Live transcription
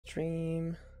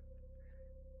Stream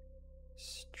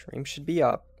should be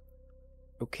up.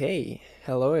 Okay,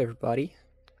 hello everybody.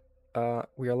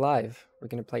 We are live. We're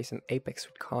gonna play some Apex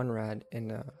with Konrad,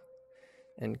 and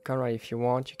Konrad, if you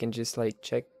want, you can just like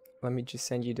check. Let me just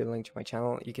send you the link to my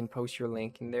channel. You can post your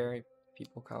link in there if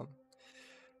people come.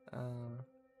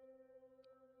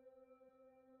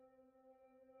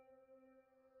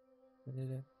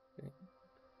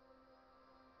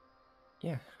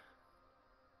 Yeah.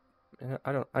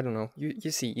 I don't know. You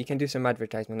see, you can do some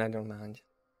advertisement. I don't mind.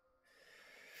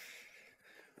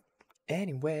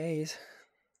 Anyways,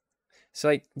 so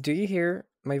like, do you hear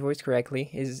my voice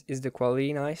correctly? Is the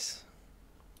quality nice?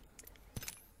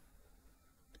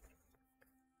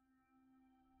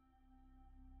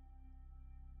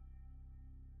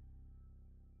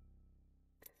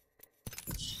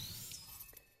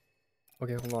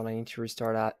 Okay, hold on. I need to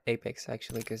restart Apex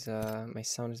actually because my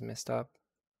sound is messed up.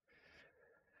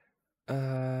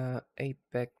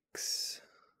 Apex.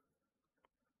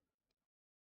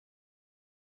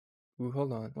 Ooh,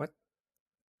 hold on. What?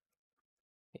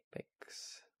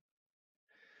 Apex.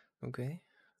 Okay.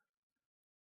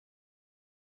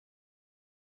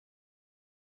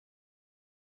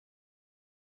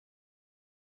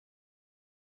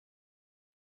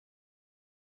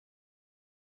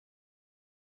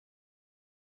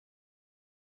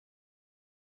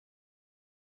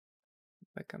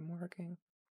 Like I'm working.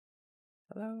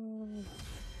 Hello.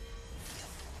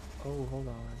 Oh, hold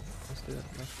on. Let's do that.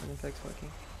 My phone effect's working.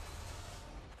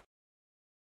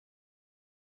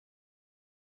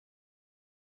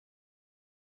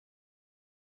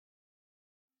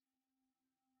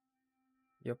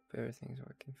 Yep, everything's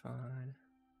working fine.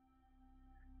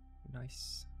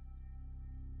 Nice.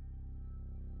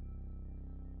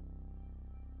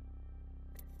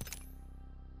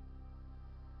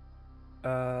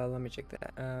 Let me check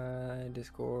that.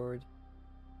 Discord.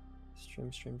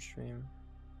 Stream.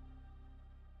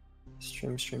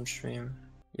 Stream.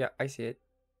 Yeah, I see it.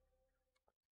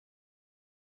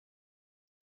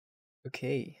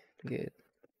 Okay, good.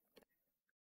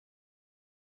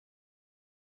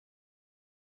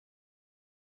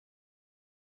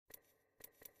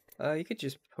 You could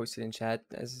just post it in chat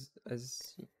as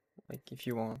like if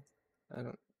you want. I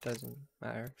don't doesn't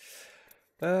matter.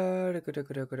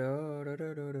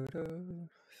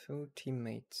 So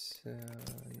teammates,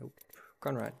 nope.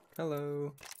 Konrad,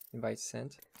 hello. Invite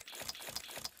sent.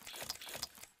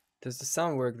 Does the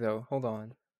sound work though? Hold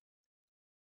on.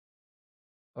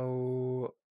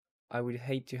 Oh, I would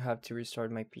hate to have to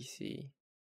restart my PC.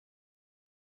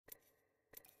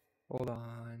 Hold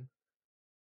on.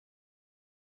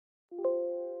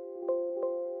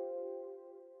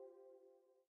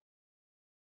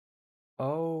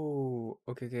 Oh,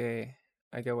 okay.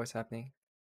 I get what's happening.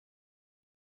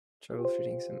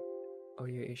 Troubleshooting some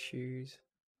audio issues.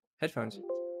 Headphones.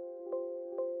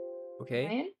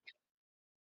 Okay.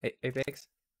 Apex.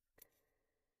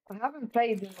 I haven't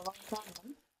played in a long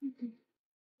time.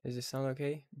 Does it sound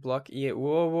okay? Block E.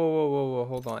 Whoa.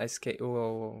 Hold on. SK.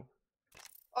 Whoa.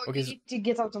 Oh, Okay. you need to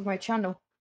get out of my channel.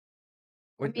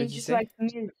 What did you just say? like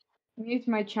mute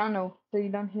my channel so you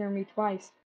don't hear me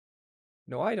twice.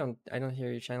 No, I don't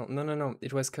hear your channel. No.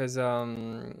 It was because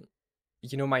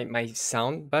you know my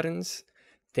sound buttons,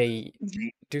 they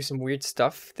do some weird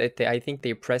stuff that I think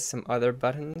they press some other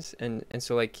buttons and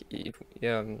so like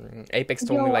Apex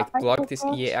told me Yo, like block this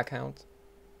EA account.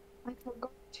 I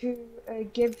forgot to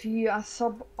give you a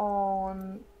sub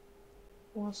on.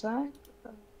 What's that?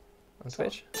 On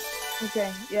Twitch?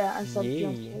 Okay, yeah, I subbed you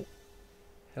on Yay. Twitch.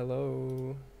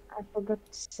 Hello. I forgot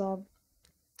to sub.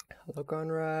 Hello,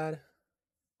 Konrad.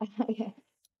 Yeah.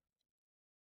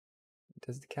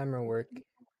 Does the camera work?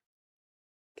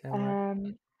 Camera.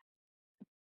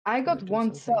 I got Do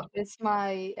one something. sub. It's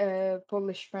my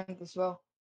Polish friend as well.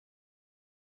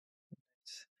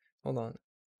 Hold on.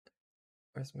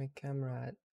 Where's my camera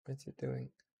at? What's it doing?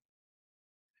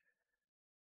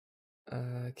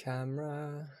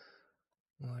 Camera.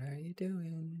 What are you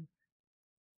doing?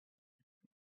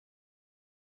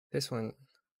 This one.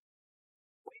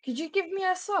 Could you give me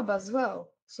a sub as well?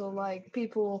 So like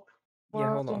people Yeah,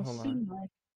 more hold can on. see my.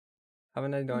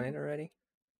 Haven't I done it already?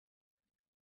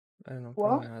 I don't know, What?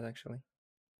 probably not actually.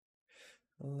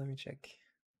 Well, let me check.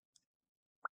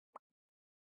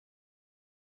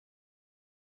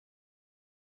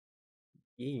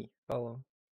 Yee, follow.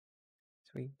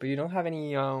 Sweet. But you don't have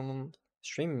any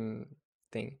stream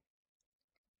thing.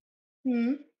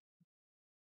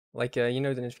 Like you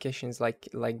know the notifications like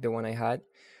the one I had.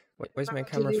 Where's my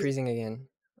camera freezing again?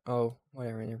 Oh,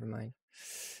 whatever, never mind.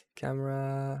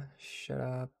 Camera, shut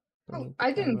up. Oh,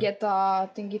 I didn't get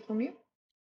thingy from you.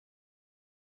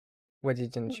 What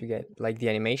didn't you get? Like the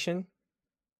animation?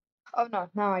 Oh no,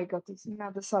 now I got this.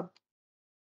 Now the sub.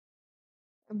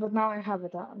 But now I have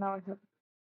it. Now I have it.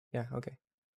 Yeah, okay.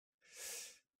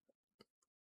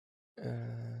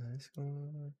 Let's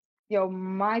go. Yo,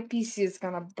 my PC is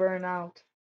gonna burn out.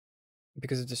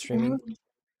 Because of the streaming?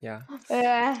 Yeah.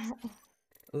 Uh,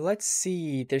 Let's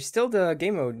see. There's still the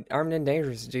game mode, Armed and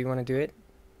Dangerous. Do you want to do it?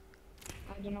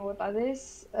 I don't know what that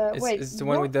is. Wait, It's the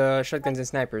one with the shotguns and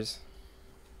snipers.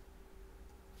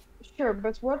 Sure,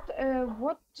 but what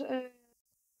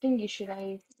thingy should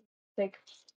I take?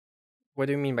 What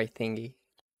do you mean by thingy?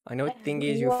 I know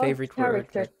thingy is your What favorite word,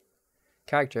 character? but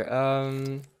character.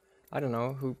 I don't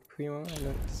know who you want.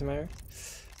 It doesn't matter.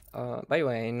 By the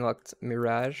way, I unlocked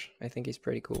Mirage. I think he's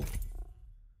pretty cool.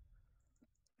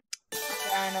 Yeah,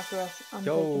 I know who else I'm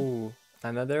taking. Yo,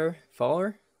 another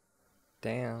follower?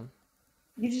 Damn.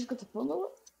 You just got to follow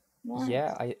it? Nice.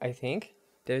 Yeah, I think.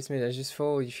 There's me. I just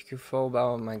follow. If you could follow,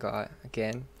 oh my god,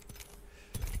 again.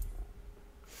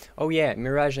 Oh yeah,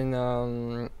 Mirage and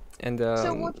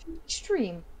So what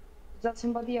stream? Is that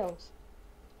somebody else?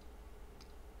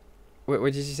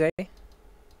 what did you say?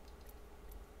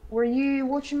 Were you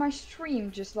watching my stream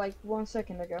just like 1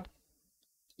 second ago?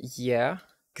 Yeah,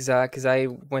 cause I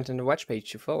went on the watch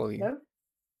page to follow you. No?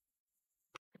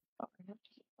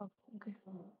 Oh, okay.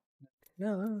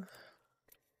 No.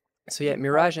 So yeah,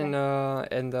 Mirage and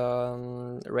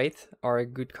Wraith are a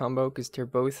good combo because they're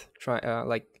both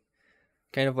like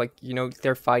kind of like, you know,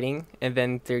 they're fighting and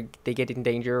then they get in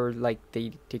danger, or like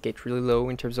they get really low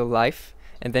in terms of life,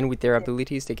 and then with their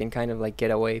abilities they can kind of like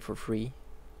get away for free.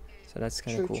 So that's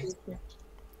kind of cool. True.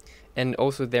 And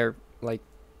also they're like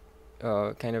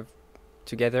kind of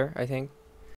together, I think.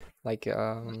 Like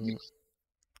I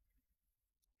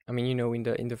mean, you know,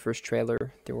 in the first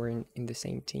trailer they were in the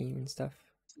same team and stuff.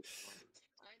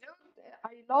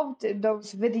 I loved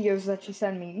those videos that you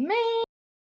sent me. Man,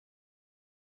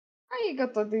 I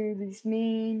gotta do this,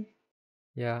 man.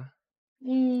 Yeah.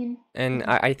 Man. And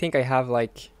I think I have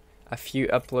like a few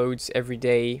uploads every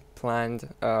day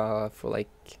planned for like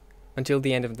until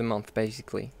the end of the month,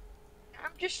 basically.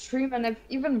 I'm just streaming. If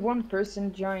even one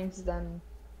person joins, then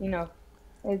you know,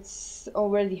 it's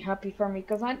already happy for me.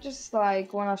 Cause I just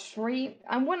like wanna stream.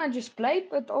 I wanna just play,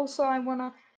 but also I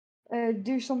wanna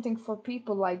do something for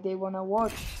people. Like they wanna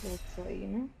watch. Let's say, you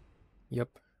know. Yep.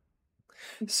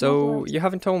 It's So not you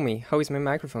haven't told me, how is my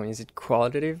microphone? Is it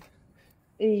qualitative?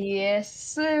 yes,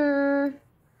 sir.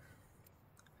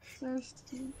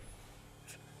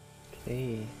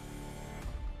 Okay.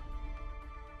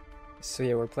 So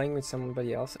yeah, we're playing with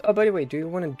somebody else. Oh, by the way, do you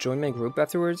want to join my group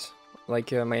afterwards?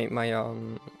 Like my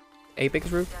Apex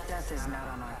group? Death is not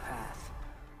on our path.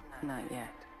 Not yet.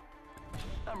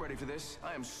 I'm ready for this.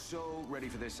 I am so ready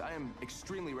for this. I am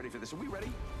extremely ready for this. Are we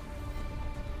ready?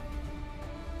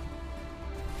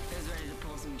 Who's ready to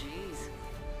pull some G's?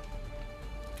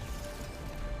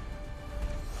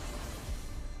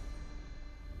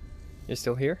 You're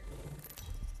still here?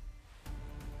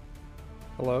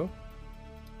 Hello?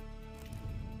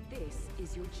 This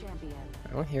is your champion.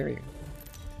 I don't hear you.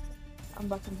 I'm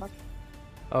back.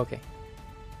 Okay.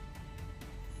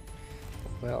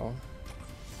 Well.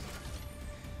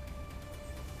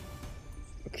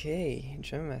 Okay,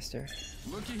 Jump Master.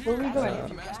 Looky Where here. we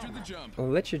going? Master the jump. I'll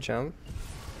let you jump.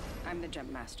 I'm the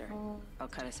jump master. I'll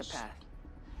cut us a path.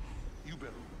 You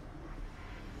better.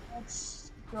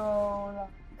 Let's go.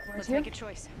 Let's make a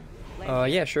choice.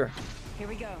 Yeah, sure. Here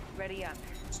we go. Ready up.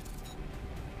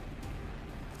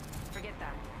 Forget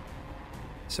that.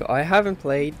 So I haven't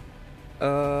played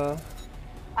I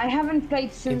haven't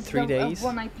played since 3 days?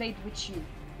 when I played with you.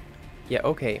 yeah,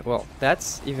 okay. Well,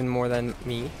 that's even more than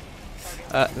me.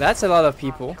 That's a lot of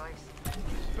people. Bam!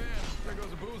 There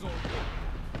goes a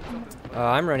boozle.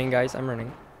 I'm running, guys. I'm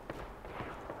running.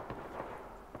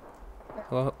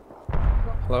 Hello?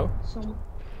 Hello? So,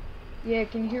 yeah,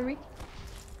 can you hear me?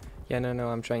 Yeah, no,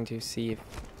 I'm trying to see if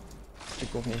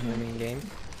people can hear me in game.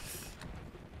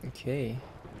 Okay.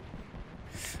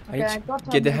 I Okay, I need got to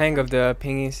get the one. hang of the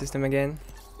pinging system again.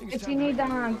 If you need a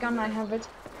gun, I have it.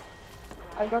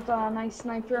 I got a nice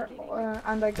sniper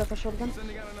and I got a shotgun.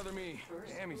 Sending out another me.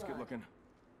 Damn, he's good looking.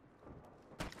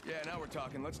 Yeah, now we're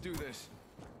talking. Let's do this.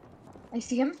 I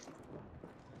see him.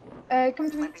 Come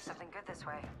to me. Might be something good this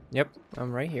way. Yep,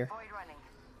 I'm right here. Avoid running.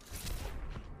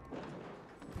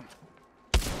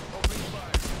 Opening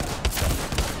fire.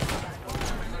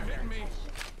 They're hitting me.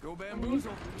 Go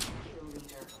bamboozle.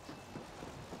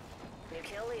 New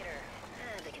kill leader.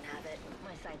 They can have it.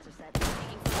 My sights are set.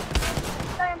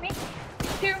 Fire me.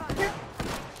 Two.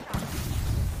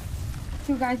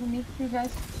 Two guys on me. Two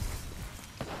guys.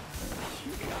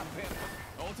 You got Panther.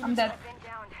 I'm dead.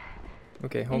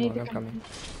 Okay, I hold need on, to I'm come. coming.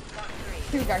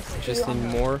 Two guys. Just two need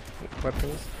on the- more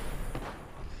weapons.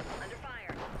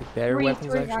 Like better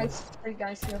weapons, actually. Three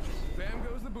guys here. Bam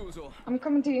goes the boozle. I'm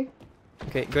coming to you.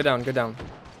 Okay, go down, go down.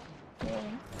 Yeah.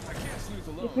 I can't snooze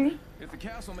With alone. me? If the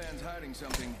castle man's hiding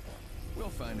something, we'll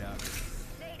find out.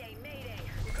 Mayday, mayday.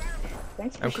 We're grounded.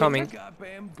 Thanks for I'm shooting. coming. Got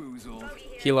bamboozled.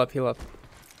 Heal up, heal up.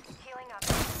 Healing up.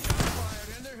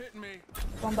 Fired and they're hitting me.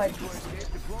 One bite.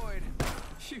 Escape deployed.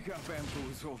 She got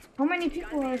bamboozled. How many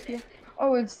people are here?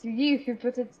 Oh, it's you who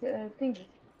put it thingy.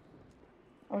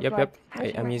 I was Yep, like, yep.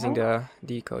 what I'm the using hell? the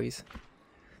decoys.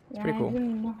 Yeah, pretty cool. I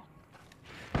didn't know.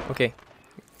 Okay,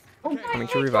 Oh, coming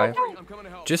my to revive. I'm coming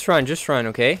to help. Just run,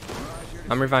 okay?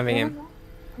 I'm reviving him.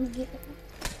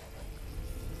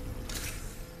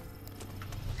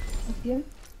 Yeah.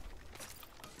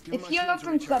 Give If my he shields a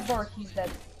opens that recharge. door, he's dead.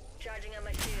 Charging on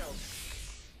my shield.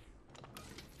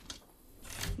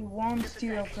 He wants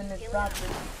to open it badly.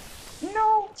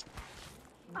 No!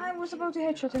 I was about to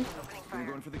headshot him. I'm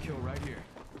going for the kill right here.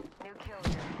 New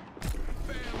kill here.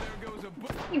 Bam, there goes a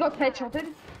book. He got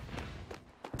headshotted.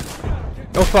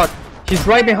 Oh fuck! He's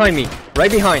right behind me!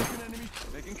 Right behind! Enemy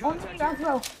making On me contact. as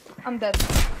well. I'm dead.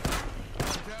 Target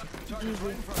right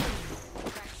in front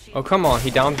of me. Oh come on, he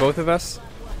downed both of us?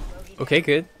 Okay,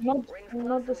 good. Not the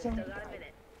same. Still got a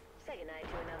minute. Say goodnight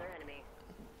to another enemy.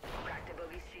 Cracked a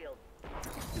bogey's shield.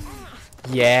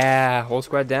 Yeah, whole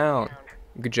squad down.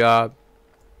 Good job.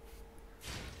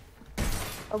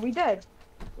 Are we dead?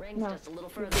 Rings No. just a little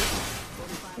further.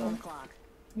 45 on the clock.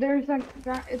 There's a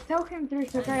guy. Tell him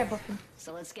there's a guy above him.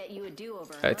 So let's get you a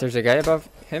do-over. There's a guy above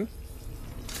him?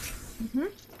 Mm-hmm.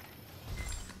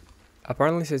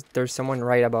 Apparently says there's someone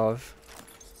right above.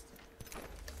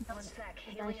 One sec.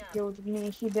 He Healing up. killed me.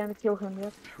 He didn't kill him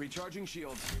yet. Recharging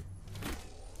shields.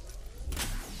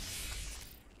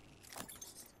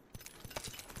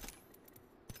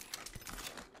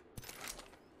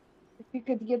 If you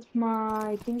could get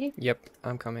my thingy. Yep,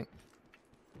 I'm coming.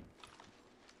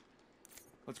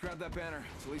 Let's grab that banner.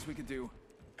 It's the least we could do.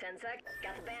 10 sec.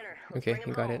 Got the banner. Let's Okay, bring you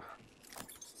 'em got home. it.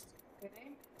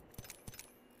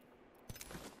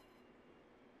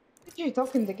 How do you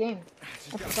talk in the game?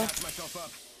 Just gotta patch myself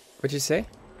up. What'd you say?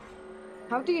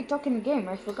 How do you talk in the game?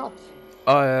 I forgot.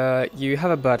 You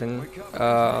have a button.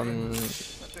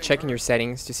 Check in your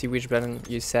settings to see which button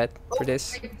you set for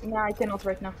this. No, I cannot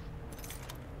right now.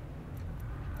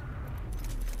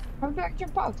 How do I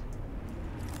jump out?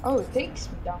 Oh, it takes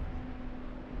me down.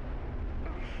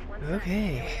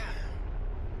 Okay.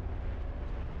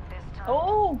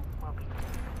 Oh!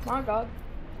 My god.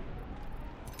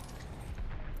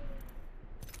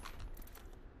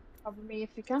 Cover me if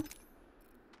you can.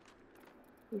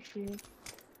 If you...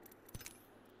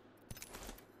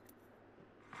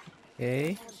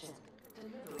 Okay.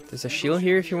 There's a shield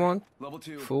here if you want. Level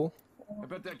 2. Full. I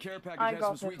bet that care package I has some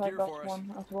got sweet it, I gear got for us.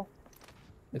 one as well.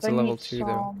 It's I a level need 2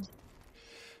 though.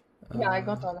 some- Yeah, I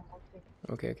got all of them.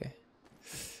 Okay, okay.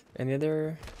 Any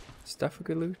other stuff we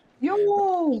could loot?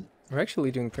 Yo! We're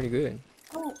actually doing pretty good.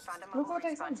 Oh, look what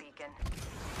I found.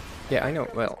 Yeah, I know.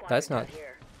 Well, that's not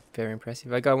very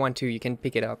impressive. I got one too. You can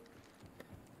pick it up.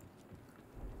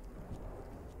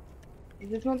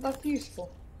 Is it not that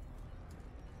useful?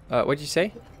 What'd you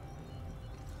say?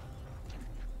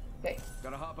 Okay.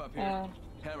 Gotta hop up here.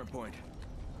 Hammer point.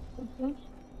 Mhm.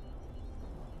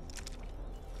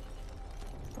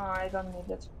 Oh, I don't need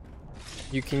it.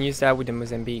 You can use that with the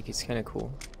Mozambique. It's kind of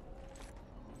cool.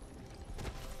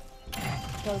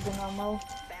 Clothing ammo,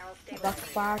 Barrel stabilization.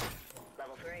 backpack.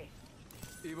 Level 3.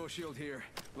 Evo shield here.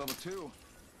 Level 2.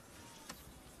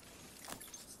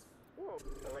 Ooh,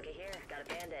 looky here. Got a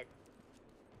bandit.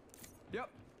 Yep.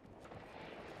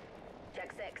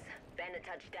 Check 6. Bandit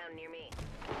touchdown near me.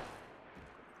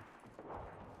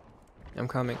 I'm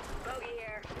coming. Bogey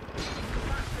here.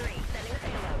 Box 3. Sending a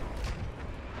payload.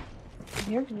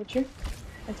 Here, get you.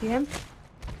 I see him.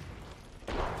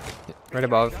 Right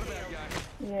above. Got a bad guy.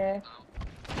 Yeah.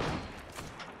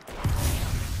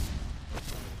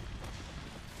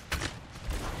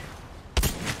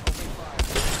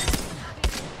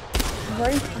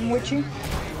 Right, I'm with you.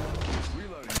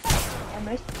 Reloading. I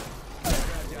missed.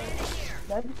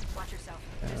 Dead. Watch yourself.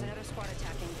 There's another squad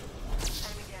attacking.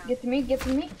 Enemy down. Get to me, get to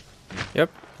me. Yep,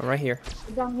 I'm right here.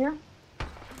 Get down here.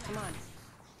 Come on.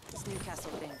 This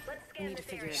Newcastle thing. We need to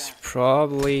figure it He's out.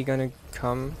 probably gonna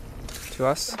come to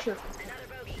us. Sure.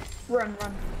 Run,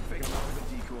 run. Fake him out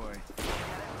with a decoy.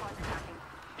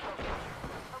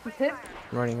 He's hit.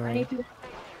 Running, I running. need to. Duke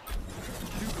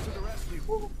to the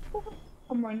rescue.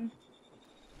 I'm running.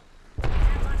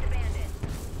 Locked a bandit.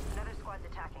 Another squad's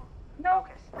attacking. No!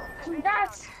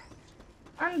 Congrats!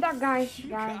 And that guy. You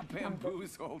Guy. got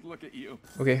bamboozled. Look at you.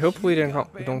 Okay, hopefully You they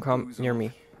got don't come near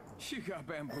me. You got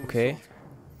bamboozled. Okay.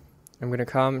 I'm gonna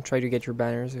come, try to get your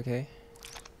banners, okay?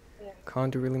 Yeah.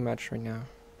 Can't do really much right now.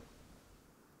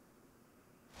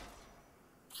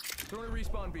 Throwing a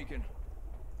respawn beacon.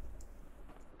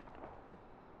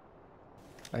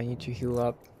 I need to heal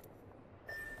up.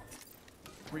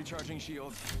 Recharging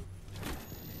shield.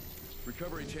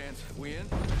 Recovery chance. We in?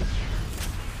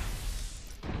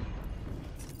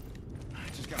 I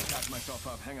just gotta patch myself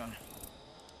up. Hang on.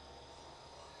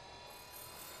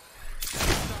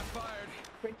 Shots fired.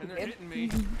 And they're good. hitting me.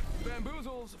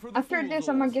 Bamboozles for the After this,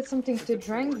 I'm gonna get something to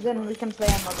drink, then we can play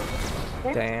another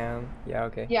game. Okay? Damn. Yeah,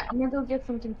 okay. Yeah, I'm gonna go get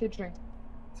something to drink.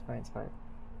 It's fine, it's fine.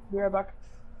 Be right back.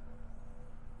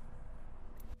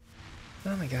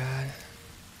 Oh my god.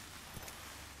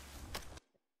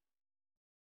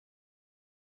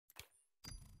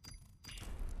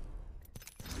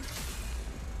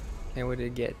 And what did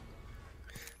it get?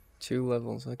 2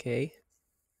 levels, okay.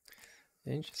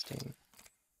 Interesting.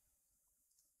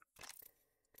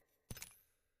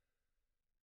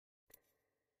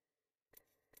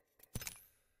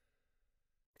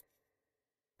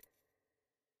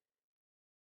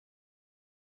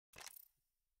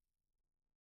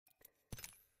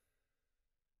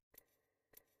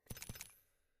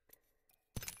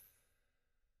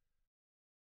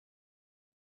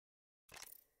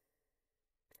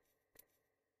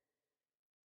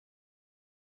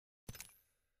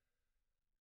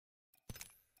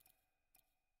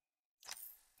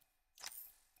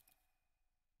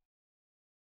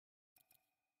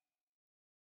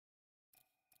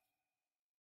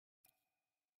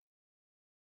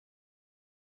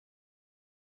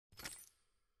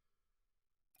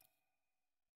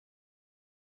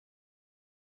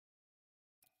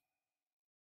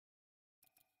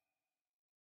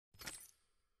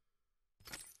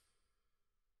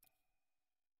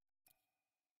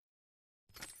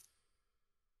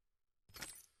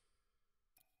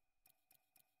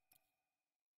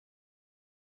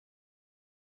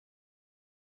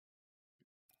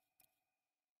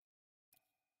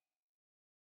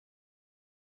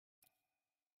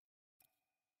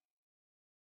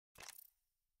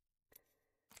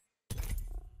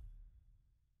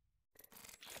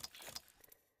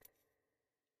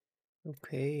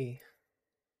 Okay.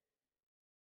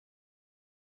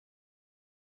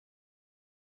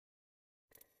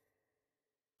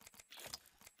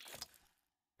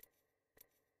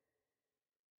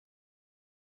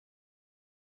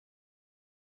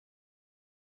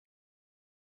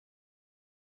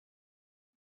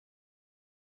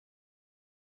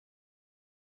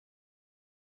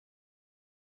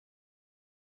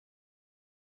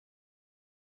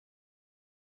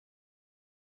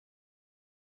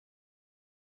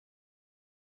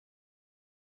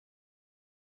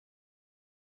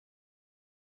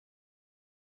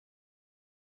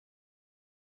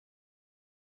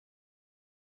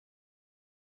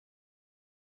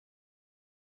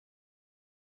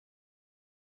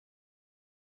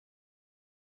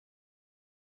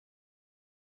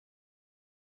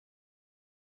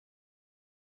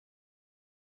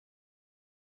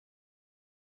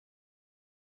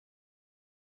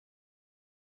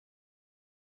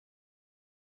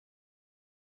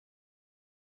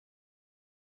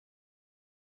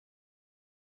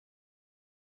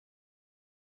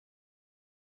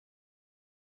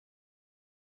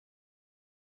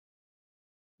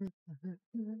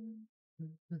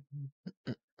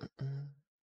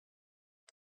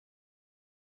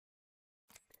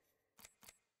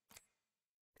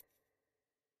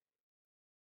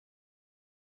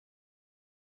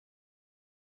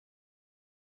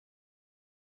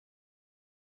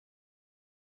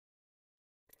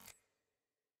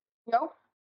 Yo?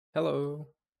 Hello.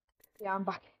 Yeah, I'm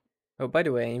back. Oh, by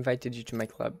the way, I invited you to my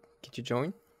club. Could you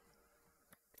join?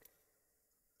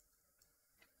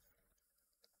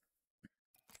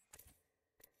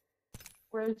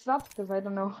 Where is that? Because I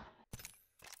don't know.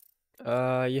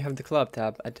 You have the club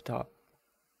tab at the top.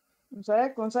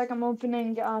 One sec, I'm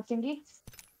opening thingy.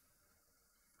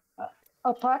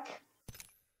 A pack.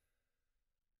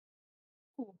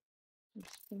 Ooh,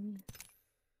 interesting.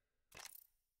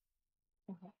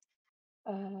 Okay.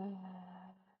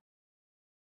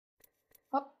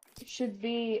 Up. It should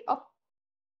be up.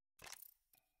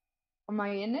 Am I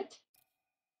in it?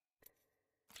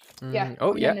 Yeah,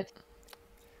 Oh, I'm yeah. in it.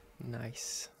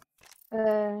 Nice.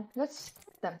 Let's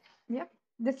them. Yep.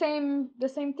 The same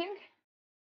thing?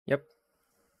 Yep.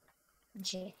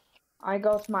 Okay. I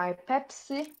got my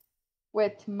Pepsi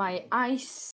with my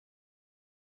ice.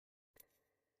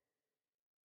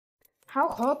 How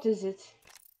hot is it?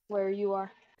 where you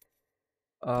are?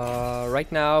 Right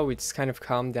now it's kind of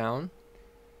calmed down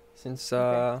since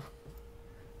Okay.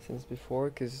 since before,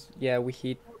 cause yeah, we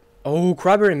hit. Oh,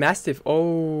 crabber and mastiff.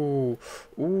 Oh,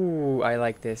 ooh, I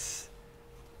like this.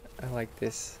 I like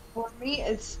this. For me,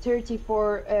 it's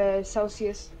 34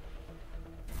 Celsius.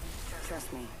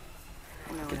 Trust me.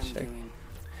 I know what Good I'm check. doing.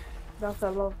 That's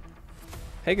a lot.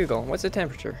 Hey Google, what's the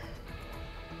temperature?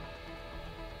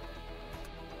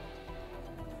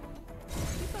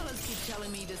 You fellas keep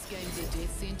telling me this game's a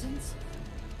death sentence,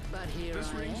 but here This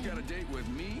I ring's am. got a date with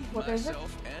me, What is it?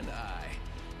 myself, and I.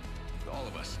 All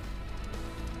of us.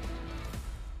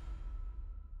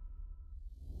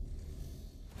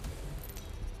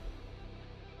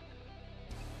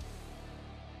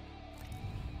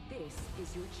 This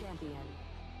is your champion.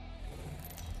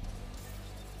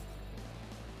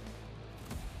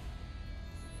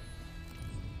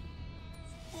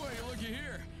 Boy, looky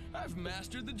here. I've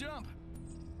mastered the jump.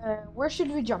 Where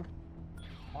should we jump?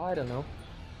 I don't know.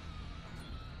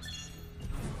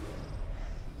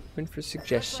 Open for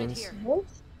suggestions. What?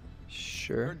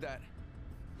 Sure. Heard that.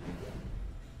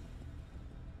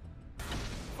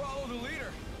 Follow the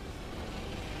leader.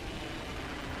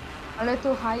 A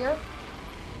little higher?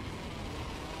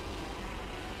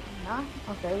 Nah?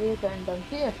 Okay, we turn down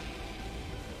here.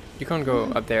 You can't go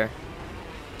up there.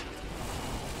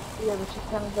 Yeah, but you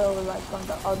can go like on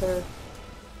the other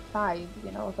side,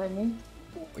 you know what I mean?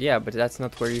 Yeah, but that's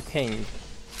not where you came.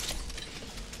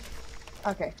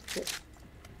 Okay, good.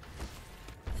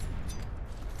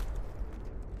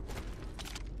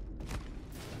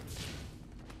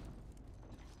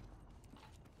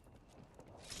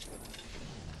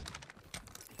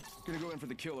 Gonna go in for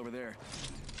the kill over there.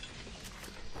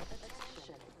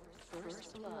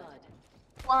 First blood.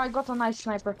 Well, I got a nice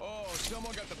sniper. Oh,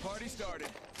 someone got the party started.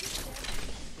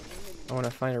 I want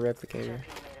to find a replicator. Made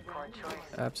a poor choice.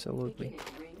 Absolutely.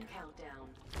 Ring countdown.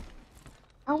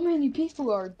 How many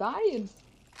people are dying?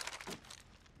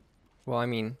 Well, I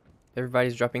mean,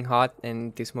 everybody's dropping hot,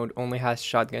 and this mode only has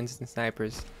shotguns and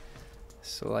snipers.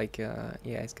 So, like, yeah,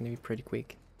 it's gonna be pretty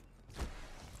quick.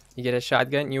 You get a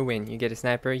shotgun, you win. You get a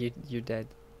sniper, you're dead.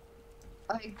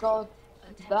 I got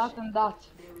that and that.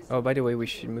 Oh, by the way, we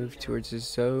should move towards the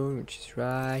zone, which is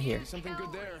right here. Something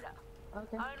good there.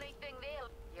 Okay. Only thing there,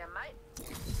 yeah, mate.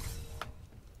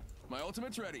 My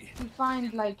ultimate's ready. If you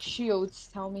find like shields,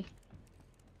 tell me.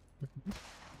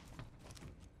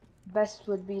 Best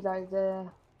would be like the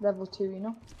level 2, you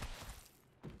know?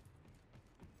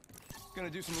 Gonna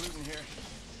do some looting here.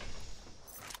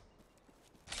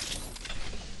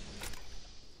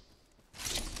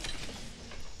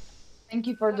 Thank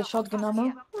you for the shotgun ammo.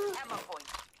 Ammo point.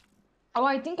 Oh,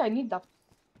 I think I need that.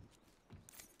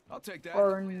 I'll take that.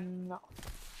 Or no.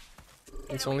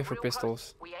 It's only for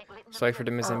pistols. We ain't letting them Sorry for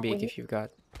the Mozambique wait. if you've got.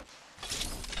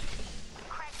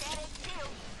 crack that head kill.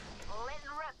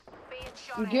 Letting rip. Being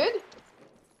shot You at. good?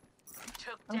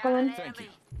 Took I'm down coming. an Thank you.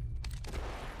 enemy.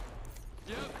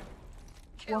 Yep.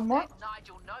 Killed One more? that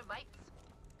Nigel, no mates.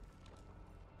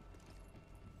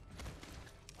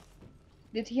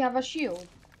 Did he have a shield?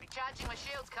 Recharging my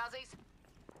shields, cuzzies.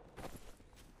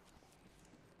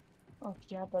 Oh,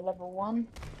 he had a level 1.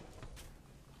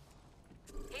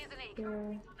 Here's an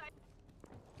egg.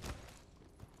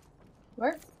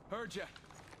 Where? Heard ya.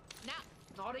 Nah,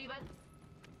 not even.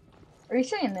 Are you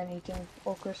saying anything,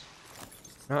 Olkris?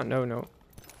 No.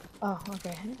 Oh,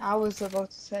 okay. I was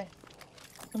about to say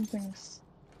something's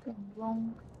going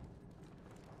wrong.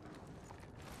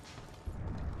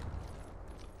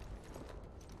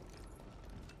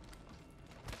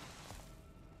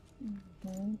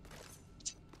 Mm-hmm.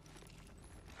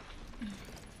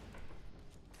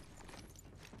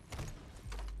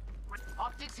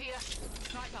 Optics here.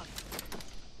 Sniper.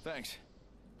 Thanks.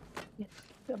 Yes,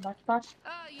 the backpack.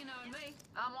 You know me.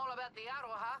 I'm all about the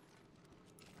Aroha.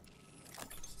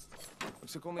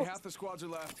 Looks like only half the squads are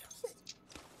left.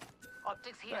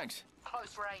 Optics here. Thanks.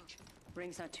 Close range.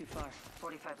 Ring's not too far.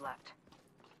 45 left.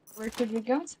 Where could we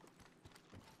go?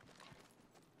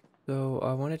 So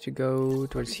I wanted to go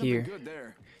towards Something here good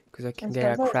there. because I can Let's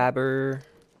get a go. crabber.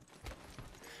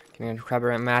 Can get a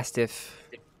crabber and mastiff.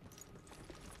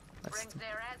 That's Rings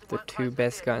there as the work two close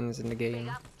best with guns in the Big game.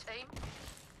 up, team.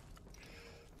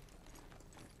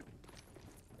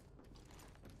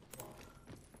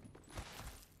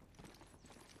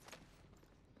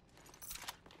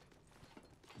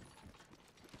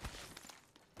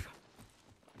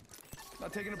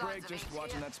 Not taking a Signs break, of just ease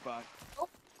watching here. that spot. Oh.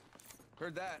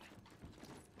 Heard that.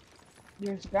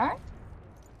 There's a guy.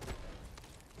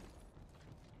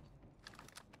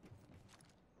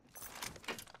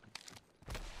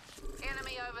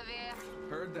 Enemy over there.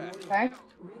 Heard that. Okay.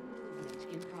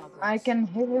 I can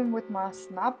hit him with my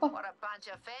snap. What a bunch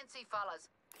of fancy fellas.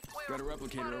 Got a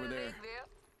replicator over there.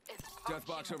 Death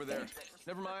box over there.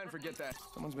 Never mind, forget that.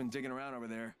 Someone's been digging around over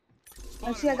there.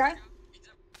 I see a guy.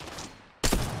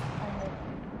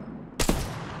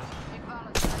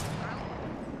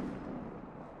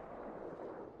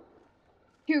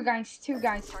 Two guys.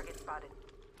 Target spotted.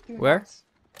 Two Where? guys.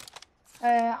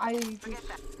 I just. Forget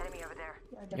that. Enemy over there.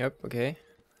 Yeah, there. Yep. Okay.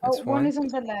 Oh, That's one one. is on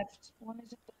the left. One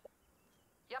is on the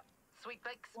Yep, sweet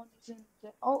pics. One is in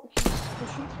the. Oh, he's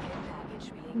pushing.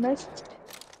 Missed.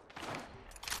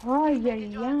 Oh, yeah,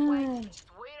 yeah. Sweet as.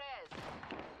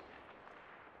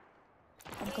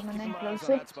 I'm coming Keep in my eyes on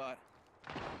closer. that spot.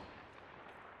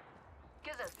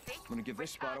 Gives us I'm gonna give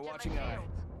this spot a watching eye.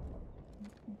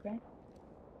 Okay.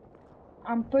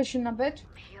 I'm pushing a bit.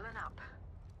 Healing up.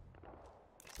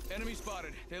 Enemy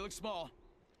spotted. They look small.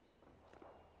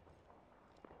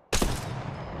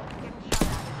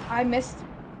 I missed.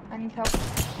 I need help.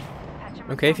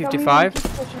 Okay. Tell me when 55. to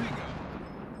keep pushing.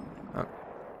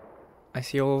 I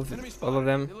see all of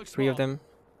them. 3 of them.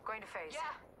 Going to phase.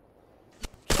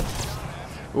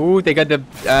 Ooh, they got the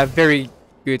very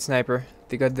good sniper.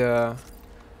 They got the.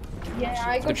 Yeah,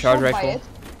 I got charge shot by rifle. it.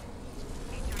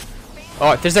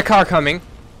 Oh, there's a car coming.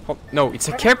 No, it's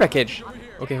a care package.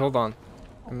 Okay, hold on.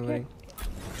 I'm letting.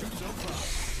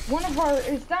 One of our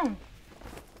is down.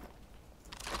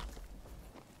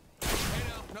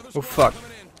 Oh fuck.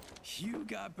 You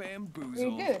got bamboozled.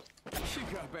 Pretty good. You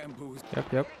got bamboozled.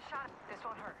 Yep. Shot. This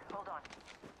won't hurt. Hold on.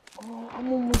 Oh,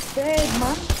 I'm almost dead,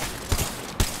 man.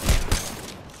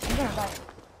 I'm gonna die.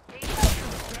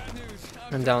 Bad news.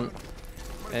 I'm down.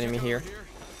 Enemy here.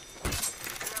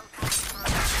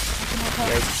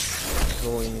 Yikes.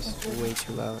 Volume is way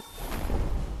too loud.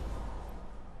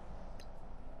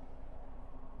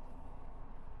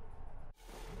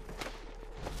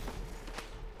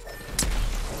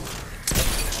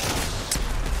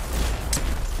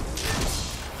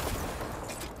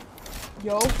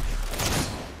 Yo.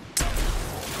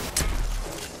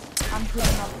 I'm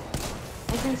pulling up.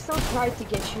 I can still try to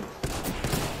get you.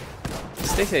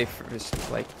 Stay safe.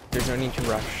 Just like there's no need to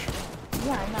rush.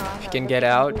 Yeah, I know. If you can get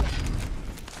out. Can't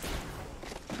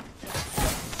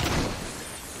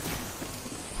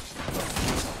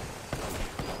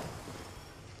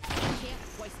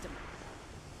waste them.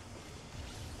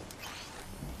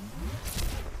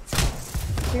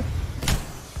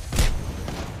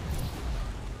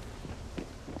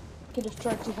 Could have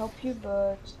tried to help you,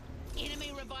 but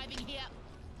Enemy reviving here.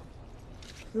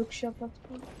 Rook shot left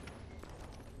me.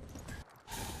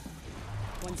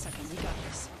 1 second, we got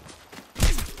this.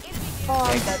 Oh,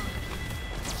 I'm dead.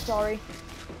 Sorry.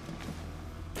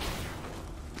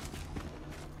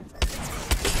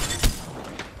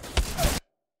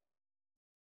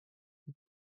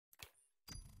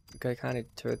 Got kind of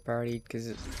third party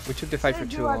because we took the fight for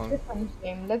Let's too do a long. different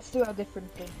game. Let's do a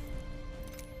different thing.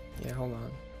 Yeah, hold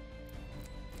on.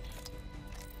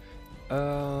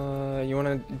 You want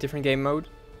a different game mode?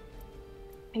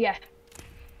 Yeah.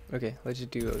 Okay, let's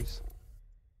just do those.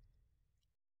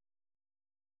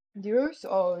 Duos?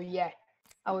 Oh, yeah.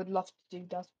 I would love to do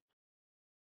that.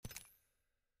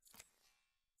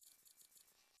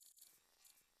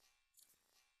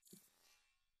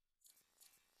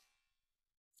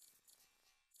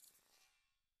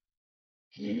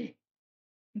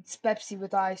 It's Pepsi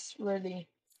with ice really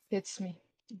hits me.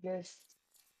 Because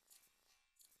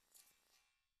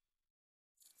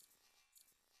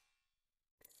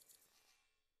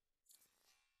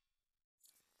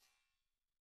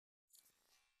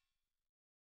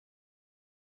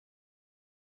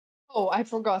oh, I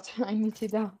forgot. I need to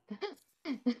down.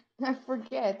 I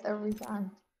forget every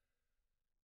time.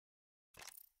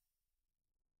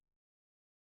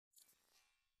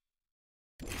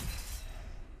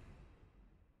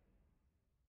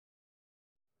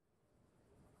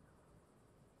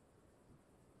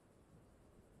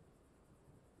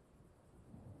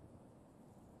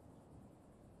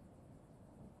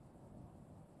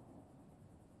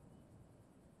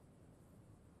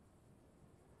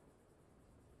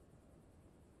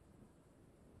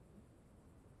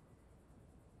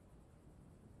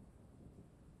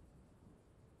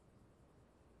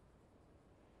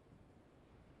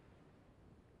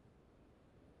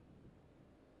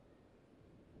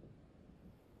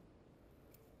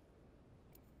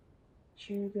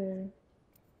 Sugar.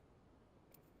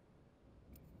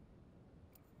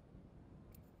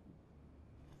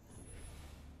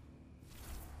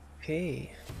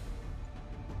 Okay.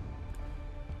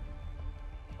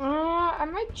 I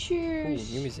might Ooh,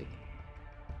 choose new music.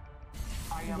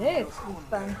 this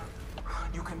time.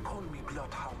 You can call me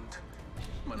Bloodhound.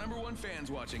 My #1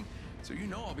 fan's watching, so you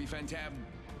know I'll be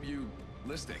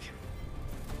fantab-you-listic.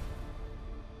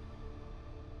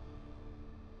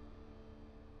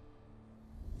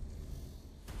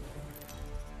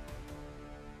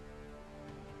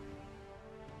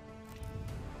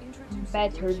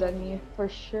 Better than you, for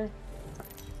sure.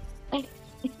 I'm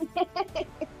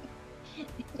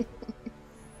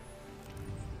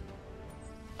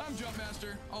Jump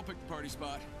Master. I'll pick the party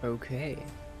spot. Okay.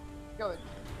 Good.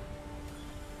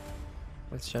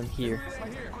 Let's jump here.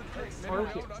 Right here. Middle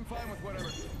road, I'm fine with whatever.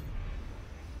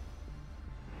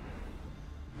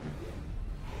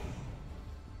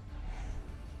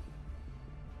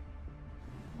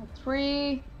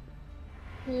 3,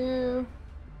 2,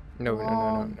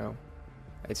 No.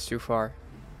 It's too far.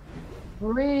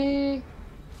 3,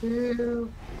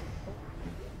 2,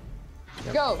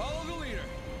 Yep. go. Follow the leader.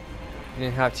 You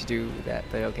didn't have to do that,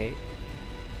 but okay.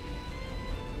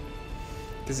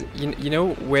 Because you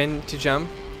know when to jump?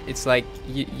 It's like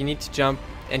you need to jump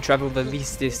and travel the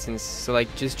least distance. So like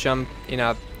just jump in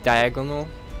a diagonal.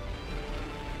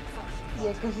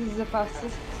 Yeah, because he's the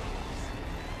fastest.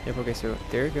 Yep, okay, so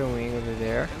they're going over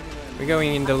there. We're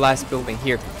going in the last building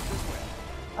here.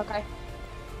 Okay.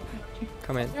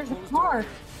 Come in. There's a car.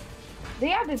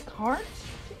 They added cars?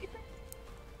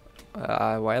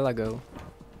 A while ago.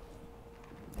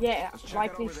 Yeah, check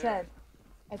like it they over there. said.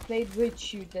 I played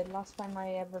with you the last time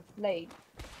I ever played.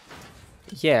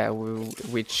 Yeah,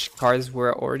 which cars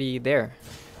were already there.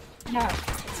 No.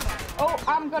 Oh,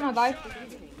 I'm gonna die.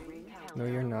 No,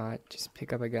 you're not. Just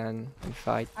pick up a gun and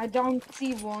fight. I don't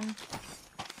see one.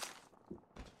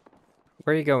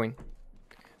 Where are you going?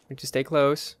 We just stay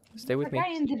close. Stay with The me. guy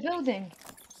in the building.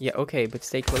 Yeah, okay, but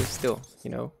stay close still, you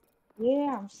know?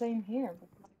 Yeah, I'm staying here.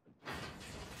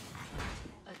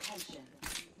 Attention.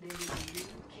 There is a new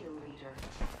kill leader.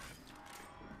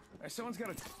 Hey, someone's got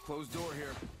a closed door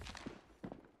here.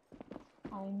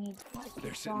 I need like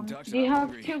They're a sitting gun. ducks Do you and I'm have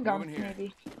hungry. 2 guns Moving here.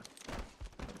 maybe?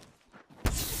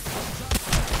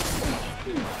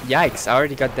 Yikes, I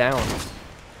already got down.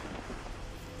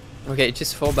 Okay,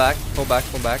 just fall back.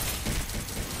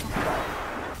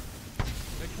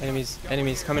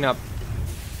 Enemies coming up.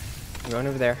 I'm going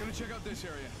over there. Gonna check out this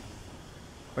area.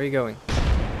 Where are you going?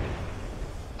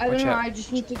 I don't Watch know, out. I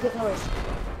just need to get away.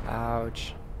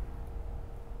 Ouch.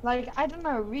 Like, I don't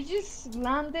know, we just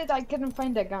landed, I couldn't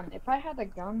find a gun. If I had a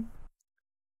gun,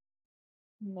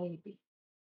 maybe.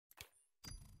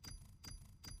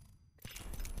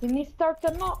 Can we start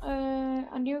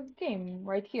a new game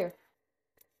right here?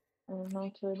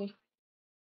 Not really.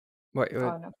 What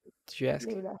Oh no, did you ask?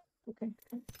 leave that. Okay.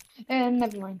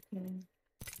 Never mind.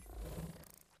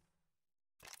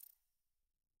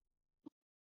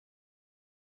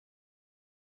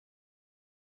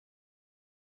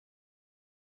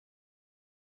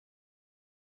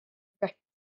 Okay.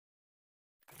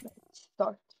 Let's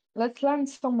start. Let's land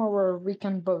somewhere where we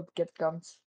can both get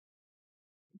guns.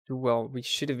 Well, we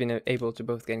should have been able to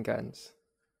both get guns.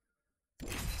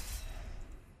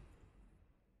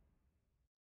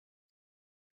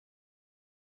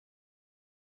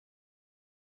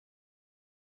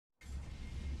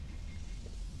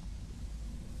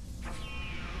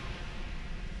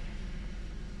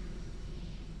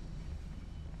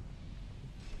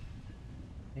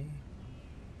 Okay.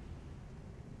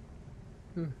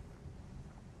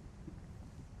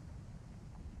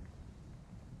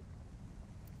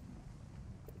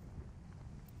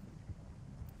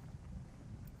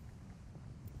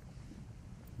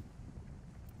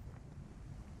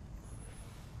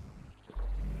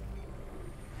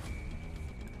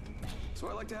 So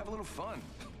I like to have a little fun.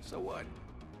 So what?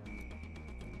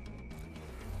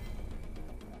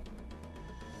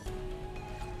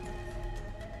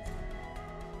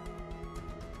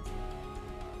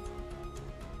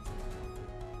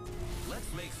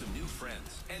 Let's make some new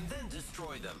friends and then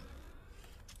destroy them.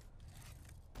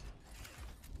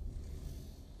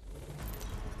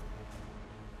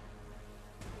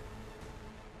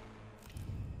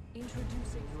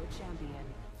 Introducing your champion.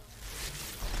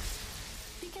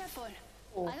 Be careful.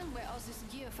 Oh. I don't wear all this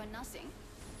gear for nothing.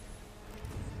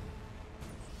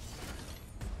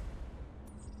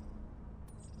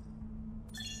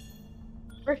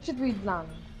 Where should we land?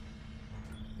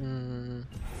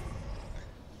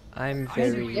 I'm I say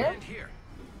very we land here.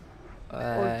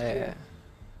 here.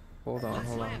 hold on, Let's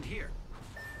hold on. land here.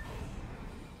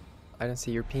 I don't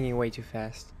see, you're pinging way too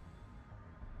fast.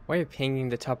 Why are you pinging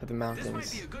the top of the This mountains?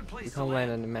 might be a good You place to can't land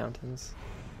land. on the mountains.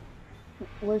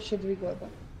 Where should we go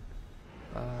then?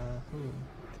 I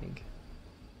think.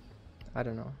 I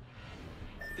don't know.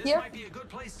 This Here? might be a good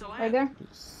place to Right land. there?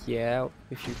 Yeah,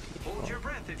 if you... Hold your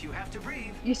breath if you have to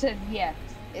breathe. You said yeah.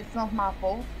 It's not my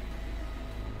fault.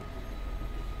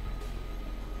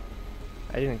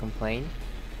 I didn't complain.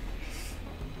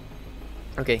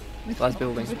 Okay, last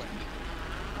building.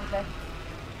 Okay.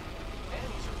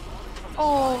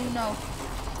 Oh no.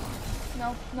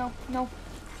 No, no, no.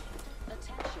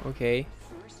 Okay,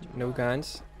 no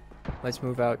guns. Let's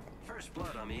move out. First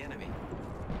blood on the enemy.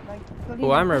 Like,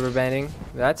 Oh, I'm rubber banding.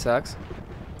 That sucks.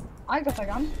 I got a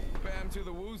gun. Bam to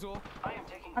the woozle.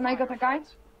 And I got a guy.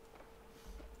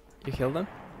 You killed him?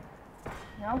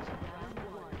 No.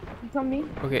 It's on me.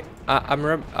 Okay,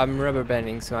 I'm rubber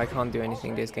banding, so I can't do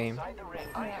anything this game.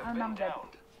 Yeah, and I'm dead.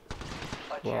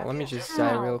 Well, let me just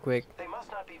die real quick. They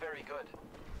must not be very good.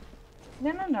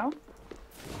 No, no, no.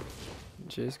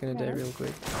 Just gonna die real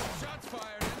quick. Shots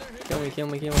fired. And they're hitting. Kill me, kill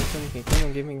me, kill me, kill me, kill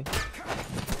me, give me.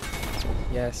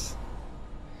 Yes.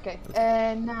 Okay.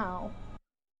 Now.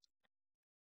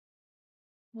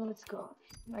 Let's go.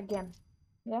 Again.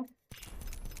 Yeah?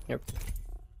 Yep.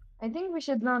 I think we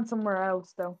should land somewhere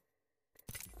else, though.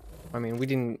 I mean, we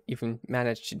didn't even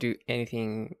manage to do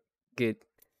anything good.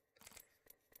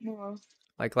 No.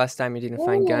 Like last time you didn't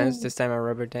find guns, Ooh. this time I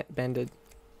rubber banded.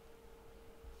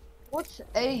 What's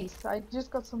Ace? I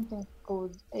just got something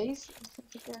called Ace.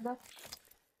 Something like that.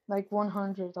 Like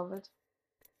 100 of it.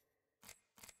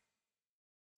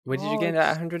 What did you Oh, get it's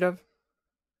 100 of?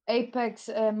 Apex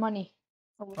money.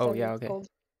 Or whatever yeah, it's okay. called.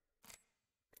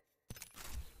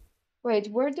 Wait,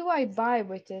 where do I buy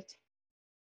with it?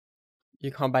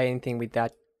 You can't buy anything with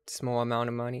that small amount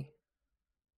of money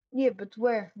Yeah, but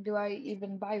where do I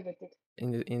even buy with it?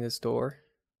 in the store.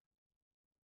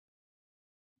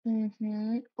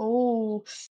 Mm-hmm. Oh.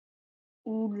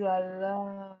 Ooh la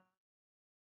la.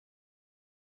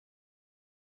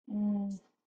 Mm.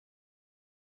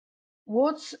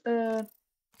 What's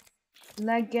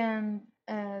leggings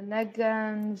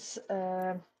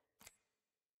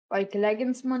like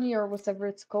leggings money or whatever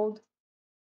it's called?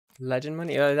 Legend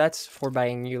money? That's for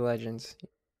buying new legends.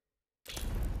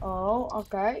 Oh,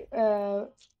 okay.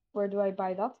 Where do I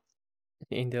buy that?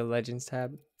 In the legends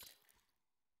tab.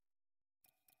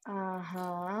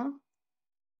 Uh-huh.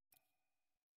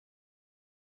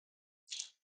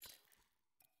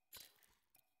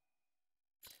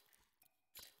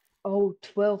 Oh,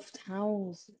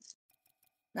 12,000.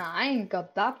 Nah, I ain't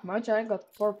got that much. I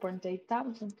got 4.8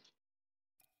 thousand.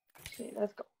 Okay,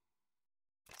 let's go.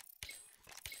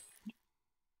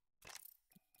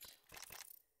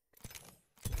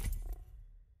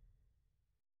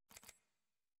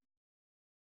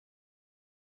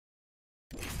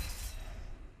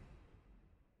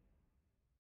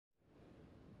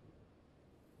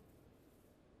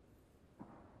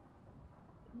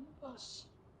 Is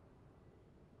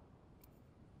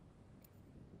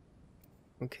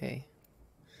Okay.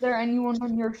 there anyone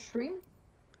on your stream?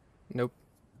 Nope.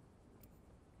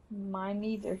 Mine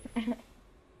neither. Alright,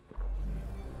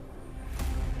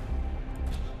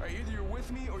 either you're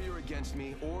with me or you're against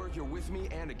me, or you're with me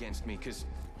and against me, because,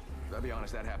 I'll be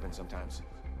honest, that happens sometimes.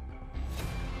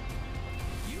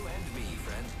 You and me,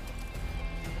 friend.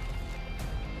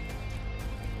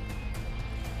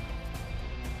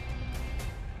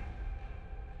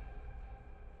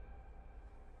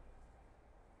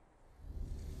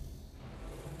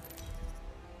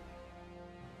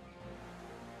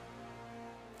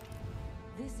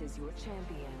 This is your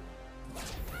champion.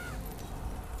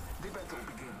 The battle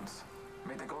begins.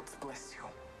 May the gods bless you.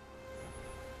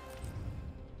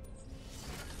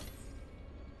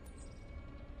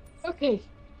 Okay,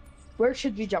 where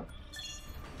should we jump?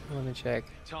 Let me check.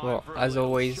 Well, as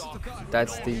always,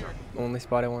 that's the only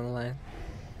spot I want to land.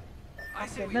 I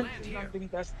say Okay, we then land we're here. landing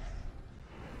there.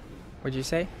 What'd you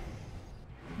say?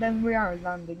 Then we are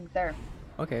landing there.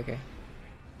 Okay, okay.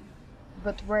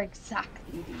 But where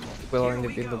exactly do you want? Well, Here in the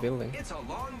we go. building. It's a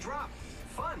long drop.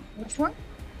 Fun. Which one?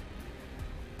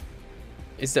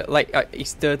 It's the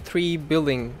it's the 3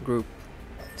 building group.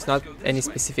 It's not any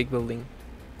specific building.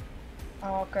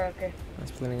 Oh, okay, okay. I'm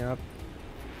splitting up.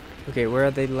 Okay, where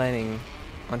are they landing?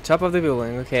 On top of the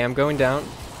building. Okay, I'm going down.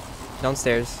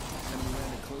 Downstairs. Enemy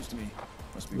landing close to me.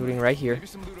 Must be Looting right here. Maybe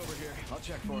some loot over here. I'll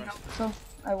check for it. So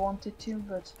I wanted to,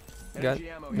 but Gun? Energy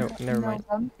ammo No, here. never no mind.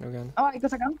 gun. No gun. Oh, I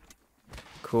got a gun.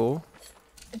 Cool.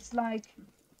 It's like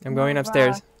I'm going Nova.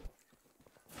 upstairs.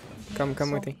 Come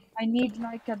So with me. I need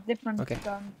like a different Okay.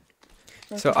 gun.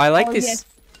 So I like Oh, this. yes.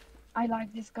 I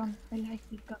like this gun. I like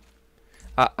this gun.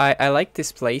 I like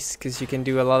this place because you can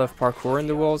do a lot of parkour in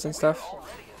the walls and stuff.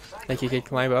 Like you can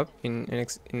climb up in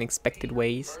unexpected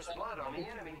ways. First blood on the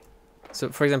enemy. So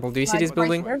for example, do you see Like this right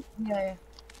building? there? Yeah, yeah.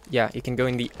 yeah, you can go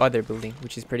in the other building,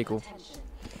 which is pretty cool.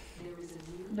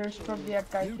 There's probably a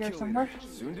guy New here kill somewhere.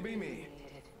 leader. Soon to be me.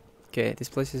 Okay, this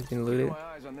place has been Keep looted. my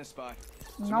eyes on this spot.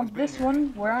 Not Someone's been this here.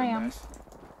 one, where I Fucking am. mess.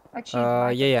 Actually, it's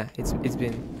right Yeah, it's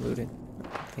been looted,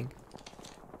 I think.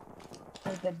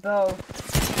 there with the bow.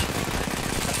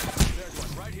 There's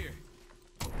one right here.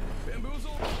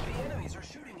 Bamboozle. The enemies are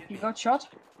shooting at You me. got shot?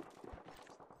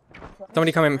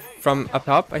 Somebody coming from up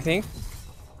top, I think.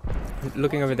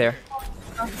 Looking over there.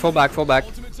 Fall back, fall back.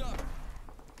 Ultimate's up.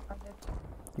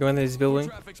 Go into this building.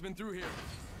 Traffic's been through here.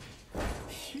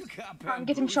 You got I'm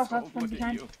getting shot at bamboozled. from Look at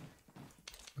behind. you.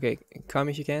 Okay, come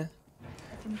if you can.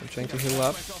 I'm trying to heal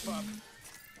up. Myself up.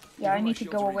 Yeah, I Give me need my to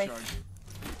shield go away. recharge.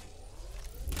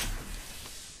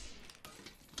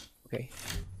 Okay,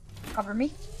 Cover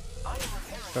me.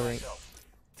 covering.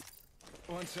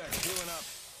 One sec, healing up.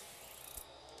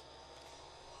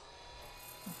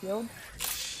 Healed.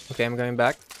 Okay, I'm going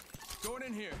back. Going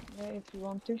in here. Yeah, if you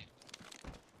want to.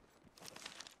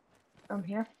 I'm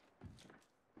here.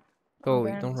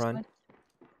 Holy, There don't on this run. side.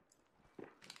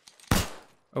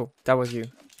 Oh, that was you.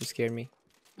 You scared me.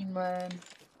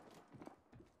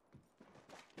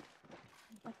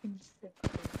 Fucking sick.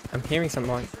 I'm hearing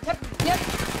someone. Yep.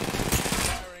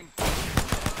 Firing.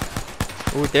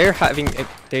 Oh, they're having a,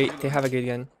 they have a good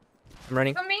gun. I'm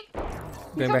running. He's on me.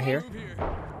 Going on back me. here. Move here.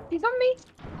 He's on me.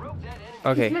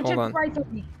 Okay, He's hold legit on. right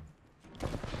on me. I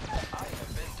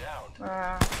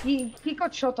have been down. He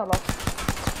got shot a lot.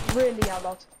 Really a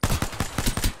lot.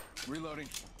 Reloading.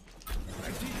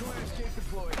 Decoy escape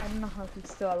deployed. I don't know how he's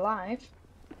still alive.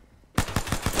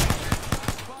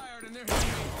 Fired and they're hitting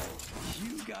me.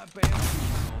 You got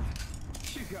bamboozled.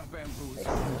 You got bamboozled.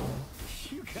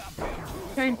 You got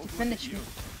bamboozled. Trying to finish me.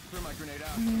 Throw my grenade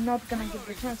out. I'm not gonna give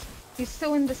the chance. He's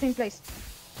still in the same place.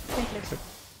 Same place.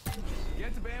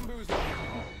 Get the bamboozled.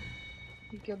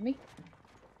 He killed me.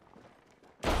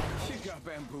 You got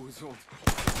bamboozled.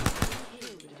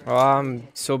 Oh, I'm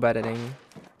so bad at aiming.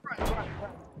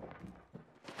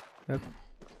 Yep.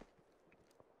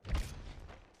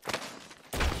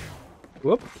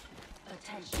 Whoop.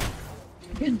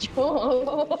 Good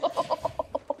job.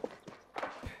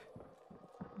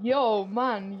 Yo,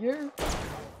 man, you're.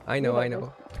 I know, I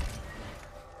know.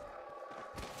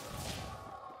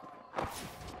 Watch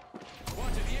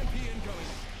it, EMP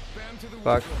incoming. Bam to the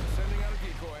Fuck. window. Sending out a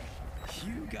decoy.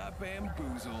 You got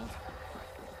bamboozled.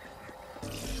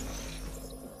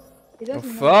 He Oh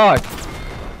doesn't know. fuck!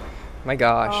 My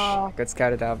gosh, Oh. got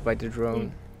scouted out by the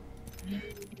drone.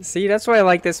 See, that's why I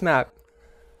like this map.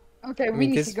 Okay, I we mean,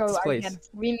 need this- to go this place. again.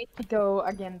 We need to go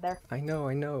again there. I know,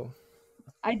 I know.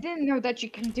 I didn't know that you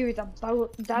can do it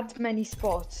about that many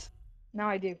spots. Now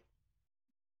I do.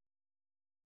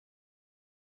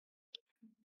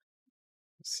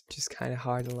 It's just kind of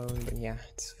hard alone, but yeah,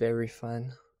 it's very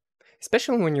fun.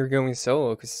 Especially when you're going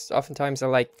solo, because oftentimes I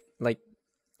like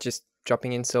just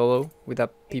dropping in solo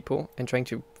without people and trying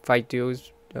to fight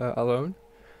duos alone.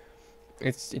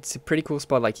 It's a pretty cool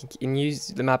spot. Like you can use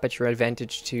the map at your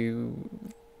advantage to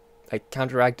like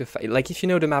counteract the fight. Like if you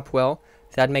know the map well,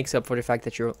 that makes up for the fact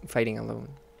that you're fighting alone.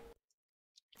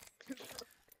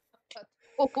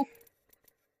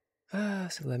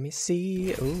 So let me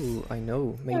see. Oh, I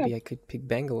know. Maybe I could pick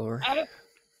Bangalore.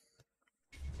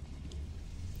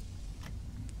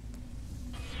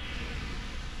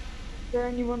 Is there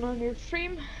anyone on your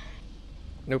stream?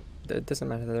 Nope, that doesn't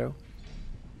matter though.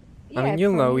 I Yeah, mean,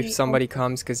 you'll know probably if somebody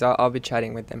comes because I'll be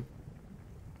chatting with them.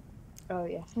 Oh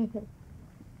yes.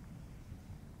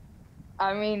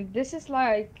 I mean, this is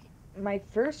like my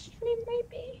first stream,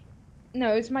 maybe.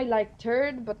 No, it's my like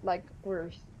third, but like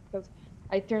worst because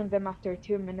I turned them after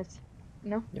 2 minutes.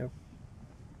 No. Yep.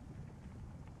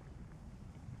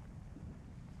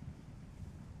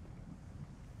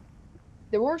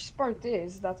 The worst part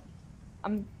is that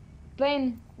I'm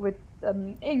playing with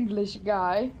an English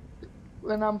guy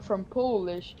when I'm from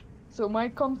Polish, so my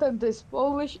content is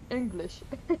Polish English.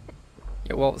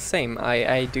 Yeah, well, same.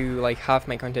 I do like half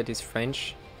my content is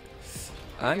French.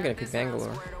 I'm gonna pick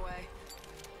Bangalore.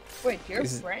 Wait, you're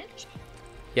Is it- French?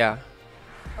 Yeah,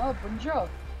 Oh, bonjour.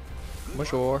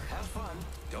 bonjour. Have fun.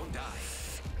 Don't die.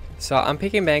 So I'm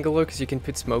picking Bangalore because you can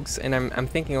put smokes, and I'm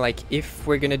thinking like if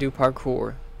we're gonna do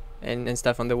parkour and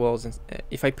stuff on the walls, and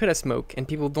if I put a smoke and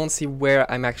people don't see where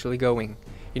I'm actually going,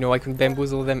 you know, I can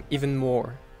bamboozle them even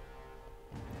more.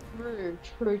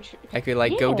 True. I could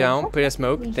like go Yeah, down, that's put a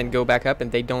smoke, actually then go back up,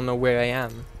 and they don't know where I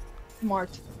am.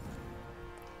 Smart.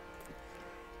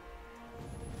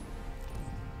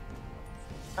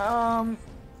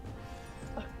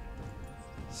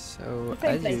 So Same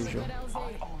as place. usual.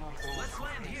 Let's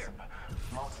land here.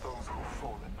 Not those who've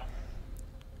fallen.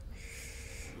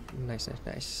 Nice, nice,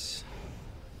 nice.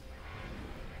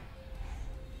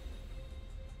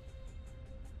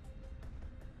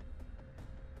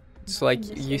 It's like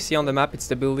you see on the map, it's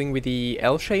the building with the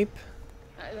L shape,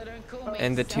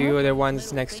 and the two other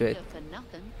ones next to it.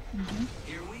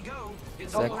 Here we go.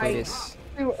 It's Exactly this.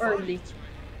 Too early.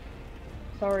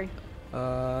 Sorry.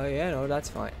 Yeah, no, that's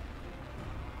fine.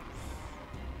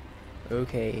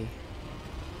 Okay.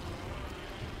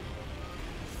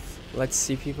 Let's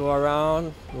see people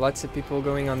around. Lots of people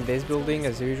going on this building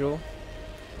as usual.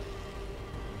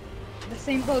 The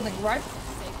same building, right?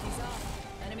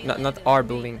 Not our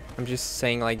building. I'm just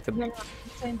saying like the No,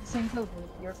 same building.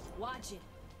 Watch it.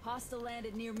 Hostile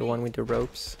landed near the one with the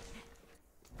ropes.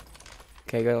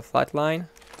 Okay, got a flat line.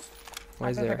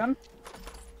 What is I got a there? gun.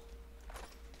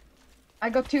 I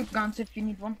got 2 guns if you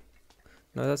need one.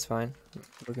 No, that's fine.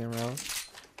 Looking around.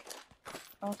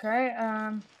 Okay,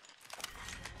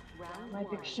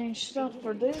 might exchange stuff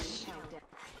for this.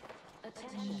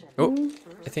 Oh,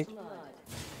 I think.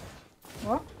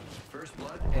 What? First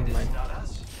blood, and it's not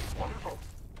us. Wonderful.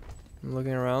 I'm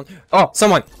looking around. Oh,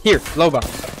 someone here, Loba.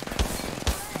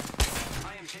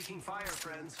 I am taking fire,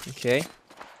 friends. Okay.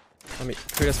 Let me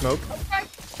clear the smoke. Okay.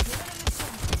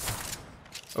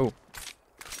 Oh.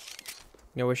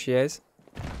 You know where she is?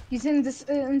 He's in this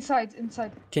inside.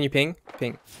 Can you ping?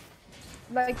 Ping.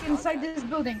 Like inside this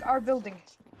building, our building.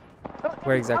 Oh,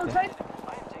 Where exactly? Outside.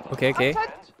 Okay, okay.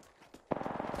 Outside.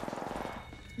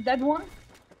 That one.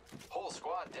 Whole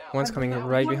squad down. One's coming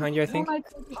right behind you, I think. One I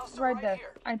think is right there.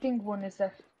 I think one is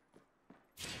there.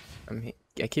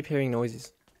 I keep hearing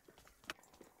noises.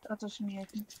 That was me, I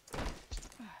think.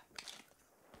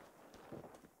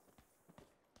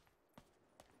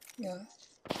 Yeah.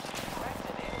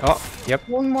 Oh, yep.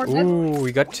 One more dead. Ooh,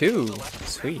 we got 2.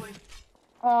 Sweet.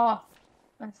 Oh,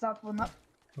 let's that one up.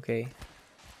 Okay.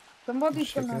 Somebody's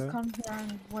Check it gonna out. come here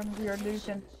and when we are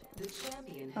losing.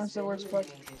 That's the worst part.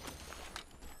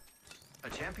 A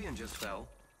champion just fell.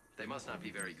 They must not be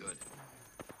very good.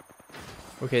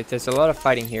 Okay, there's a lot of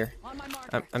fighting here.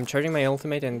 I'm charging my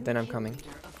ultimate and then I'm coming.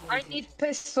 I need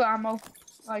pistol ammo.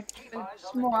 Like,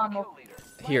 small ammo.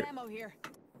 Here. Ammo here.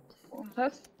 What's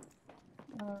that?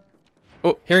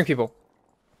 Oh, hearing people.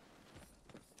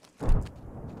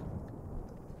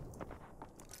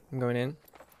 I'm going in.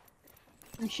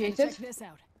 Appreciate Check it. this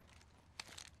out.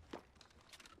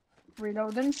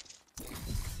 Reloading.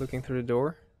 Looking through the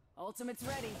door. Ultimate's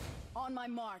ready. On my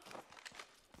mark.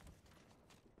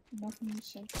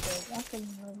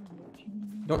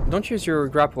 Don't use your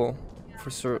grapple for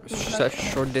such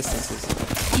short distances.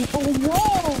 Oh,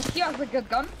 whoa! He has a good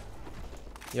gun.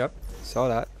 Yep, saw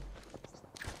that.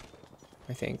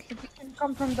 I think. If you can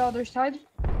come from the other side.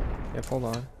 Yep, hold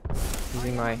on.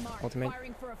 Using my ultimate.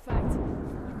 Firing for effect.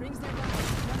 Rings their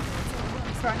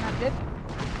guns. Try not dead.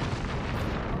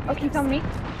 Okay, he's on me.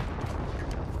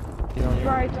 He's on you.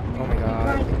 Right on me. Oh my god.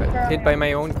 Right I got there. hit by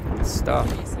my own stuff.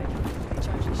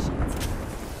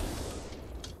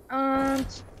 And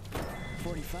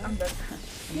 45. I'm dead.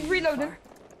 He's reloading.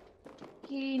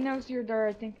 He knows you're there,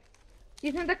 I think.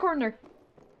 He's in the corner.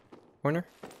 Corner?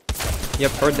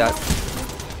 Yep, heard that.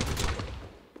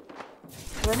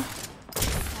 Room.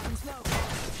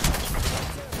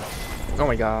 Oh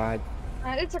my god.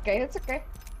 It's okay, it's okay.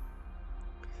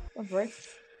 Don't worry.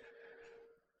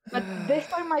 But this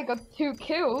time I got 2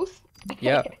 kills.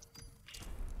 Yep.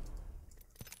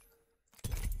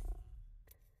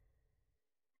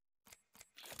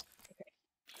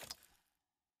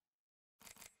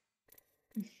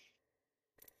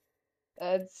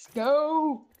 Let's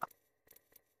go.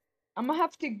 I'm gonna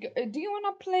have to. Do you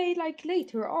wanna play like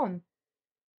later on?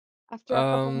 After a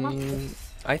couple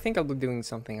matches. I think I'll be doing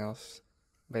something else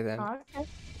by then. Okay.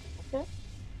 Okay.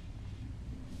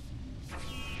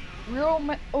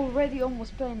 We're already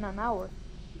almost playing an hour.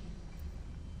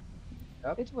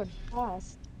 Yep. It went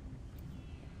fast.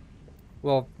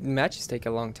 Well, matches take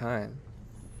a long time.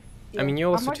 Yeah. I mean, you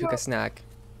also I'm took gonna- a snack.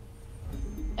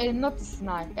 Not a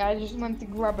snack. I just went to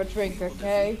grab a drink.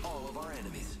 Okay. All of our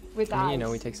enemies. With ice. You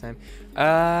know, it takes time.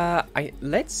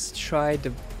 Let's try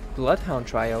the Bloodhound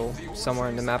trial somewhere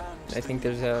on the map. I think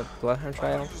there's a Bloodhound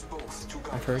trial.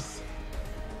 I've heard.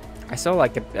 I saw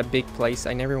like a big place.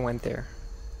 I never went there.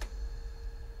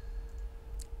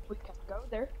 We can go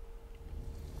there.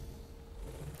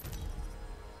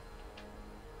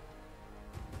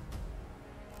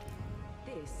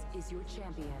 This is your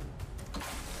champion.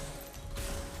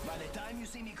 By the time you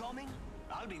see me coming,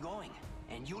 I'll be going,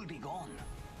 and you'll be gone.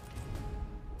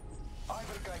 I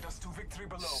will guide us to victory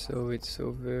below. So it's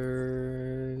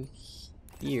over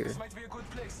here. This might be a good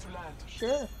place to land.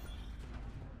 Sure.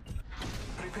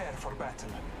 Prepare for battle.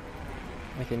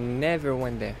 Like I never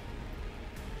went there.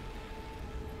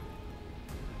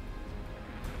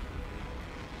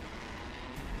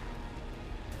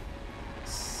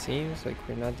 Seems like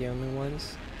we're not the only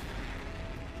ones.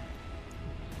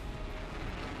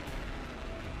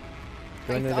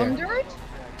 Go Like under there. under it?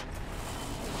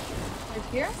 Right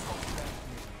here?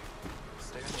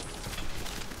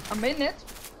 I'm in it.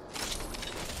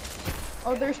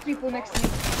 Oh, there's people next to me.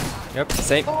 Yep,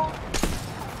 same. Oh.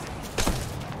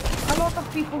 A lot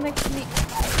of people next to me.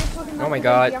 This was not Oh my a good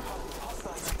god. idea.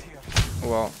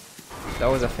 Well, that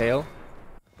was a fail.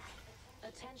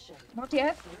 Attention. Not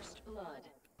yet. First blood.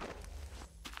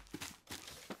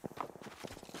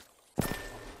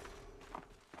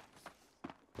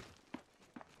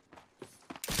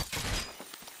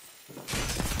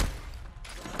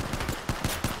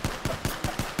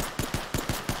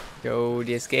 Go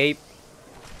the escape.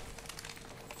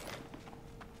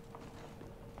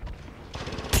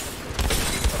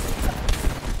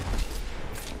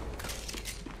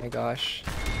 My gosh.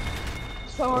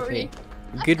 Sorry. Okay.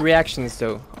 Good reactions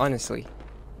though, honestly.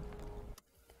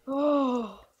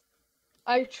 Oh.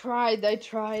 I tried.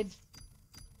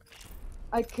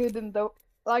 I couldn't though.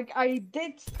 Like I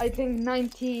did, I think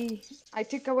 90. I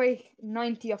took away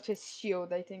 90 of his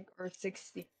shield, I think, or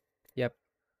 60. Yep.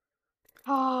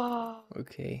 Ah,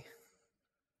 Okay.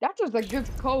 that was a good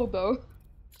call though.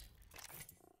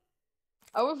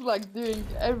 I was like doing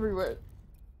everywhere.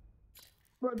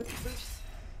 Bro,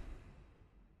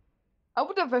 I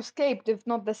would have escaped if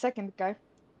not the second guy.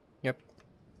 Yep.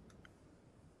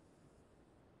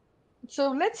 So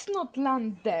let's not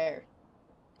land there.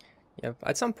 Yep.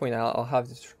 At some point I'll have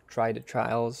to try the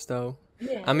trials though.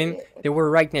 Yeah. I mean, they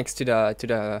were right next to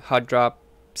the hot drop,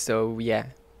 so yeah.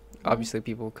 Obviously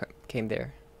people came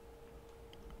there.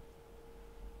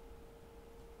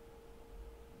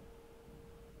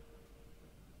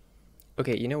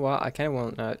 Okay, you know what? I kind of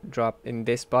want to drop in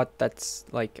this spot that's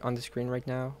like on the screen right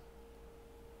now.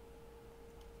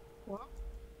 What?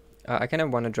 I kind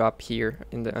of want to drop here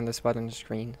in the on the spot on the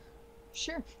screen.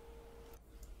 Sure.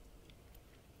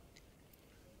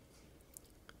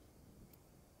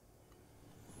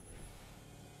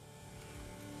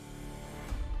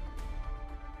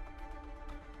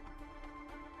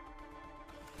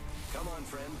 Come on,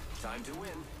 friend. Time to win.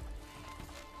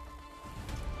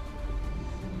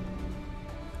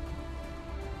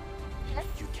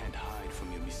 You can't hide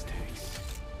from your mistakes.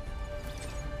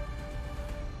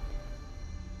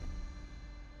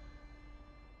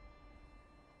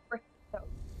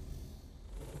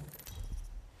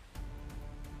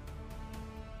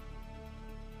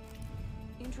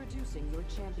 Introducing your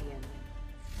champion.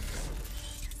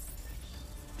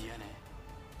 Viene,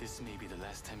 this may be the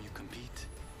last time you compete.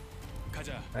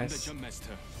 가자. I'm the Nice. jump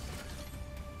master.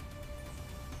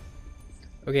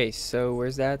 Okay, so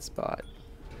where's that spot?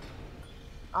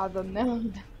 I don't know.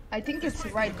 I think it's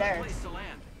right there. Place to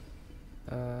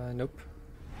land. Nope.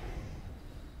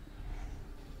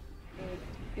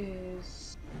 It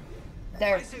is I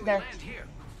there. say we There. land here.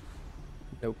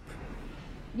 Nope.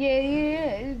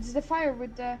 Yeah. It's the fire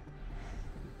with the.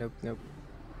 Nope. Nope.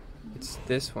 It's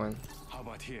this one. How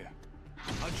about here?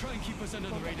 I'll try and keep us under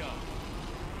the radar.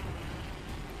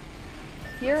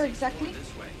 Here exactly.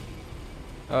 This way.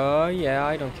 Yeah,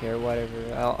 I don't care.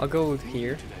 Whatever. I'll go with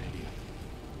here.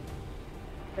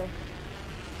 Okay.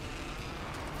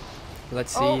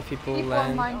 Let's see if people people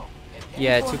on land. mine.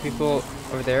 Yeah, two people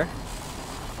over there.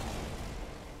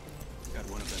 Got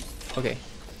one of them. Okay,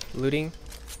 looting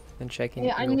and checking.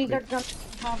 Yeah, I real need a quick. gun.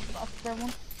 Have after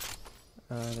one.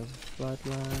 There's a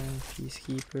flatline,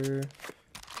 peacekeeper.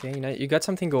 Okay, now you got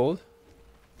something gold.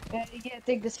 Yeah,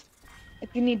 take this if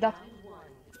you need that.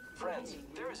 Friends,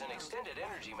 there is an extended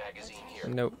energy magazine here.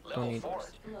 Nope, Level don't need. 4.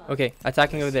 Okay,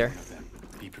 attacking over there. One of them.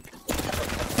 Be prepared.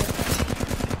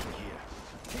 Here.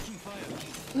 Taking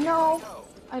fire. No,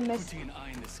 I missed. Putting an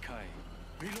eye in the sky.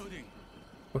 Reloading.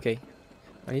 Okay,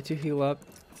 I need to heal up.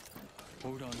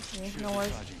 Hold on. Yeah, Shields no are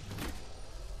worries. charging.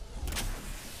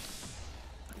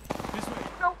 This way.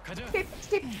 No, 가자.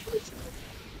 skip.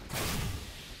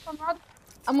 Konrad,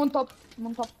 I'm on top. I'm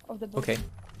on top of the boat. Okay,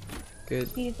 good.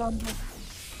 He's on.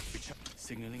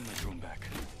 Signaling my drone back.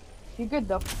 You good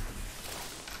though?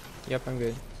 Yep, I'm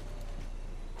good.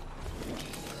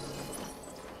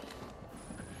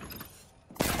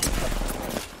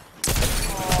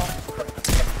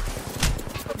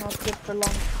 Not good for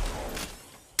long.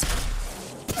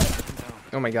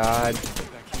 Oh my god.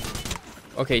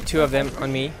 Okay, two of them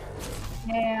on me.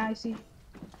 Yeah, I see.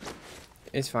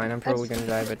 It's fine, I'm probably gonna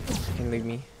die, but you can leave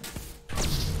me.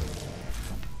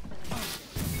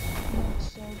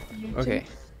 So, you Okay. two-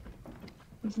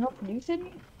 He's not looting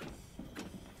me?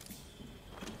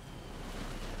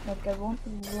 Like I want to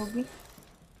Ruby.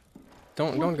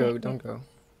 Don't go, don't go.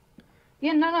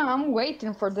 Yeah, no, I'm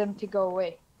waiting for them to go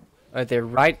away. They're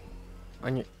right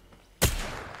on your.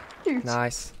 Dude,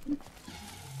 Nice.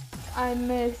 I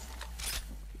missed.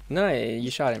 No, you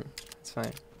shot him. It's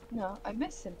fine. No, I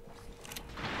missed him.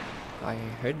 I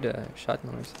heard the shot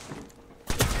noise.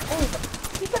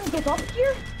 Oh, you can get up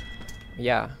here?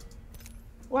 Yeah,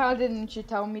 Well, didn't you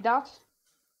tell me that?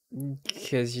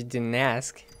 because you didn't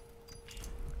ask.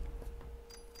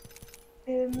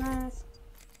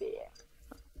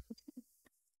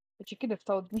 But you could have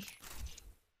told me.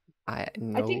 I I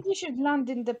know. think you should land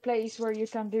in the place where you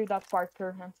can do that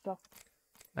parkour and stuff.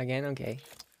 Again, okay.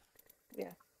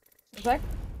 Yeah. Zach,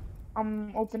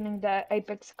 I'm opening the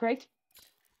Apex crate.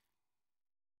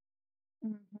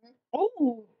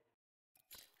 Oh!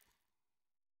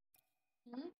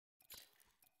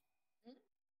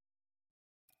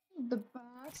 The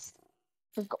best.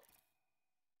 Let's go.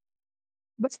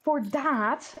 But for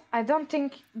that, I don't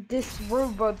think this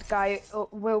robot guy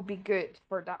will be good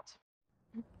for that.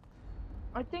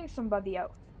 I think somebody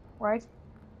else, right?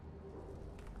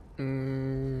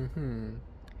 Hmm.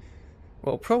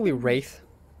 Well, probably Wraith.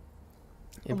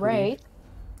 I believe. Right?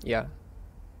 Yeah.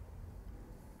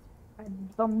 I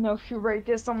don't know who Wraith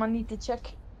is. Someone need to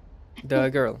check. The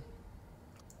girl.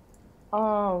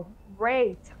 Oh,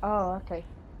 Wraith. Oh, okay.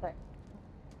 Sorry.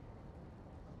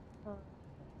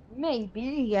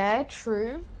 Maybe, yeah,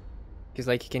 true. Because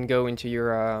like you can go into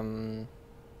your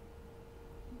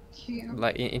Cute.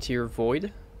 like into your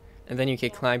void, and then you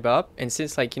can climb up. And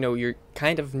since like you're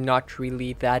kind of not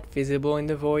really that visible in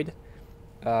the void,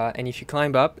 and if you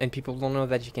climb up and people don't know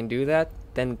that you can do that,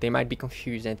 then they might be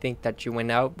confused and think that you went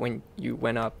out when you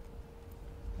went up.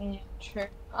 Yeah, true.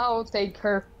 I'll take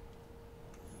her.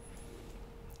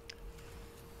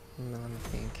 No, let me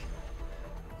think.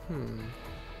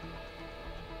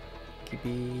 Could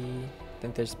be.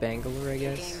 Then there's Bangalore, I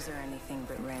guess. Games are anything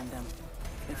but random,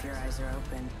 if your eyes are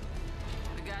open.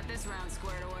 We got this round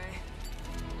squared away.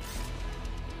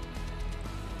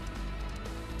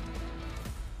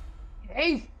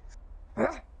 Hey!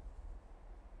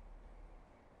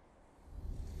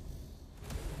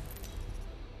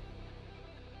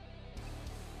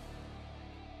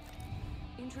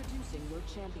 Introducing your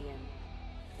champion.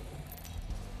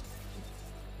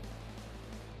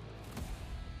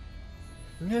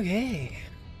 Okay.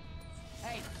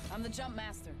 Hey, I'm the jump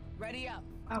master. Ready up.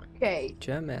 Okay.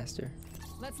 Jump Master.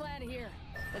 Let's land here.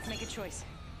 Let's make a choice.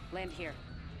 Land here.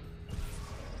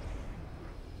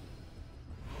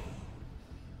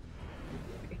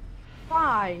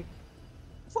 5,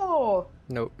 4,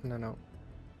 No.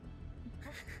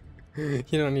 You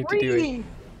don't need to do it. 3,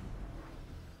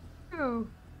 2.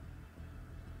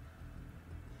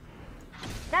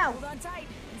 Now, Hold on tight.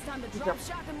 It's time to drop,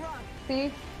 shock, and rock.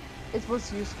 see, it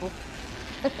was useful.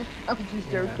 I'm just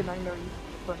joking. I know you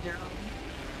from your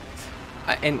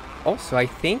own. And also, I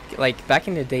think like back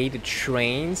in the day, the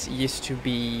trains used to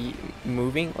be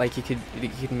moving. Like you could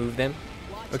move them.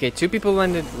 Okay, 2 people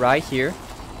landed right here.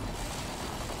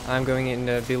 I'm going in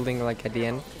the building like at the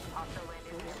end.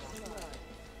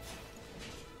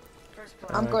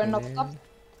 I'm going up Okay. top.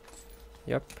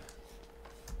 Yep,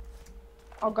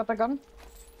 I got a gun.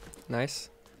 nice.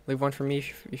 Leave one for me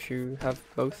if you have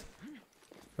both.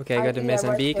 Okay, I I got the do, yeah, right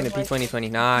Mozambique and the there, right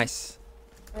P2020. Nice.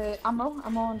 Ammo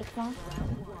on the front.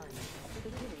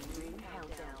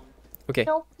 Okay,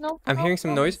 No. I'm hearing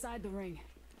some noise. Inside the ring.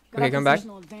 Okay, come back.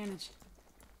 Positional advantage.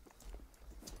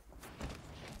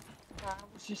 I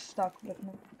was just stuck with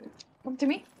no. Come to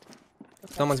me.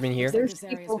 Someone's been here. There's This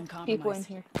area's people been in compromised.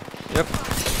 here. Yep.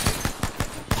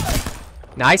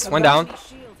 Nice, one down.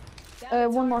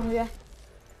 Shield. One more, yeah.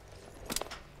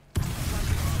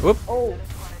 Whoop. Oh.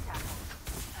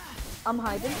 I'm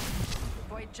hiding.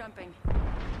 Avoid jumping.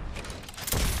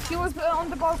 He was on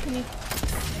the balcony.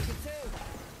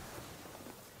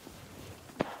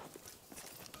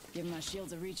 Give my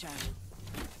shields a recharge.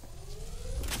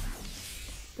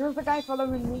 There's a guy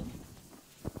following me.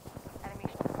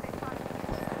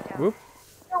 Whoop.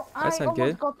 No, That's I not almost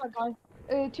good. got that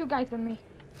guy. 2 guys on me.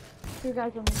 2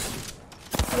 guys on me.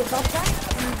 The top guy,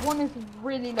 and one is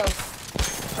really low.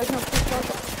 Right now,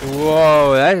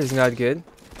 Whoa, that is not good.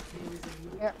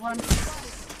 yeah, run.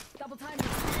 Double time.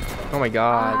 Oh my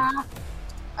god. Ah.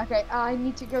 Okay, I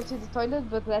need to go to the toilet,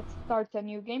 but let's start a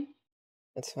new game.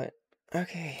 That's fine.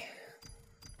 Okay.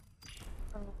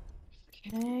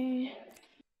 Okay.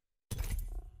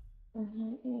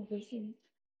 Okay,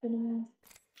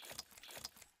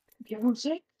 1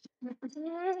 sec.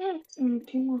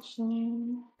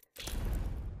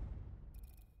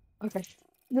 Okay.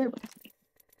 Very bad.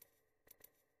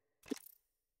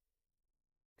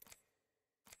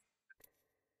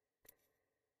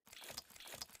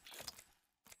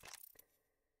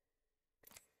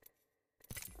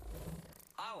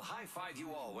 high-five you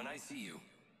all when I see you.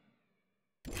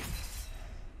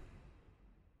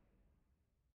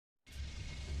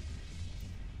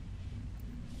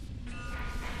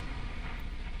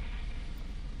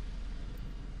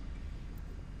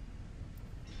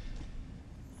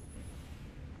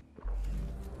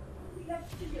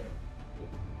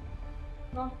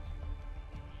 No.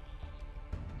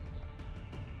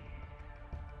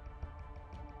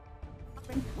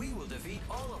 We will defeat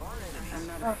all of our enemies.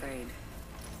 I'm not afraid.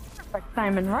 Perfect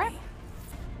timing, right?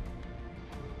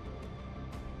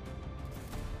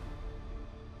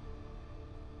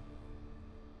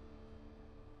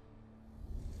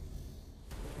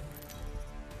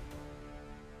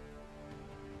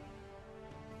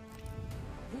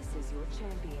 This is your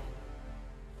champion.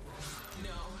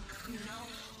 No,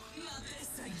 not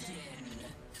this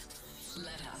again.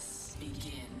 Let us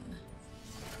begin.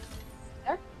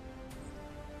 There?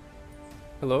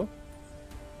 Hello?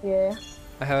 Yeah.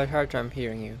 I have a hard time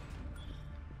hearing you.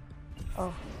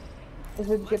 Oh. Is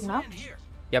it good now? Land here.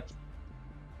 Yep.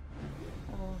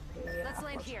 Okay, yeah. Let's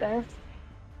land here. There.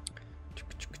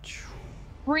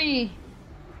 3.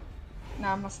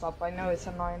 Nah, I'm gonna stop. I know it's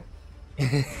annoying.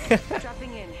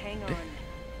 Dropping in. Hang on.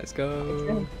 Let's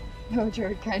go. No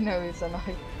jerk, I know it's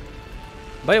annoying.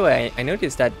 By the way, I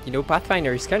noticed that, you know,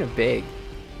 Pathfinder is kind of big.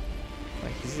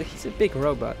 Like, he's a big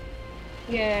robot.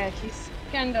 Yeah, he's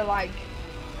kinda like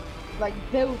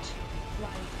built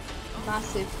like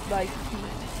massive, like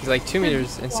He's like 2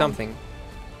 meters and something.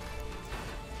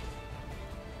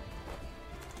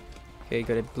 Okay,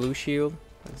 got a blue shield.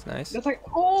 That's nice. that's like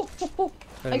oh Got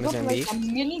a I got like Mozambique. a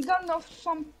minigun of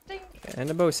something. And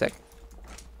a bowsec.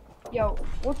 Yo,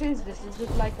 what is this? Is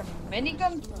it like a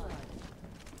minigun?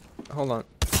 Hold on.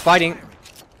 Fighting!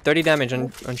 30 damage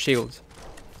on shields.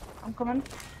 I'm coming.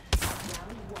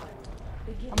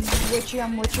 I'm with you,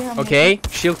 I'm with you, Okay,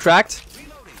 shield cracked.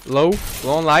 Low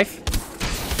on life.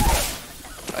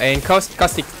 And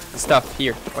caustic stuff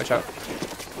here. Watch out.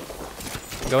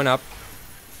 Going up.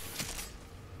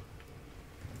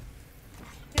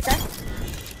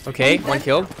 Okay, one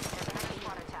killed.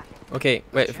 Okay,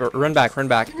 wait, run back.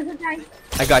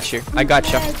 I got you.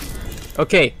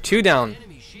 Okay, 2 down.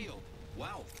 Enemy shield.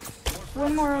 Wow.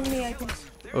 One more on me, I think.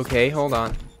 Okay, hold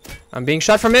on. I'm being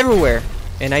shot from everywhere.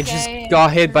 And I just Yeah.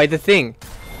 got hit by the thing.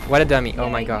 What a dummy. Oh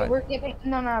Yeah, my you god. were getting,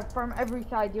 no, from every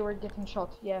side you were getting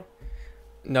shot, yeah.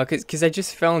 No, cause I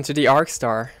just fell into the arc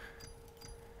star.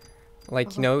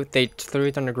 Like, you know, they threw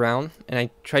it on the ground, and I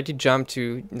tried to jump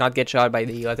to not get shot by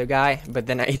the other guy, but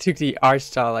then I took the arc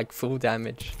star, like, full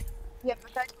damage. Yeah,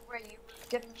 but that's where you were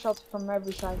getting shot from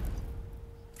every side.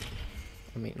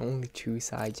 I mean, only 2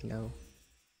 sides, you know.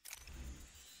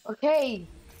 Okay.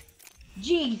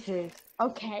 Jesus.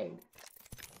 Okay.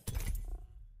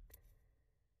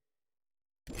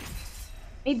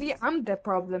 Maybe I'm the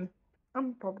problem.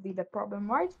 I'm probably the problem,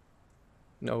 right?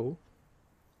 No.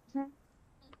 Mhm.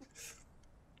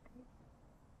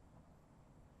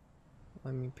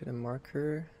 Let me put a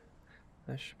marker.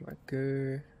 Slash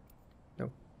marker.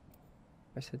 No.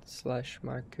 I said slash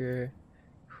marker.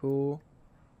 Who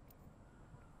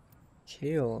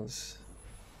kills?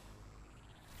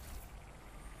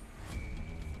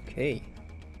 Okay.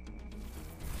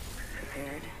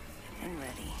 Prepared and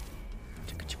ready.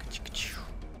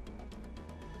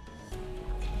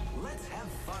 Let's have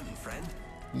fun, friend.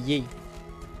 Yay.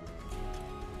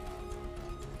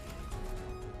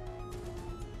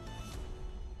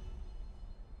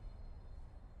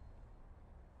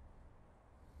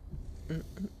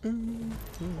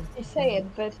 I say it,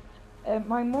 but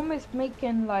my mom is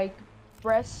making like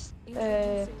breast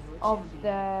of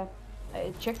the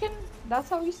chicken. That's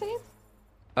how you say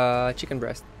it? Chicken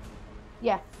breast.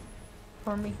 Yeah,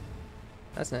 for me.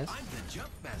 That's nice. I'm the jump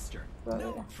master. So,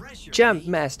 No yeah. pressure. Jump me.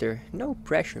 master, no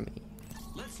pressure me.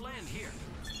 Let's land here.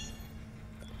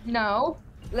 No,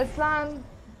 let's land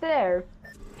there.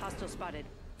 Hostile spotted.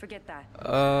 Forget that.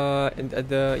 And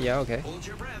the yeah, okay. Hold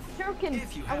your breath. Joking.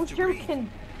 If you I have was to breathe. joking.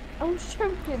 I was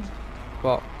joking.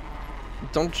 Well,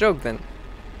 don't joke then.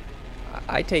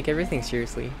 I take everything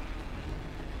seriously.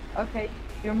 Okay,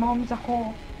 your mom's a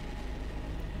whore.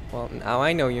 Well, now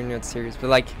I know you're not serious, but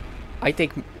like, I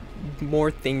take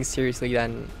more things seriously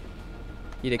than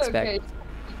you'd expect. Okay.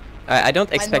 I don't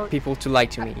know- expect people to lie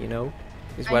to me, you know?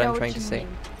 Is I what know I'm trying to you say.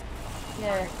 mean.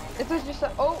 Yeah, it was just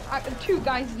two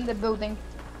guys in the building.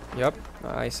 Yep,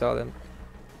 I saw them.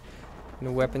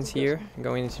 No weapons here.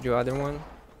 Going into the other one.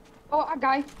 Oh, a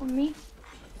guy on me.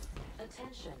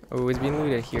 Attention. Oh, it's been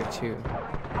looted here too.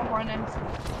 I'm running.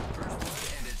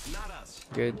 And it's not us.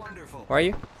 Good. Wonderful. Where are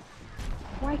you?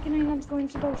 Why can I not go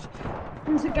into those?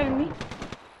 There's a guy on me.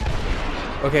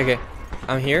 Okay, okay.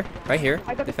 I'm here, right here,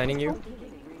 I got the defending you. pistol.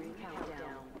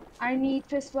 I need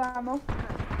pistol ammo.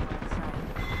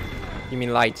 You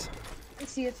mean light? I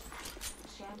see it.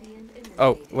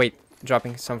 Oh, wait,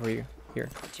 dropping some for you. Here.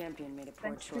 The champion made a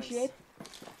poor Thanks, choice. appreciate.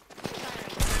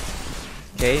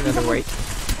 Okay, another weight.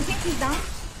 I think he's down.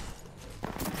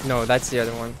 No, that's the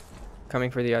other one.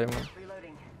 Coming for the other one.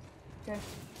 Reloading. Okay.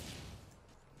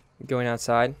 Going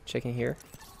outside, checking here.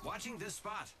 Watching this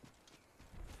spot.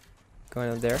 Going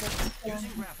up there.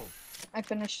 Using grapple. I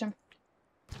finished him.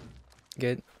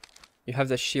 Good. You have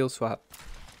the shield swap.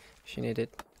 If you need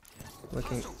it.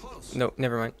 Looking. So close. No,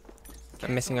 never mind.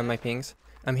 I'm messing up my pings.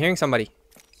 I'm hearing somebody.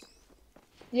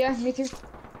 Yeah, me too.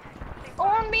 Oh,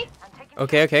 on me!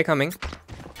 Okay, okay, coming.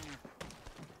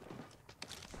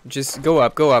 Just go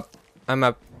up, go up. I'm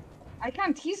up. I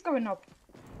can't, he's going up.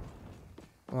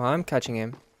 Well, I'm catching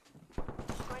him.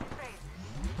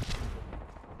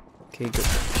 Okay, good.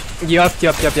 Yup.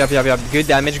 Good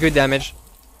damage, good damage.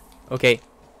 Okay,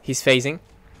 he's phasing.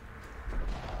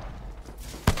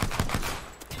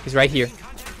 He's right here.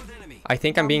 Contact with enemy. I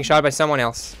think I'm being shot by someone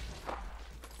else.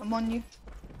 I'm on you.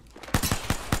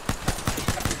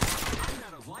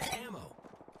 Out of light ammo.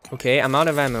 Okay, I'm out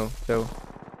of ammo, though.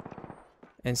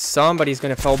 And somebody's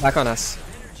gonna fall back on us.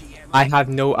 Energy ammo. I have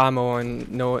no ammo on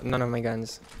none of my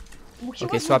guns. He Okay,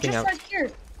 was swapping just out. right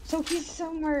here. So he's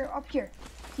somewhere up here.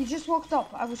 He just walked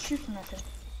up. I was shooting at him.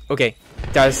 Okay,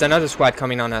 there's another squad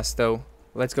coming on us, though.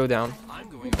 Let's go down. I'm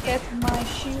going. Get my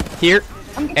shield. Here,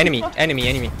 I'm getting enemy, shot.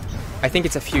 enemy. I think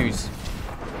it's a fuse.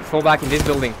 Fall back in this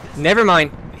building. Never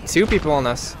mind. 2 people on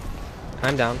us.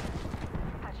 I'm down.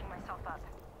 Patching myself up.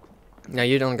 No,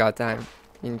 you don't got time.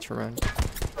 You need to run.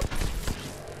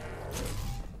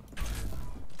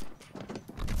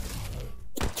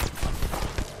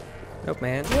 Nope,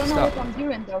 man. You don't know Stop. what I'm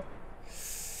doing though.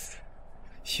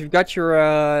 If you've got your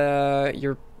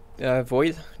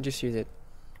void, just use it.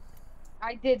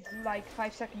 I did like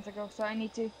 5 seconds ago, so I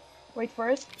need to wait for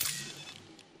it.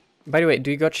 By the way,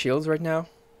 do you got shields right now?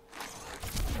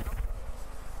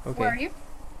 Okay. Where are you?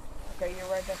 Okay, you're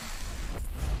right there.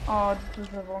 Oh, this was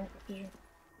the wrong decision.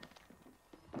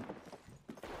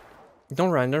 Don't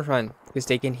run, because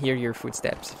they can hear your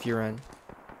footsteps if you run.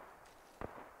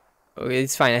 Oh,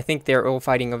 it's fine. I think they're all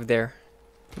fighting over there,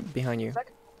 behind you.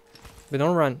 But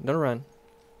don't run.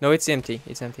 No, it's empty.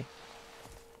 It's empty.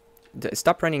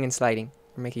 Stop running and sliding.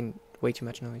 You're making way too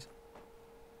much noise.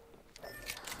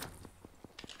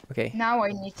 Okay. Now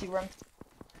I need to run.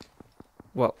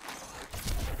 Well,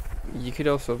 you could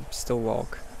also still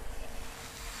walk.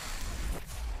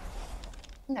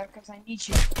 No, because I need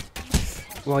you.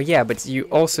 Well, yeah, but you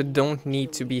also don't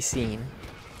need to be seen.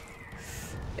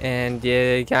 And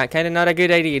kind of not a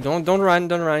good idea. Don't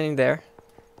run in there.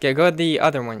 Okay, go the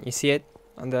other one. You see it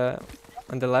on the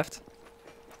left?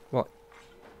 What?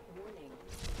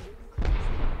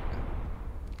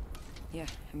 Yeah,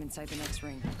 I'm inside the next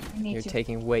ring. I need You're to.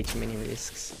 taking way too many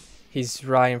risks. He's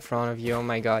right in front of you. Oh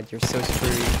my god, you're so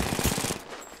screwed.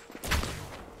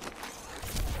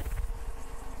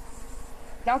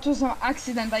 That was an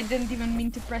accident. I didn't even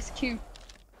mean to press Q.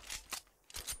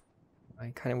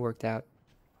 It kind of worked out.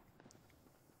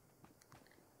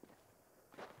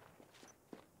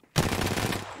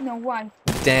 No, why?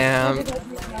 Why Damn. did I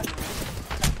do that?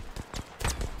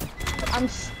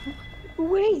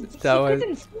 Wait, That he was-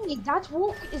 couldn't see me. That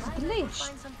walk is glitched.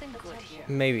 Find something good here.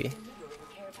 Maybe.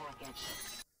 Care package.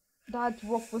 That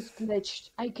walk was glitched.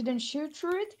 I couldn't shoot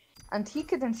through it, and he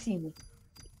couldn't see me.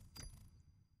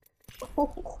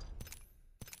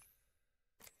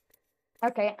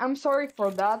 Okay, I'm sorry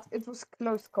for that. It was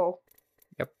close call.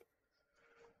 Yep.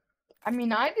 I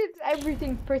mean, I did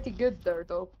everything pretty good there,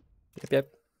 though.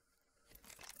 Yep.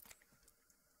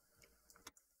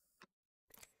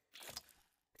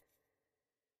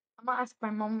 I'm gonna ask my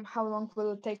mom how long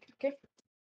will it take. Okay,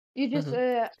 you just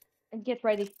get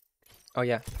ready. Oh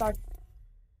yeah. Start.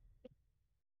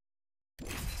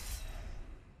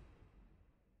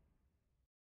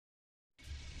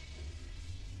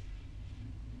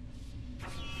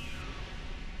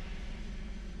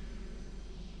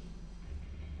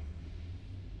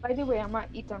 By the way, I'm gonna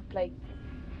eat and play.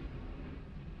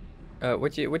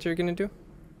 What you're gonna do?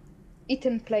 Eat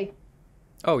and play.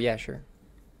 Oh yeah, sure.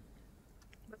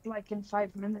 But like in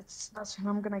 5 minutes, that's when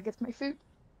I'm gonna get my food.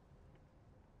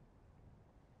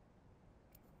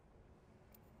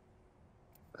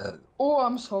 Oh,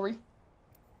 I'm sorry.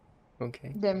 Okay.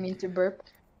 Didn't mean to burp.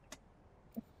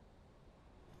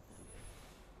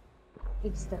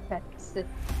 It's the Pepsi.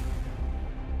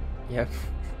 Yep.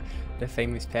 The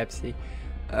famous Pepsi.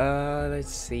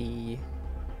 Let's see.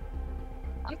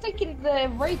 I'm taking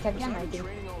the raid again, I think.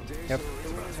 Training all day, Yep. so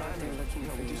it's about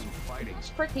time we do some fighting. It's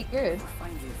pretty good.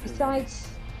 Besides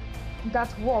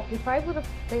that walk, if I would have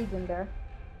stayed in there,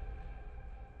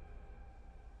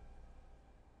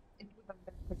 it would have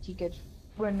been pretty good,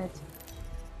 wouldn't it?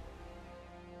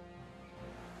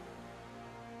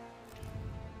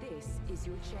 This is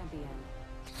your champion.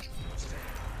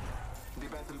 The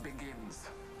battle begins.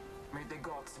 May the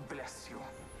gods bless you.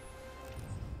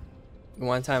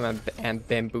 One time I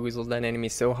bamboozled an enemy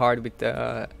so hard with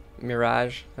the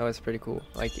Mirage. That was pretty cool.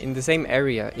 Like in the same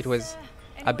area, it was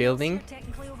a building.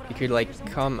 You could like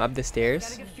come up the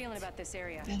stairs. Feeling about this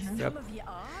area. Yep.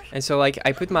 And so like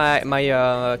I put my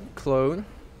clone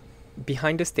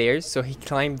behind the stairs, so he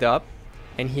climbed up,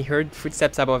 and he heard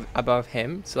footsteps above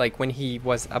him. So like when he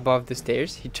was above the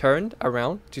stairs, he turned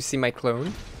around to see my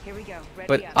clone. Here we go. Ready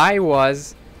But up. I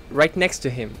was right next to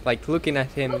him, like looking at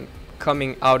him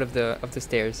coming out of the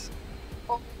stairs.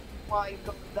 Oh my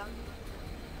god.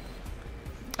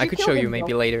 I could kill show you him,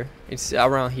 maybe though? later. It's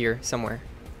around here somewhere.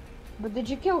 But did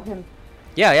you kill him?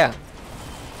 Yeah, yeah.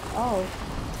 Oh.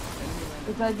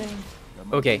 Because I didn't.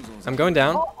 Okay, I'm going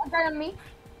down. Oh, a guy on me.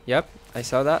 Yep, I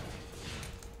saw that.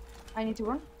 I need to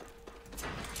run.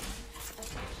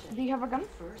 Do you have a gun?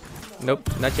 Nope,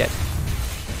 not yet.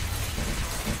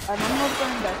 I'm not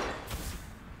going back.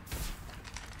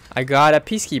 I got a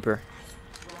Peacekeeper.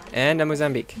 And a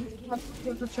Mozambique.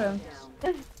 Give the turn.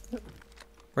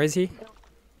 Where is he?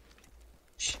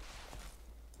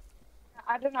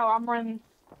 I don't know, I'm running.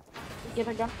 Get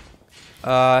a gun.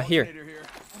 Here.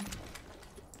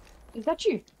 Is that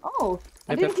you? Oh,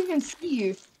 I Yep, didn't yep. even see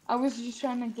you. I was just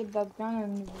trying to get that gun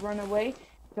and run away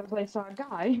because I saw a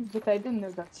guy, but I didn't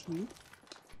know that's you.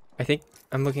 I think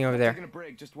I'm looking over there. Taking a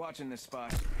break, just watching this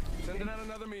spot. Sending out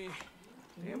another me.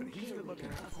 Damn it, he's good looking.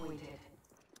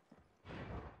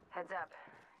 Heads up.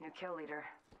 New kill leader.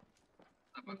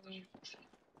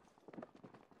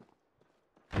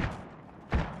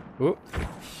 Ooh,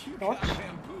 You got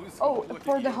bamboozled. Oh, Look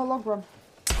for at the you. hologram.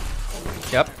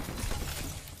 yep.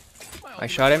 I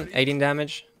shot him, 18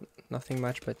 damage. Nothing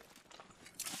much, but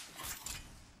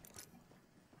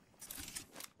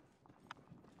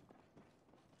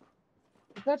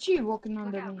Is that you walking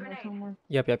under out, me or grenade. somewhere?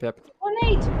 yep. Grenade!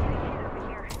 Over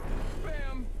here.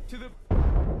 Bam! To the...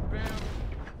 Bam!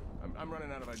 I'm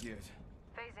running out of ideas.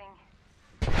 Phasing.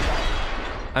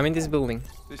 I'm in this building.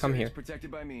 This Come area's here. protected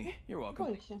by me. You're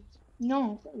welcome.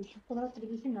 No.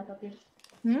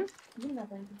 Hmm?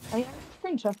 I have a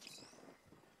screenshot.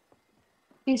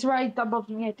 He's right above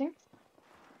me, I think.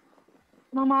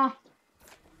 Mama!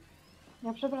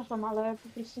 Ja przepraszam, ale po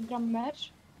prostu gram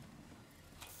mecz.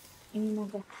 I nie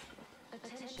mogę.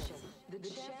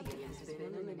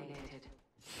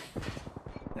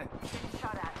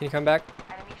 Shot at. Can you come back?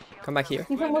 Enemy shield. Come back here.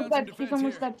 He's almost dead. He's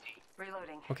almost dead.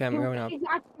 Reloading. Okay, I'm going up. He's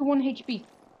at 1 HP.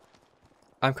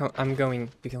 I'm going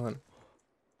to kill him.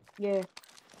 Yeah.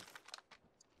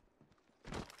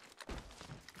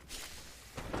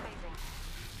 Phasing.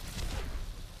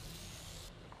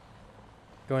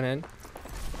 Going in.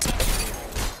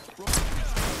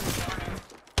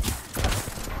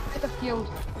 Get a field.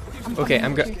 Okay,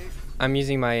 I'm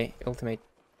using my ultimate.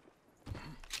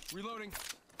 Reloading.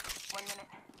 1 minute.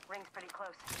 Ring's pretty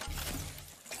close.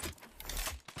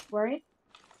 Where is he?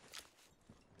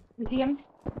 You see him?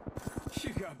 You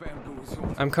got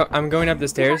bamboozled. I'm going up the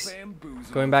stairs.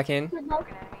 Bamboozled. Going back in.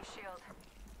 Broken enemy shield.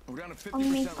 We're down to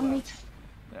On me, 50% on me. left.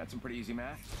 That's some pretty easy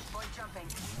math. Boy jumping.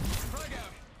 Frag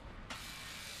out.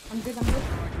 I'm good, I'm good.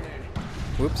 My grenade.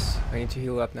 Whoops, I need to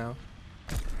heal up now.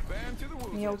 Bam to the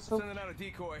wound. Me also. Sending out a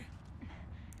decoy.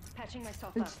 Patching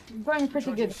myself up. It's going pretty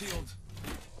Charging good. shields.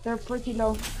 They're pretty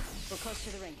low. We're close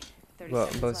to the ring. 30 Well,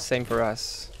 seconds but left. same for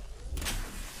us.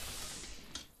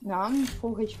 No, I'm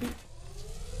full HP.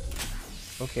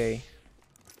 Okay,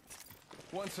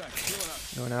 1 sec. Healing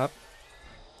up. going up.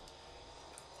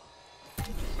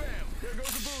 Bam! There goes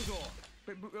the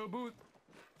boozle.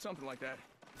 Something like that.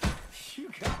 You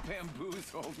got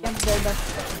bamboozled. Yeah, they're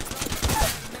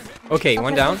Okay,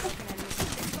 one down.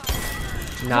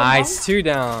 Nice, 2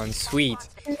 down. Sweet.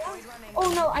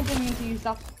 Oh no, I didn't mean to use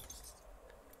that.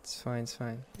 It's fine, it's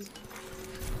fine.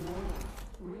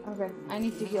 Okay, I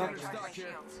need to heal. Stock here.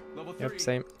 Level 3. Yep,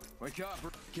 same. Wake up.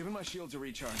 Giving my shields a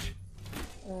recharge.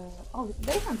 Oh,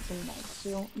 they had some nice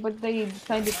too, but they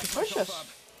decided to push us.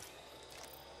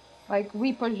 Like,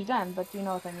 we pushed them, but you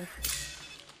know what I mean.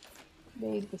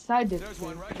 They decided There's to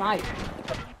one right fight.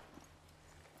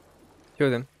 Kill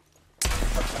them.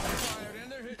 Fired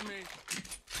and they're hitting me.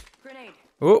 Grenade.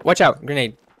 Oh, watch out,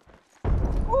 grenade.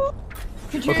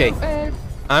 Could you, Okay.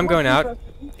 I'm going out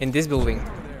in this building.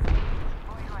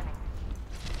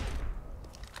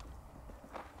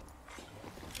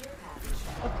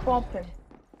 popping.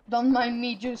 Don't mind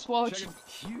me, just Check watch. it.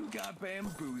 You got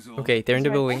bamboozled. Okay, they're in the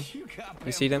He's right building. You got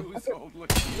You see them? bamboozled.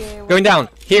 Look, Yeah, Going down!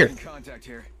 Here! in contact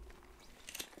here.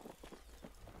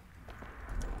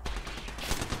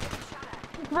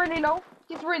 he's really low.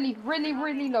 He's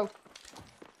really low.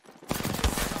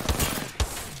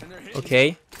 And they're hitting.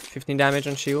 Okay, 15 damage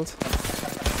on shield.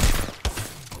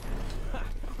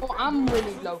 Oh, I'm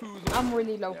really low. I'm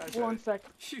really low. Yeah, I got 1 it. sec.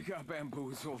 You got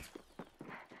bamboozled.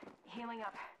 Healing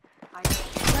up.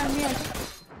 Turn me on.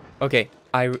 Okay,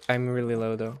 I'm really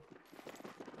low though.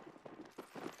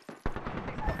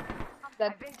 I'm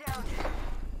dead. Been down.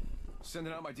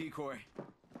 Sending out my decoy.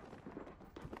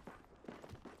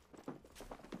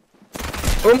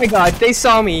 Oh my god, they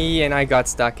saw me and I got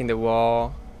stuck in the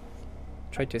wall.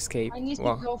 Tried to escape. I need to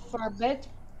Wow. go for a bit.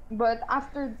 But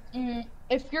after,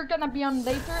 if you're gonna be on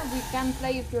later, we can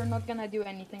play if you're not gonna do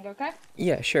anything, okay?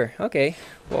 Yeah, sure. Okay.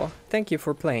 Well, thank you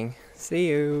for playing. See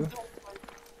you.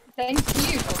 Thank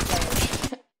you for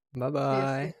playing. Bye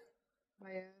bye.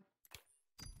 Bye.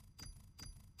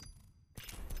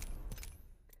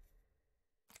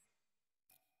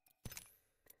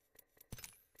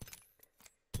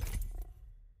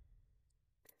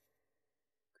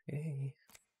 Okay.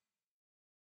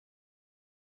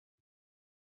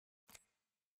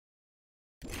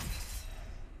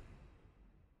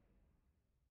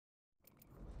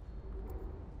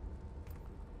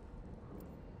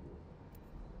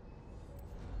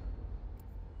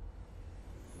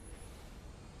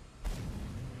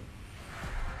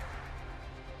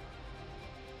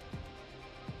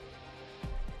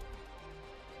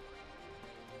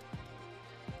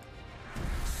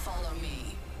 Follow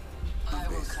me. I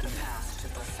will cut a path to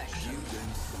perfection.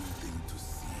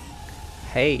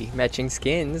 Hey, matching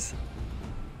skins.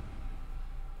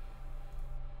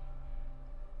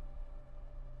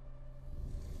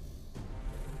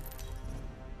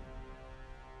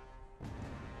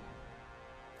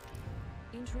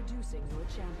 Introducing your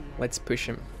champion. Let's push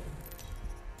him.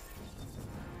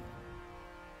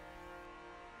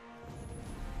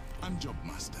 I'm Job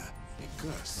Master, a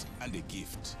curse and a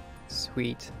gift.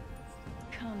 Sweet.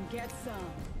 Come get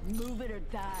some. Move it or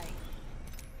die.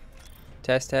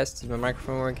 Test. Is my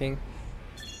microphone working?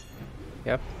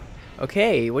 Yep.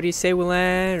 Okay, what do you say we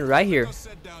land right here? Just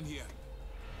sit down here.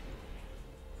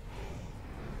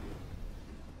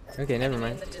 Okay, never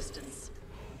mind. In the distance.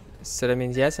 So that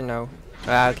means yes or no?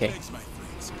 Ah, okay. Thanks, my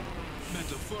friends.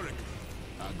 Metaphorically,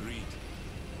 agreed.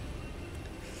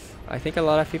 I think a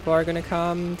lot of people are gonna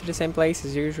come to the same place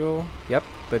as usual. Yep,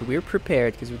 but we're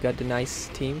prepared because we got the nice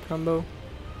team combo.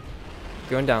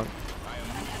 Going down.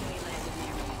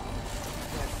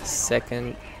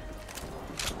 Second.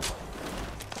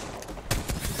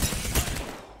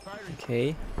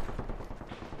 Okay.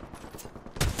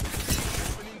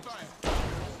 Opening fire.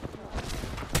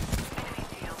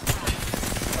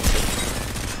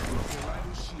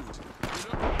 Rival shield.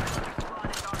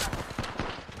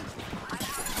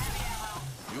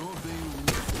 Your veil.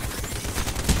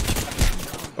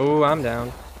 Oh, I'm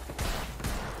down.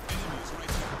 Enemies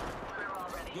right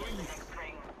here.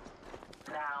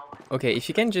 Going Okay, if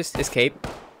you can just escape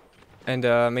and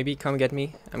maybe come get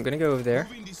me. I'm gonna go over there.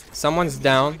 moving this. Someone's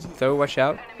down, though, watch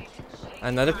out.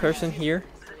 Another person here,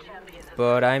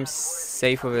 but I'm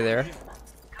safe over there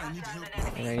I need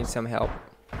help. and I need some help.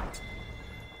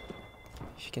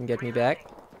 If you can get me back,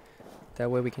 that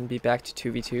way we can be back to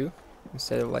 2v2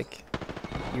 instead of like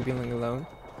you being alone.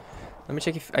 Let me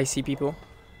check if I see people.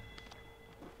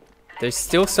 There's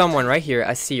still someone right here.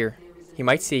 I see her. He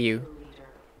might see you.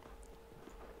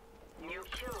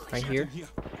 Right here. Here.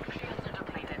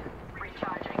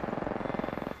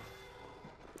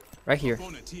 Right here.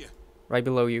 Opponent here. Right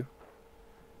below you.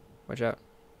 Watch out.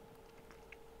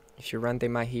 If you run, they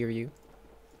might hear you.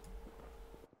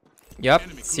 Yup,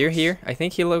 see her here. I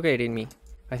think he located me.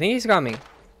 I think he's coming.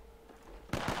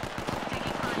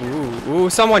 Ooh,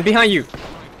 someone behind you.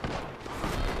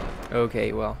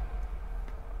 Okay, well.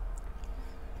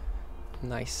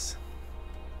 Nice.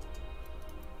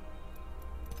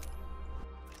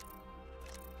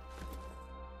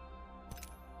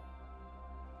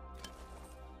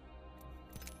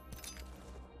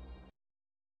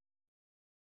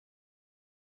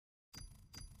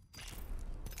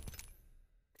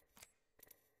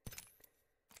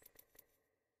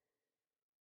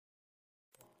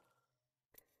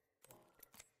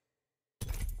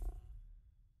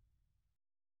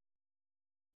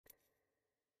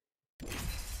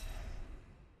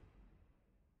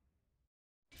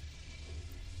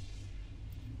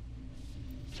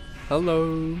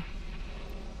 Hello.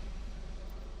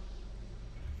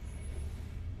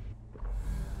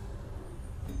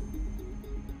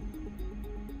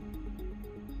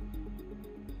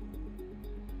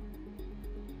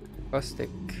 Rustic.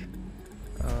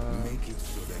 Make it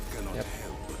so they cannot Yep.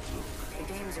 help but look.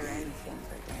 The games are anything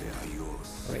but They are yours.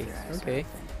 Wait, okay.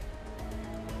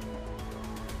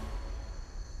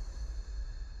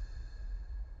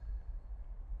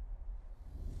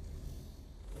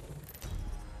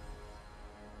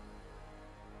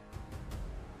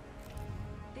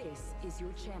 This is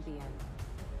your champion.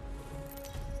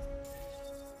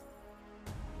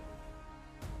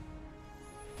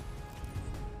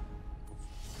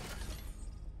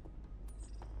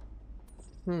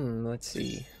 Let's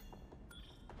see.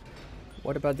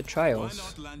 What about the Why trials?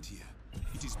 not land here?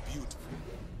 It is beautiful.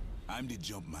 I'm the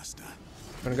job master.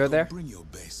 Wanna go there? Bring your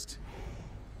best.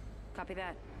 Copy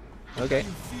that. Okay.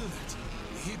 You feel that?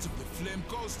 The heat of the flame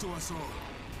calls to us all.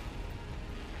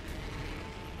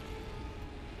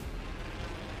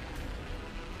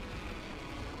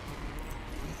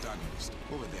 Antagonist,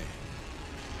 over there.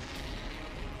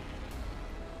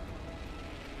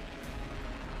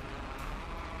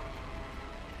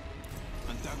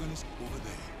 Antagonist, over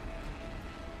there.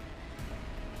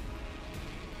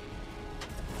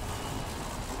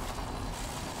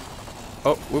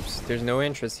 Oh, whoops, there's no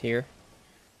entrance here.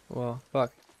 Well,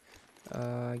 fuck.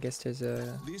 I guess there's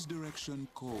a... This direction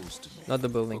calls to me. Not the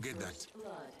building. Forget that.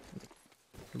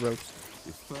 The road.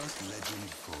 The first legend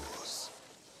falls.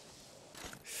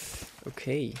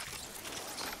 Okay.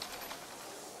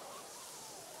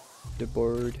 The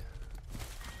board.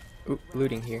 Ooh,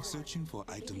 looting here. Searching for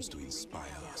items to inspire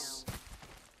us.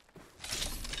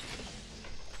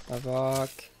 Havoc.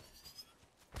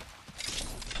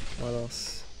 What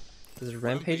else? There's a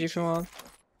rampage if you want.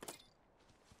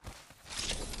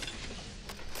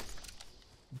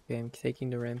 Okay, I'm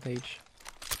taking the rampage.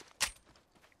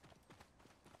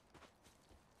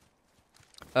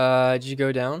 Did you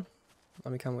go down?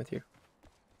 Let me come with you.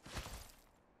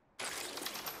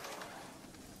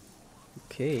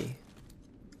 Okay.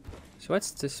 So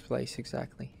what's this place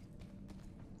exactly?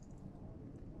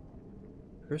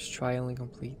 First trial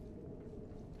incomplete.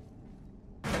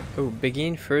 Oh,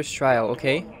 begin first trial,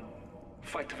 okay.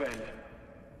 Fight well.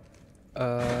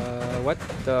 What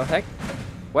the heck?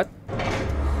 What?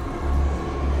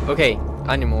 Okay,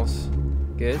 animals.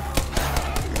 Good.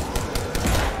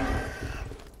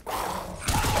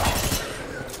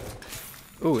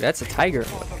 Ooh, that's a tiger.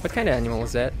 What kind of animal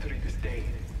is that?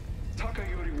 Taka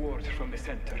your reward from the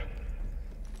center.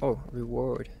 Oh,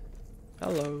 reward.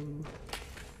 Hello.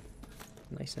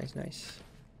 Nice, nice, nice.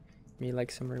 Me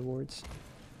like some rewards.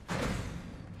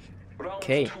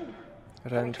 Okay.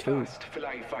 Round 2.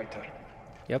 Fly fighter.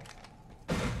 Yep.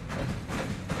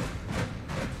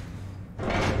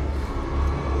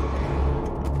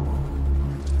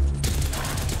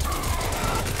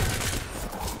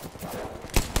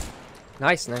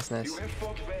 Nice, nice, nice. You have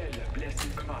fought well,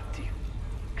 blessed Kmati.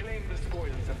 Claim the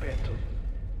spoils of battle.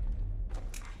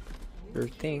 Your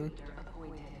thing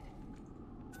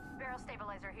Barrel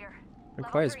stabilizer here.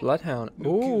 requires bloodhound.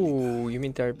 Ooh, you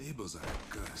mean they're... Labels are a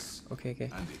curse. Okay, okay.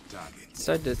 And a target.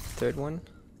 Start the third one.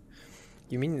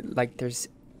 You mean like there's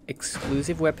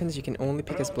exclusive weapons you can only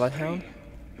pick as bloodhound?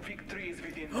 Victory is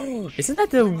within Oh, isn't that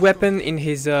the weapon in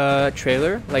his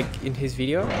trailer? Like in his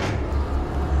video?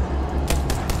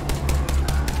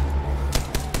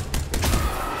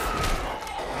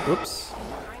 Oops.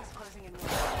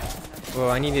 Oh,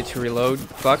 I needed to reload.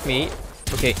 Fuck me.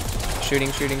 Okay.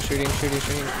 Shooting, shooting, shooting, shooting,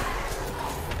 shooting.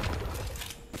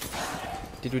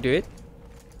 Did we do it?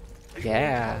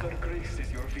 Yeah. Olkris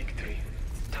is your victory.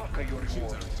 Taka your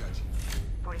reward.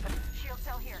 45 shield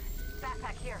cell here.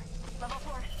 Backpack here. Level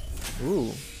 4.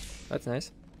 Ooh, that's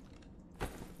nice.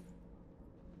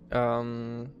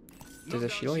 There's a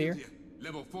shield here.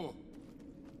 Level 4.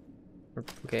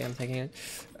 Okay, I'm taking it.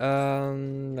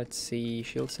 Let's see,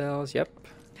 shield cells. Yep.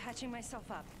 Patching myself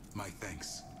up. My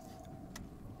thanks.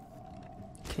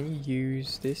 Can you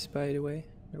use this, by the way?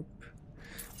 Nope.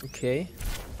 Okay,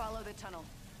 Follow the tunnel.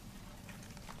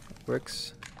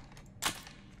 works.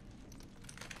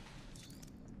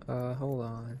 Hold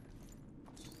on.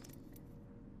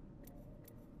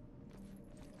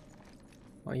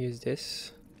 I'll use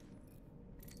this.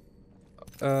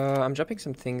 I'm dropping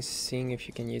some things, seeing if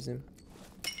you can use them.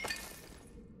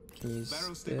 Can use Barrel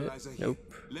that? stabilizer here.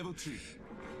 Nope. Level 3.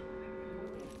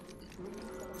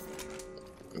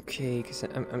 Okay, because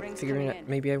I'm Rings figuring coming out. in.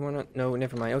 Maybe I wanna. No,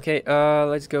 never mind. Okay,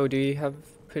 let's go. Do you have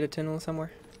put a tunnel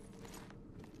somewhere?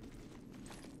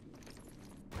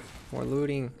 More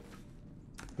looting.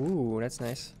 Ooh, that's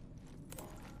nice.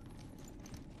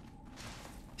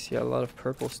 See a lot of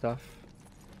purple stuff.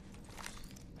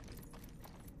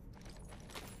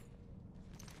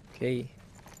 Okay.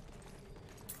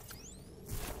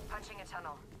 Punching a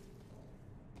tunnel.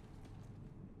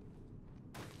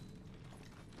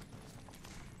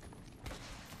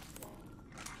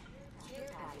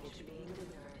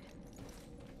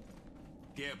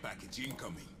 Care package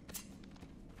incoming.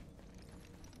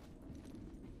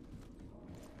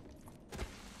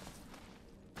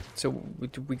 So,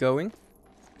 we going?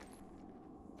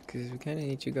 Because we kind of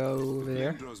need to go over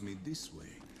there. Draws me this way.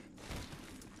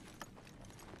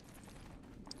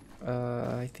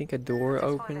 I think a door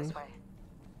opened.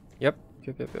 Yep.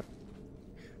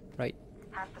 Right.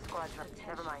 Half the squad's right.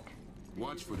 Never mind.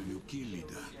 Watch for the new kill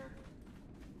leader.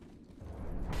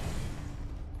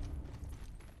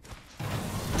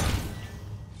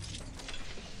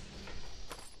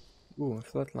 Ooh, a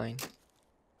floodline.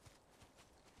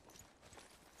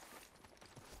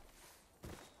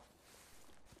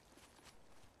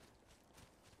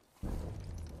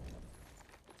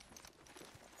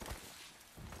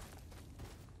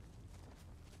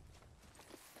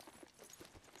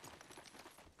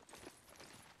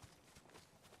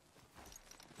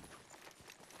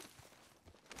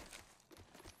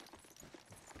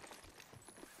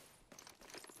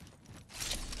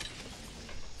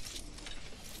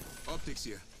 Optics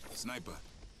here. Sniper.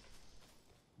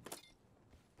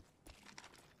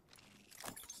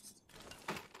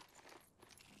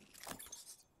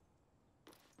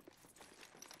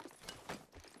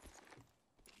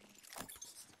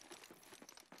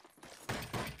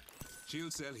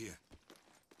 Shield cell here.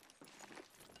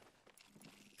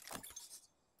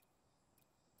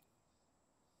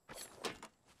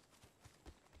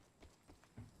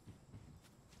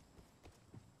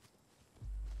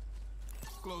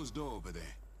 Closed door over there.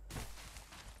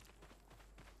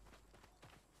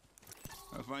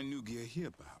 I'll find new gear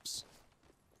here, perhaps.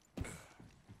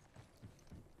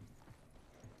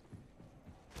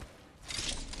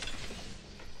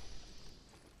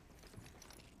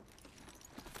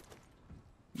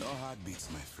 No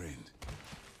heartbeats, my friend.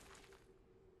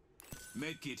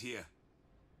 Medkit here.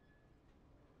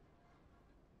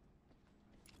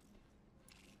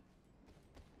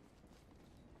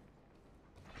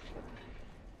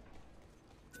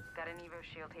 Got an Evo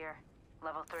shield here.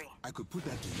 Level 3. I could put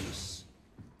that to use.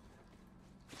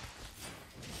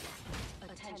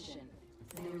 Attention.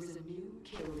 There is a new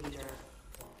kill leader.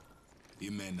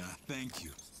 Imena, thank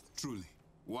you. Truly.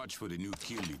 Watch for the new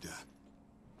kill leader.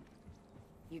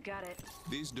 You got it.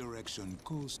 This direction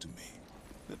calls to me.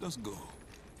 Let us go.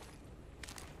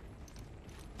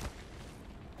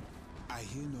 I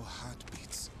hear no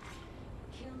heartbeats.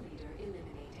 Kill leader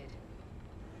eliminated.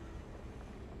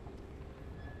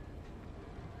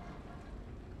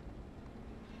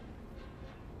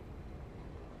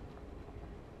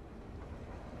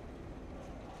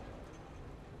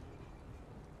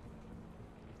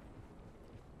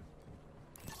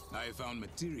 I found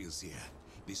materials here.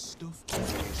 This stuff.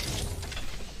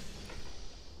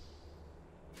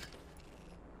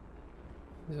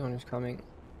 This one is coming.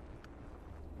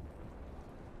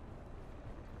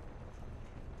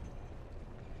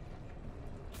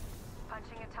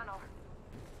 Punching a tunnel.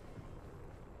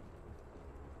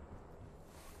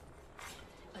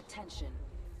 Attention.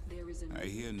 There is a I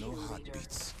hear no kill leader.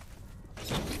 heartbeats.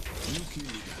 New kill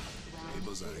leader.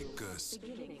 Labels are a curse,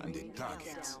 and they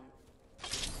target.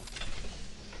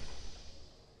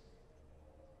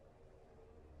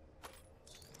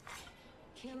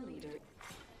 Kill leader.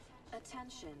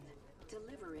 Attention.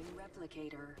 Delivering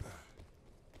replicator.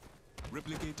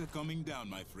 Replicator coming down,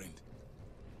 my friend.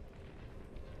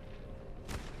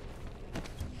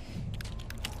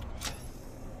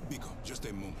 Biko, just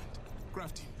a moment.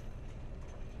 Crafting.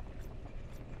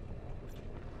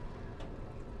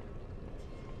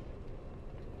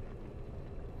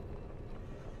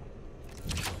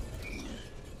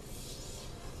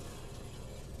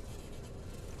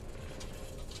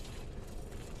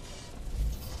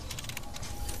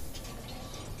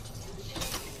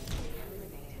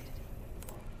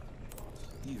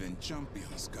 Even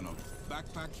champions cannot.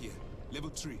 Backpack here. Level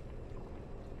 3.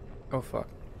 Oh fuck.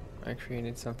 I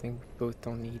created something both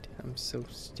don't need. I'm so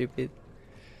stupid.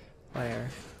 Whatever.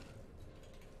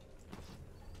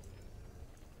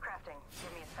 Crafting.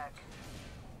 Give me a sec.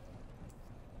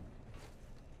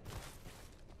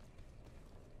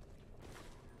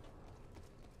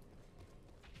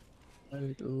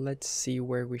 Let's see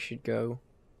where we should go.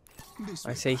 This I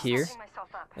way. say here, Patching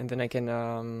myself up. and then I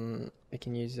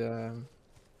can use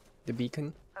the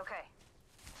beacon. Okay.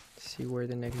 See where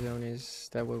the next zone is.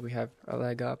 That way we have a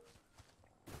leg up.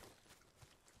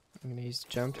 I'm gonna use the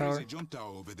jump There's tower. a jump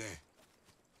tower over there.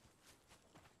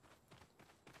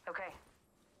 Okay.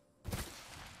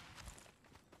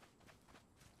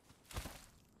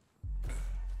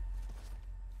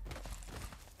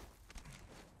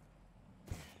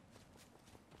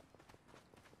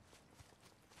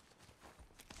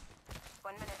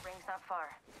 One minute, ring's not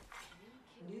far.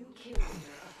 New kill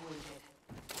leader appointed.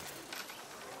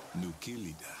 New kill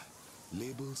leader.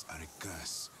 Labels are a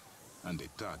curse and a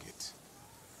target.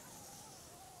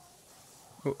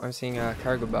 Oh, I'm seeing a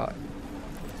cargo bot.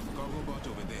 Cargo bot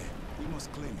over there. We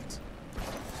must claim it.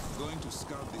 Going to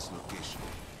scout this location.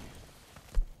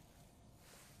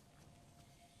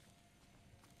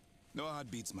 No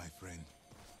heartbeats, my friend.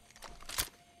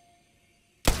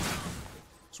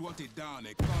 Swat it down,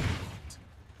 a cargo bot.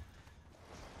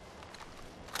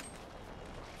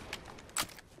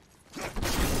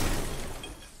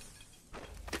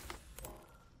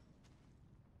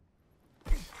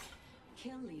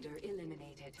 Kill leader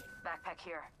eliminated. Backpack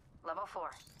here. Level 4.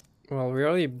 Well, we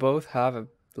already both have a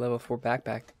level 4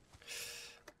 backpack.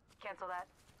 Cancel that.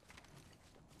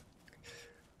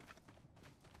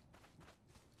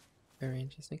 Very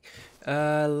interesting.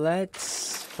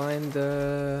 Let's find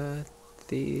this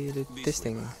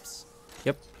thing.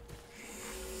 Yep.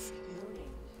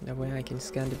 That way I can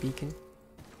scan the beacon.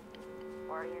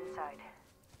 Already inside.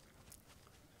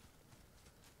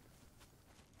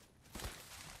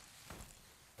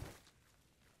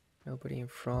 Nobody in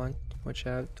front. Watch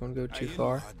out, don't go too I hear no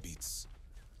far. heartbeats.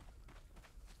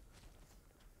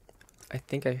 I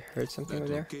think I heard something That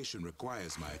over there. location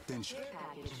requires my attention.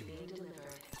 Package being delivered.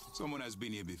 Someone has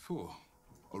been here before.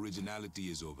 Originality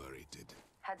is overrated.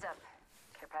 Heads up.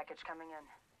 Care package coming in.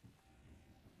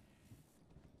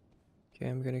 Okay,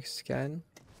 I'm gonna scan.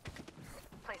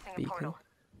 Placing a Beacon. portal.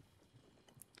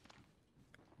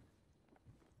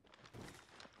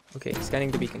 Okay,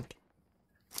 scanning the beacon.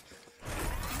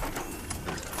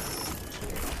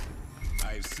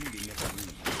 I've seen the next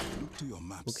ring. Look to your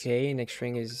maps. Okay, next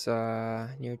ring is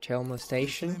near Chelmo The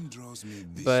Station. flame draws me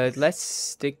But visions. let's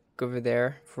stick over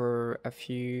there for a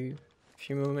few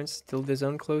moments till the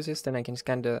zone closes, then I can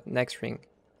scan the next ring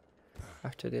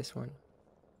after this one.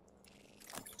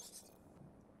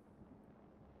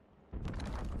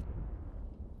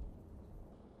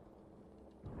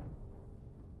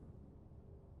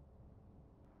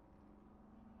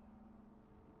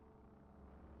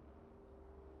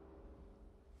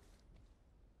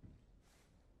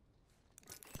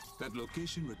 That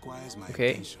location requires my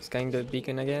Okay, attention. scanning the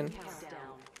beacon again.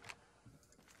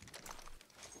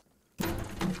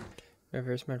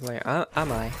 Very smart player.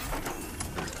 Am I?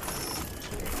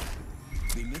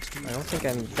 The next ring I don't think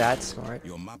I'm that smart.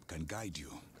 Your map can guide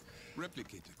you.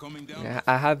 Replicator coming down. Yeah,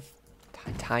 I have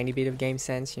a tiny bit of game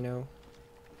sense, you know.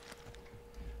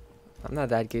 I'm not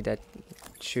that good at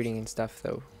shooting and stuff,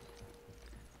 though.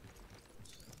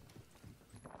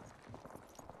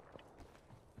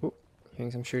 Ooh,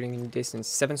 hearing some shooting in the distance.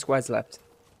 7 squads left.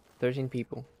 13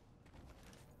 people.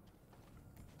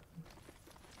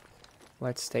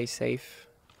 Let's stay safe.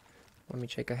 Let me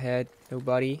check ahead.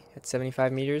 Nobody at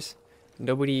 75 meters.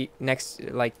 Nobody next,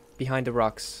 like, behind the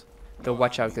rocks. Though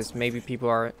watch out, because maybe people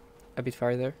are a bit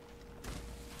farther.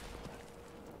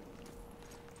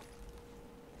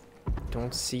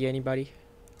 Don't see anybody.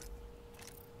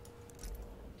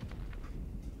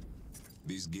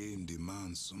 This game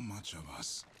demands so much of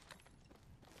us.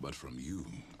 But from you,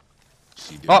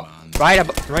 she Oh, demands...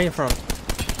 right in front.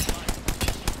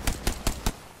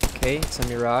 Okay, it's a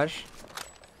mirage.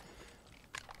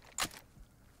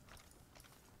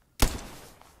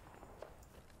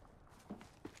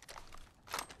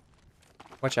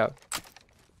 Watch out.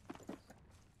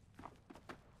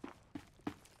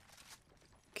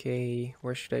 Okay,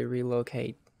 where should I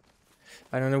relocate?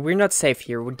 I don't know. We're not safe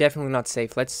here. We're definitely not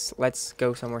safe. Let's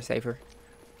go somewhere safer.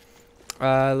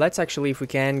 Let's actually, if we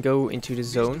can, go into the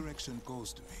zone, direction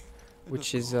goes to me.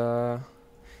 which is in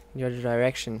the other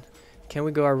direction. Can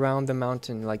we go around the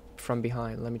mountain, like from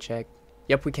behind? Let me check.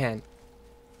 Yep, we can.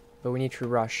 But we need to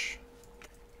rush.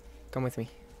 Come with me.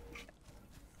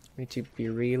 We need to be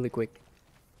really quick.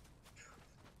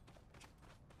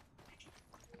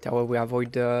 That way we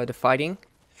avoid the fighting.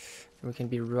 And we can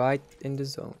be right in the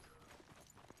zone.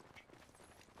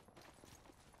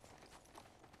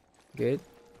 Good.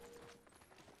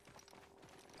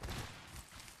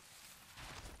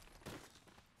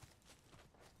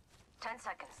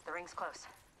 Seconds. The ring's close.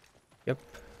 Yep.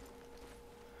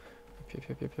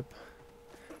 Yep.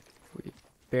 We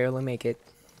barely make it.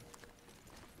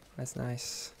 That's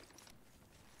nice.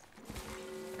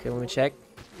 Okay, let me check.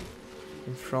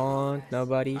 In front,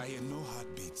 nobody. I hear no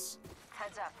heartbeats.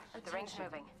 Heads up. The ring's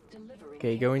moving.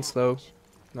 Okay, going slow.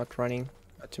 Not running.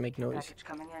 Not to make noise. Package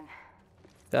coming in.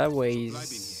 That way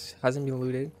hasn't been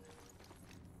looted.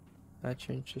 That's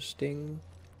interesting.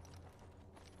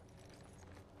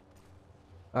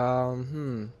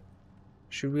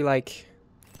 Should we like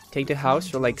take the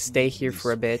house or like stay here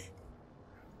for a bit?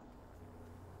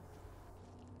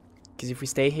 Because if we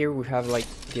stay here, we have like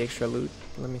the extra loot.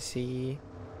 Let me see.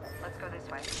 Let's go this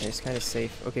way. Yeah, it's kind of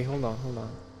safe. Okay, hold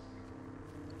on.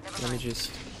 Let me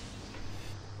just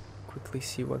quickly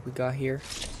see what we got here.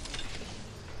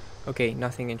 Okay,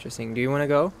 nothing interesting. Do you want to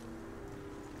go?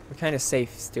 We're kind of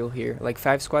safe still here. Like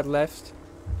 5 squad left.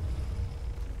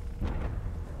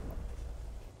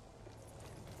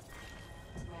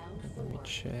 Let me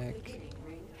check.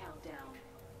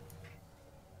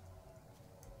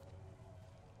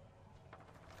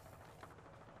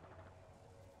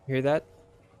 Hear that?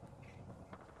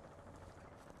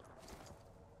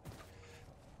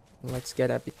 Let's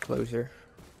get a bit closer.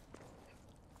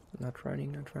 Not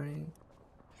running.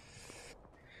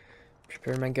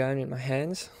 Prepare my gun in my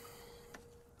hands.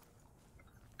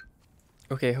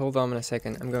 Okay, hold on a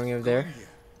second. I'm going over there.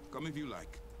 Come if you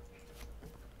like.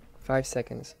 5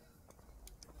 seconds.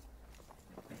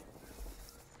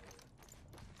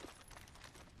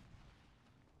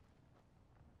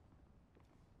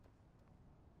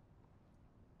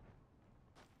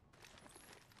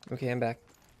 Okay, I'm back.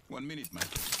 1 minute, man.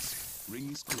 Ring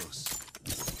is close.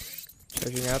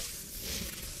 Charging up.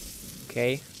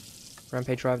 Okay.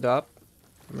 Rampage revved up.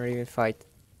 I'm ready to fight.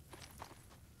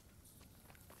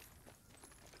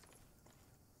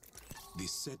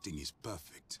 This setting is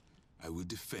perfect. I will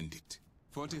defend it.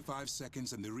 45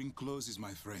 seconds and the ring closes,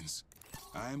 my friends.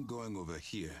 I'm going over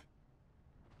here.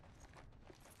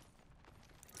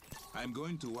 I'm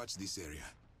going to watch this area.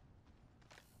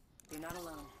 You're not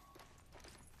alone.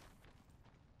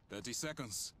 30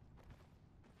 seconds.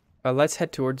 Let's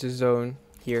head towards the zone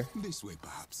here. This way,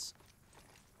 perhaps.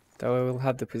 That way we'll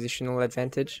have the positional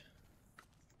advantage.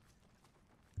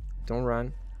 Don't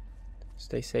run.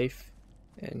 Stay safe.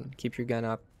 And keep your gun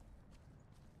up.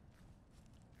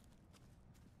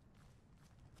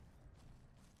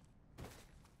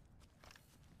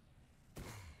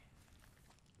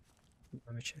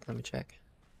 Let me check.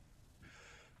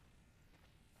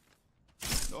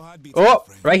 No heartbeats, Oh,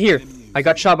 my friend. right here. I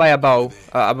got shot by a bow.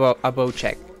 A bow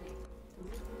check.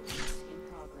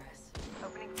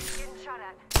 Opening. Getting shot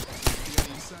at. We are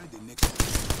inside the next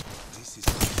one. This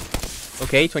is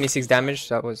Okay, 26 damage.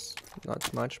 That was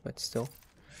not much, but still.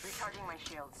 Recharging my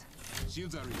shields.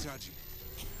 shields are recharging.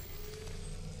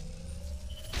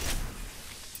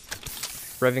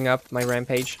 Revving up my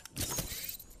rampage.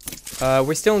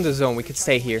 We're still in the zone. We could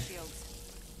stay here.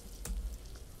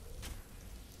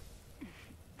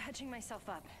 Patching myself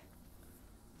up.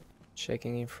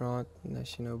 Checking in front. I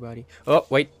see nobody. Oh,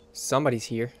 wait. Somebody's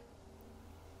here.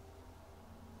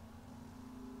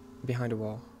 Behind the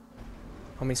wall.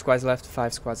 How many squads left?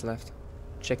 5 squads left.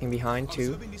 Checking behind, 2.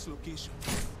 Observing this location.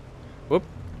 Whoop.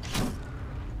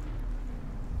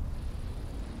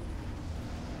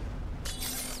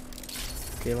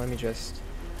 Okay, let me just...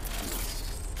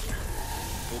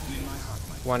 Opening my heart,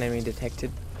 my One enemy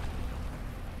detected.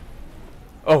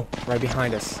 Oh, right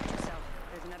behind us.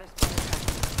 There's another squad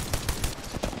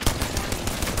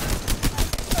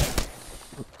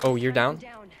attack. Oh, you're down?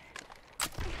 Down.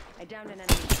 I downed an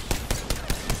enemy.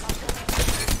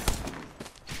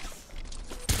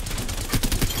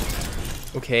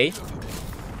 Okay.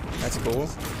 That's cool.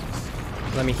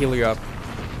 Let me heal you up.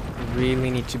 We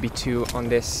really need to be 2 on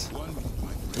this.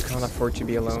 We can't afford to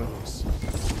be alone.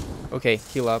 Okay,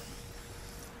 heal up.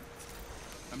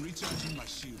 I'm recharging my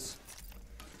shields.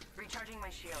 Recharging my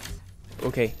shields.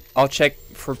 Okay, I'll check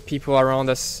for people around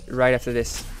us right after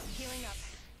this. Healing up.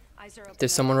 Eyes are open.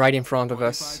 There's someone right in front of 5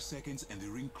 us. seconds and the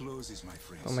ring closes, my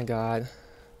friends. Oh my god.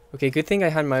 Okay, good thing I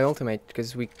had my ultimate,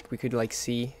 because we could like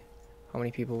see how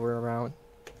many people were around.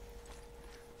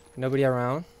 Nobody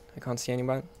around. I can't see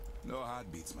anybody. No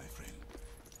heartbeats, my friend.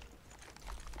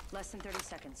 Less than 30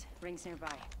 seconds. Rings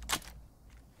nearby.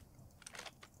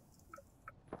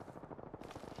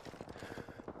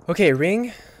 Okay,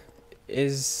 ring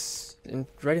is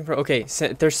right in front. Okay,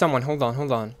 there's someone. Hold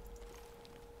on.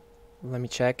 Let me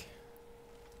check.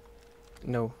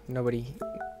 No, nobody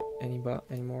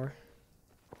anymore.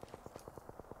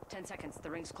 10 seconds. The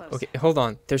ring's close. Okay, hold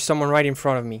on. There's someone right in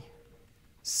front of me.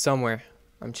 Somewhere.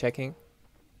 I'm checking.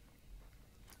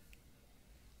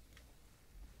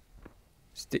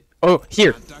 Oh,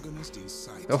 here. Antagonist in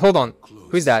sight. Oh, hold on. Close.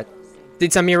 Who's that?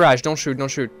 It's a mirage. Don't shoot.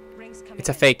 Rings coming It's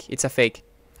a in. fake. It's a fake.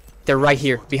 They're right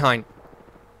here, behind.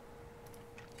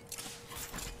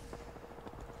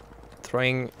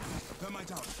 Throwing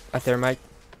Thermite out. a thermite.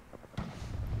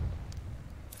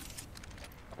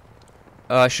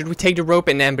 Should we take the rope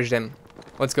and ambush them?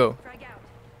 Let's go. Frag out.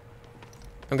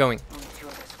 I'm going. Only 2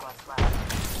 other squads left.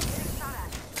 Getting shot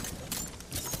at.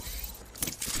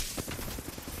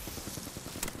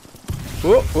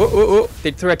 Whoa.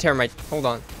 They threw a thermite. Hold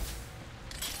on.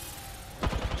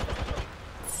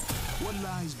 What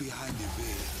lies behind the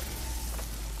veil?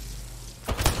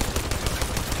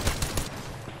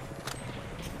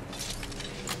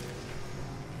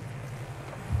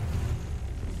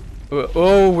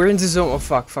 Oh, we're in the zone. Oh,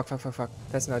 fuck.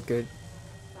 That's not good.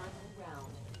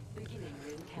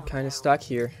 I'm kind of stuck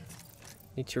here.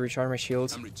 Need to recharge my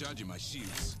shields. I'm recharging my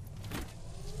shields.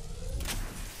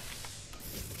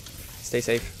 Stay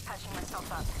safe. Patching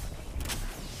myself up.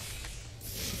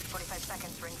 45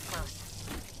 seconds, rings close.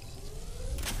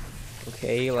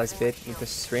 Okay, last bit with the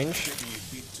syringe. Taking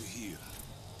a bit to heal.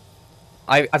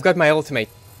 I've got my ultimate.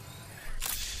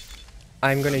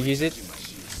 I'm gonna use it, My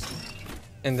shields.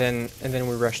 and then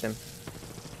we rush them.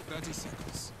 30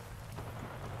 seconds.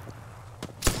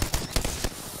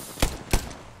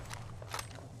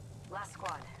 Last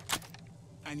squad.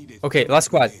 I need it. Okay, last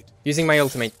squad. Using my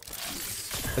ultimate.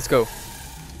 Let's go.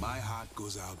 My heart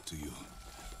goes out to you.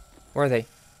 Where are they?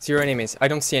 0 enemies. I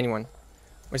don't see anyone.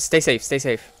 Well, stay safe. Stay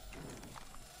safe.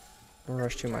 Don't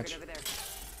rush too much. Over there.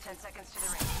 10 seconds to the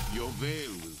ring. Your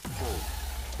veil will fall.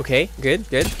 Okay, good.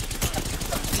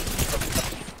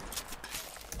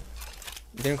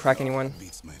 Didn't crack anyone.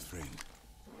 Beats my friend.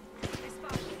 They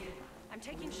spotted me. I'm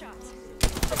taking shots.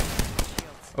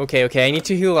 Okay. I need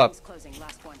to heal up. Closing.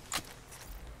 Last one.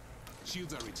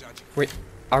 Shields are recharging. Wait,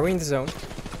 are we in the zone?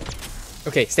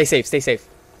 Okay, stay safe.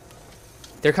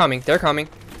 They're coming.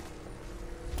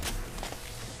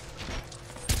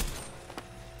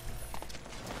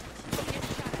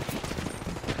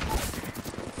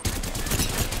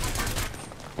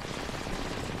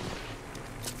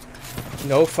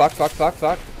 No, fuck.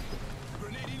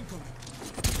 Grenade incoming.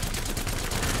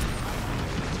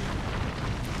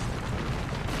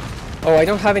 Oh, I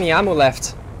don't have any ammo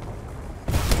left.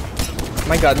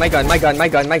 My god.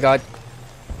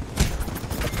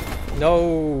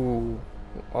 No.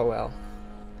 Oh well.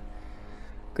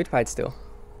 Good fight still.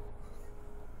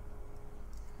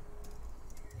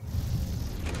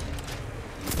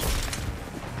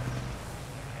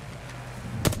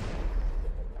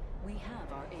 We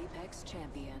have our Apex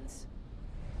champions.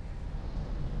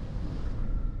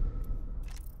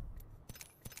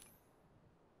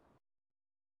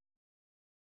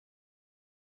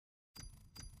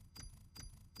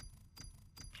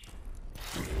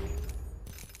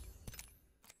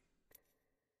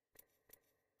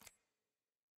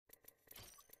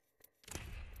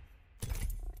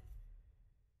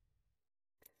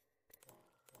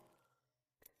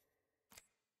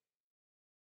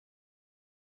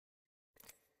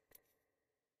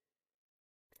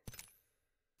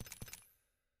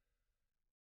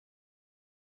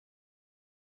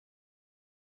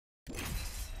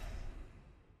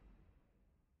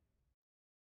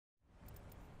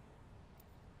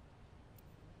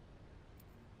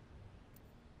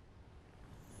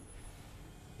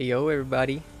 Yo,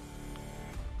 everybody.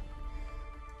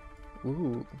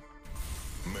 Ooh.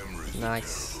 Memory's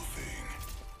Nice. a terrible thing.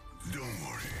 Don't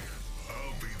worry,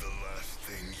 I'll be the last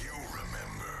thing you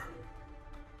remember.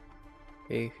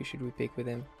 Okay, who should we pick with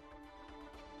him?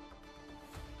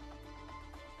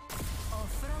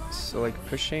 So like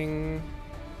pushing.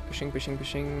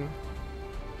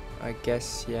 I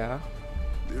guess, yeah.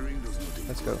 The ring does not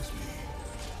Let's go. influence me.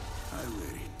 I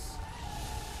read it.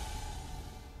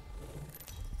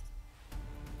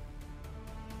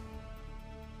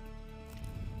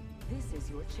 This is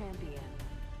your champion.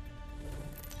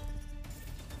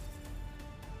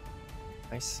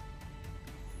 Nice.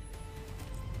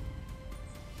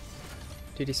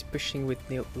 Dude is pushing with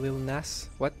Lil Nas.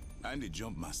 What? I'm the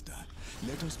jump master.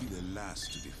 Let us be the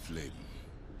last to the flame.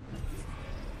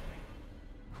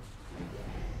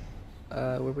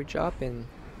 Where we dropping?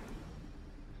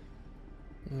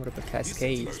 What about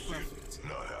Cascade? Not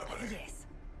happening. Yes.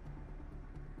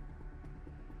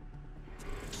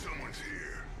 Someone's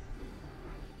here.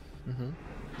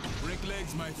 Break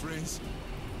legs, my friends.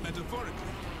 Metaphorically,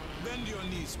 bend your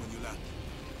knees when you land.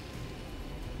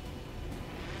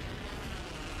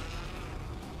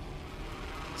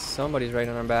 Somebody's right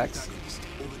on our backs. Antagonist,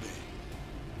 over there.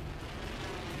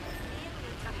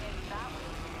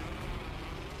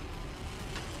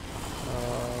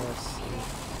 Let's see.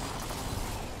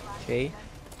 Okay.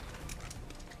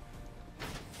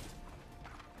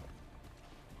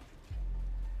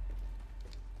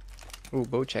 Ooh,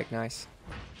 bow check, nice.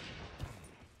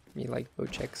 Me like bow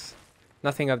checks.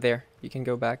 Nothing up there. You can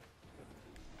go back.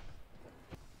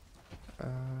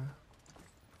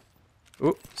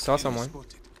 Ooh, saw someone.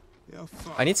 Spotted. They are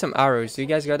far. I need some arrows. Do you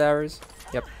guys got arrows?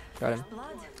 Yep, got him.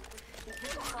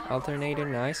 Alternator,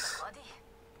 nice.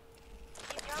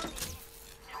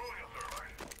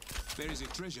 There is a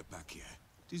treasure pack here.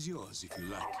 It is yours if you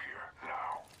like.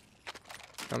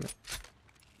 Coming.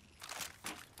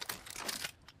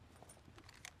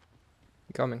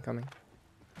 Coming.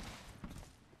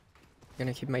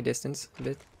 Gonna keep my distance a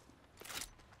bit.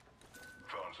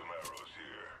 Found some arrows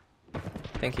here.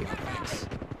 Thank you.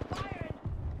 Firing.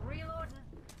 Reloading.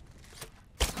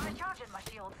 Recharging my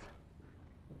shields.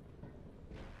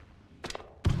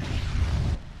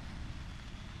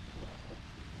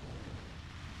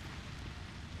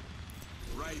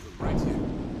 Right here.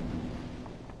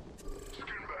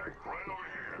 Skin bag, right over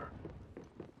here.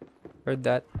 Heard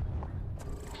that.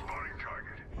 Spotting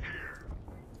target, here.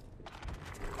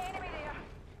 Enemy there.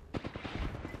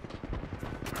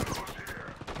 Arrows here.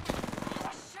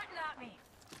 Shooting at me.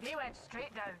 He went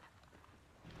straight down.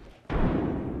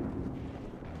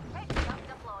 Heads up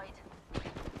deployed.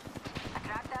 I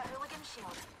grabbed that hooligan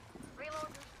shield.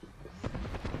 Reloading.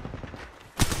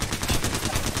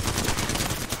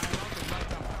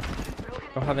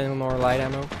 Don't have any more light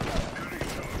ammo.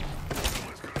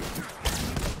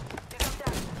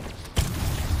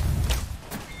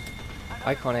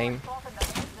 I can't aim.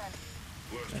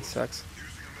 That sucks.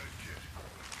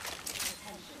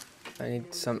 I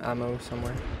need some ammo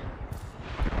somewhere.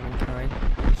 Any kind.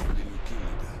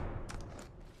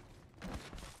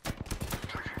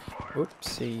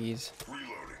 Oopsies.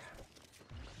 Reloading.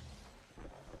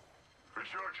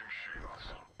 Recharging shields.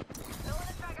 Pulling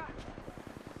the trigger.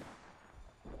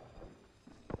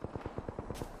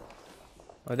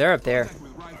 Oh, they're up there. I'm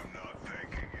not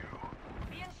thanking you.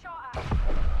 Being shot at.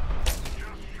 Just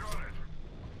shot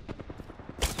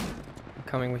it. I'm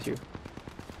coming with you.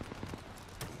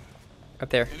 Up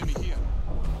there. Enemy here.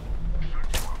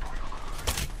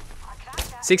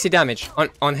 60 damage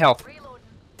on health. Reloading.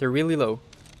 They're really low.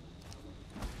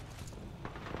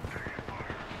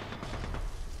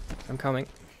 I'm coming.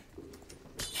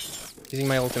 Using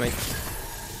my ultimate.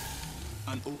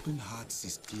 An open heart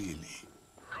sees clearly.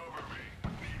 Cover me.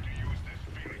 Need to use this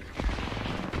Phoenix.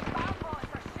 Bombs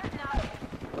are shooting at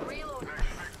me. Reloading.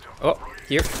 Oh,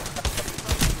 here.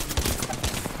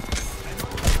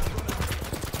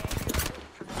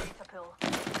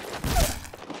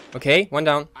 Okay, one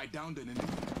down. I downed an enemy.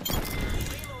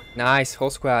 Nice, whole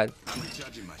squad. I'm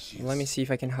recharging my shields. Let me see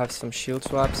if I can have some shield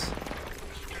swaps.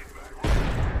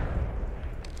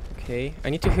 Okay, I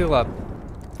need to heal up.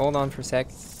 Hold on for a sec.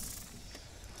 Need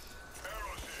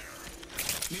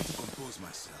to compose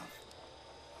myself.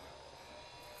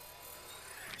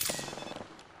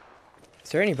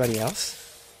 Is there anybody else?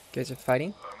 You guys are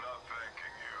fighting? I'm not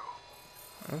thanking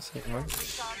you. I don't see anyone.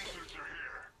 Suits are here.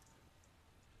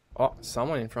 Oh,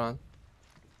 someone in front.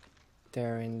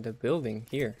 They're in the building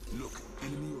here. Look,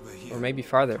 enemy over here. Or maybe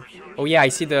farther. Oh yeah, I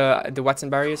see the Watson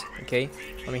barriers. Okay,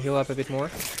 let me heal up a bit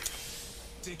more.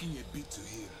 Taking a bit to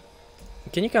heal.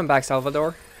 Can you come back,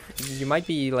 Salvador? You might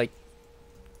be like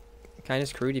kind of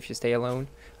screwed if you stay alone.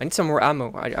 I need some more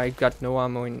ammo. I got no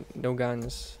ammo and no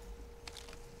guns.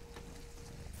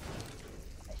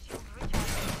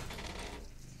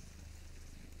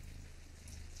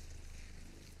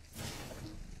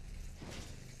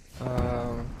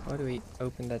 How do we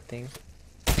open that thing?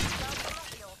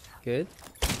 Good.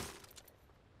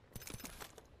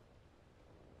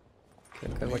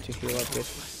 Okay, got what you heal up with.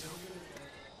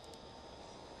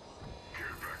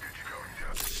 Care package coming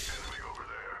down. Enemy over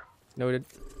there. Noted.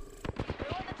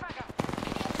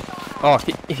 Oh,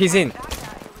 he's in.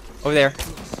 Over there.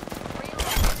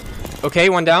 Okay,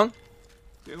 one down.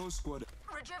 The whole squad.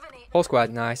 Whole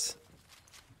squad, nice.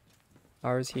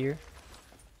 Ours here.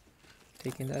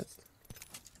 Taking that.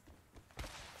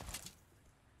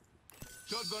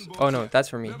 Oh no, that's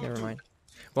for me. Never mind.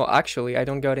 Well, actually, I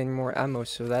don't got any more ammo,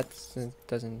 so that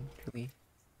doesn't really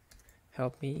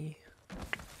help me. I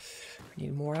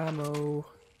need more ammo.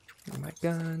 For my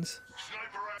guns.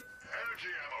 Sniper energy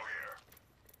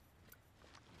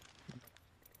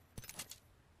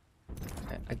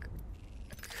ammo here. I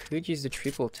could use the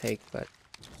triple take, but.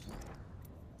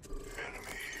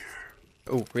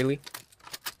 Oh, really?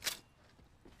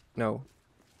 No.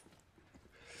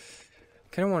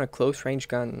 Kind of want a close range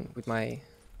gun with my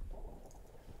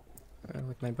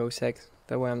bow sec.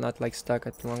 That way I'm not like stuck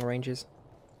at long ranges.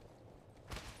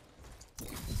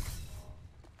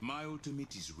 My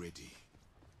ultimate is ready.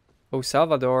 Oh,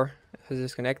 Salvador has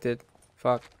disconnected.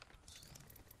 Fuck.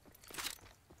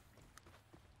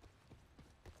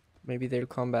 Maybe they'll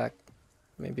come back.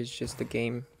 Maybe it's just the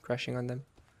game crashing on them.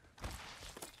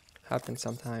 Happens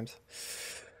sometimes.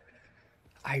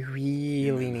 I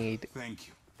really need. Thank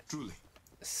you. Truly.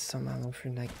 Some ammo for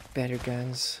like better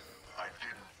guns.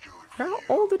 Where are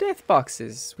all the death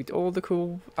boxes with all the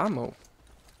cool ammo?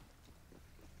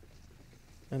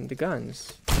 And the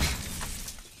guns.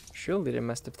 Surely they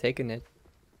must have taken it.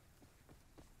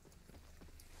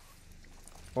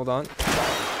 Hold on.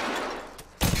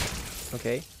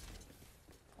 Okay.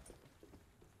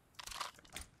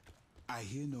 I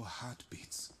hear no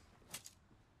heartbeats.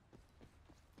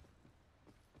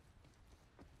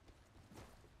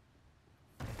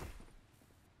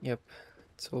 Yep,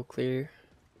 it's all clear.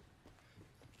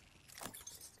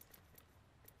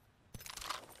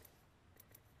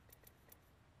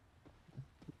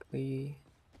 Quickly.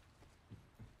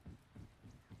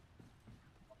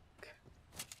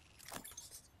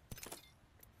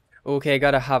 Okay, I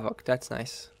got a Havoc. That's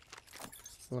nice.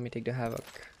 Let me take the Havoc.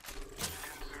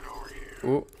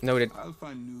 Oh, noted. I'll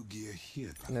find new gear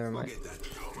here. Never mind.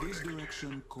 This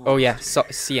direction Oh yeah, so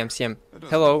CM.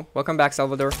 Hello, welcome back,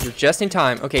 Salvador. You're just in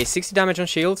time. Okay, 60 damage on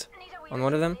shield on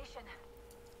one of them.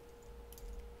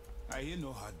 I hear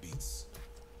no heartbeats.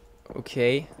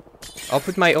 Okay, I'll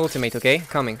put my ultimate. Okay,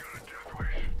 coming.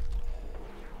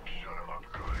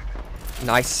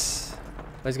 Nice.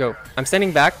 Let's go. I'm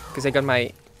standing back because I got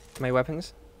my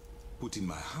weapons. Putting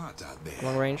my heart out there.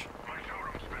 Long range.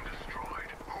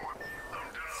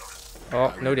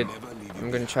 Oh, noted.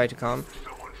 I'm gonna try to calm.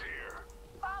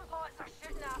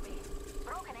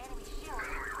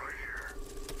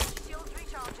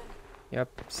 Yep,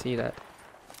 see that.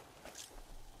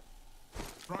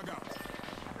 Frog out.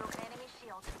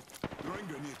 Throwing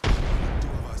grenade. 2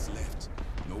 of us left.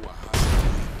 No one has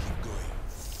keep going.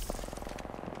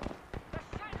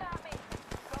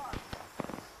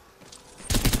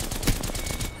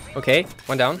 Okay,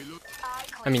 one down.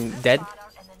 I mean, dead.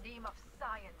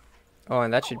 Oh,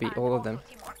 and that should be all of them.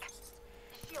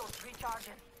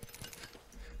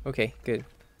 Okay, good.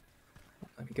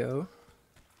 Let me go.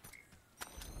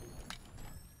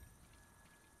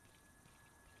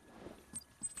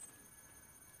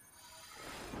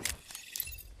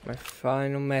 My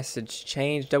final message.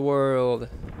 Change the world.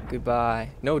 Goodbye.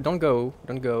 No, don't go.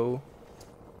 Don't go.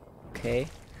 Okay.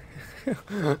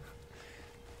 We're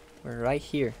right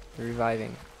here.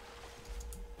 Reviving.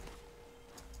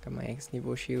 Got my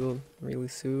ex-Niveau shield really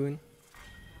soon.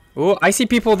 Oh, I see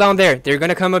people down there. They're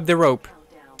gonna come up the rope.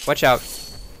 Watch out.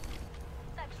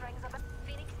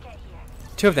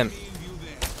 2 of them.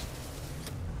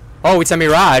 Oh, it's a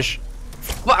mirage.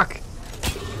 Fuck.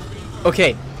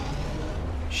 Okay.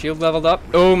 Shield leveled up.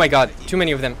 Oh my god. Too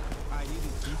many of them.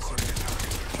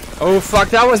 Oh fuck.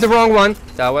 That was the wrong one.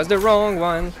 That was the wrong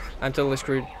one. I'm totally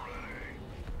screwed.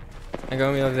 I'm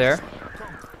going over there.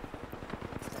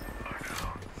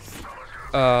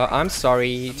 I'm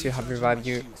sorry to have revived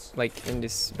you, like, in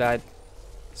this bad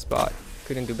spot.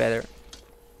 Couldn't do better.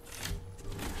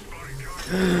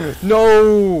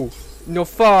 No! No,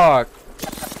 fuck!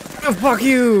 Oh, fuck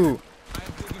you!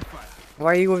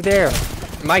 Why are you over there?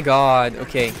 My god,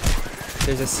 okay.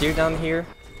 There's a seer down here.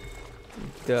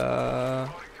 The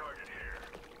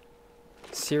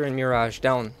seer and mirage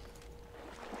down.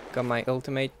 Got my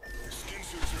ultimate.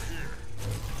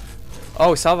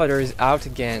 Oh, Salvador is out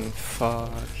again. Fuck.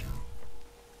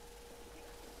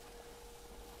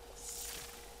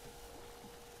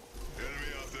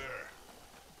 Enemy out there.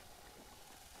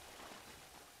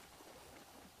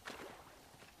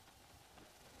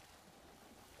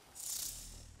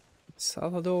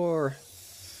 Salvador.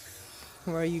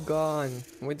 Where are you gone?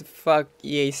 What the fuck?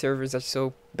 EA servers are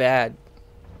so bad.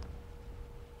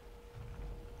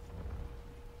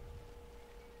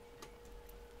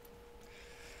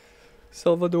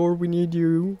 Salvador, we need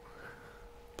you.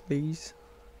 Please.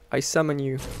 I summon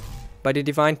you. By the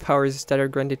divine powers that are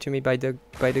granted to me by the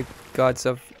gods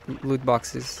of loot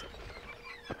boxes.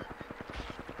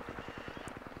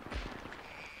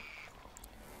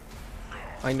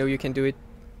 I know you can do it.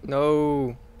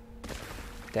 No.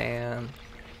 Damn.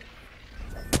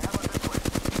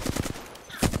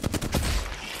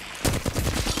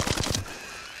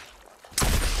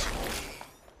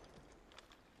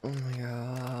 Oh my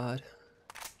god.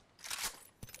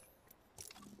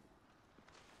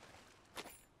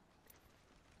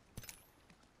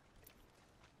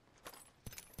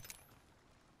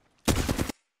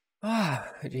 Ah,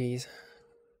 jeez.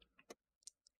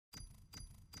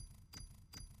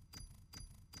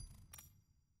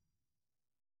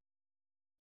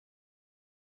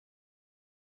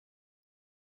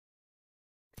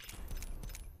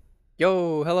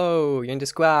 Yo, hello, you're in the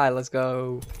squad, let's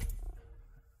go.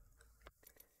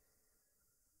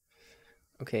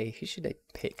 Okay, who should I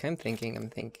pick? I'm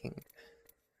thinking.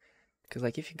 Cause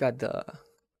like if you got the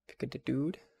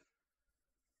dude.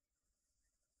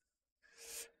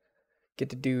 Get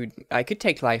the dude. I could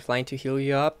take Lifeline to heal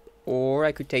you up, or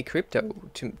I could take Crypto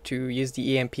to use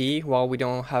the EMP while we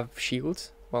don't have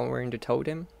shields, while we're in the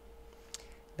totem.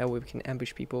 That way we can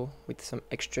ambush people with some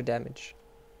extra damage.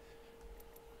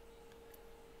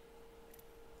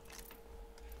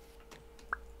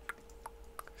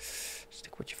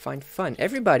 what you find fun.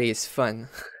 Everybody is fun.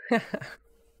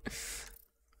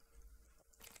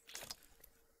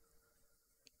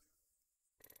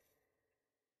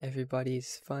 Everybody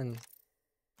is fun.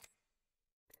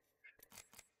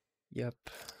 Yup.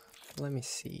 Let me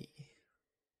see.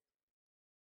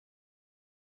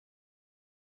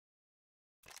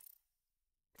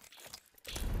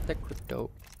 The crypto.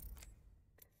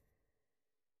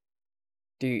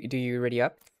 Do you ready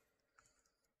up?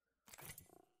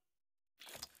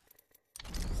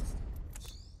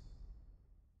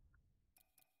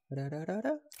 Da, da, da,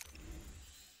 da.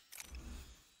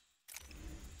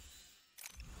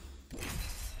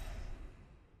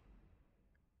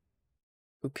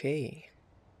 Okay,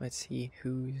 let's see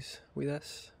who's with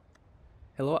us.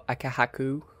 Hello,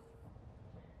 Akahaku.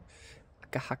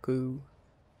 Akahaku.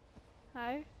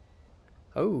 Hi.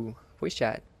 Oh, voice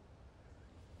chat.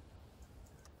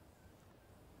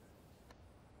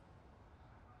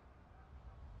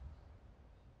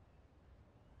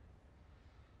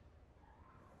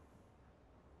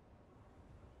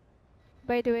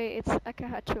 By the way, it's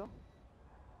Akahachu.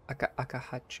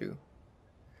 Akahachu.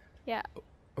 Yeah.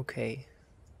 Okay.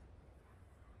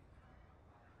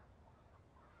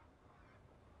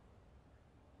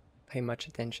 Pay much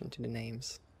attention to the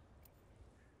names.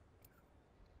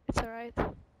 It's alright.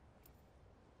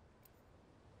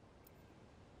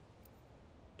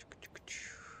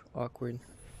 Awkward.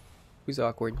 Who's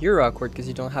awkward? You're awkward because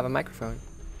you don't have a microphone.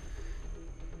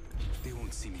 They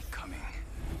won't see me coming.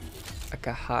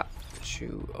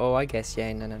 Akahachu. Oh, I guess,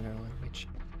 yeah, no language.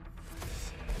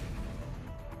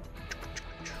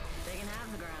 They can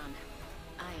have the ground.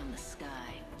 I am the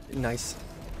sky. Nice.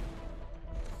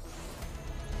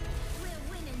 We're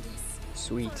winning this.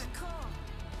 Sweet. For a cause.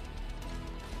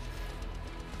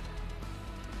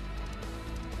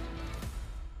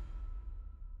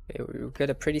 Okay, we've got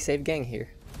a pretty safe gang here.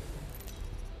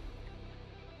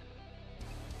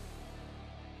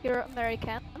 You're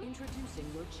American? Introducing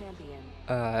your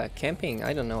champion. Camping?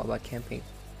 I don't know about camping.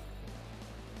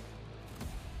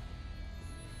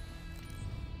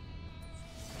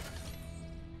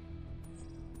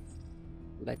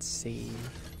 Let's see.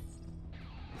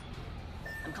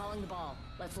 I'm calling the ball.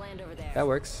 Let's land over there. That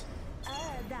works.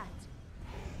 That.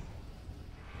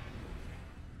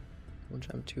 Don't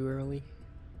jump too early.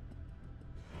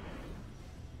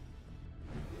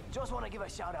 Just want to give a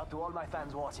shout out to all my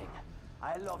fans watching.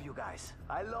 I love you guys.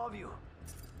 I love you.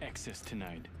 Access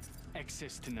denied.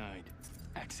 Access denied.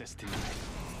 Access denied.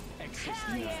 Access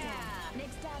Hell denied. yeah!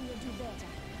 Next time you'll do better.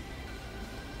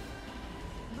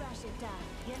 Brush it down.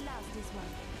 You lost this one.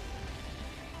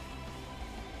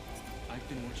 I've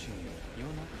been watching you.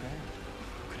 You're not bad.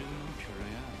 그래도 넌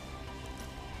별로야.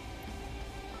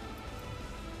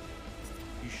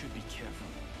 You should be careful.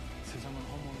 세상은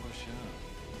험한 것이야.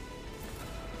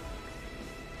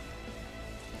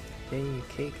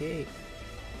 Okay.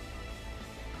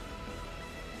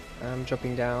 I'm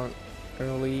jumping down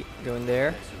early, going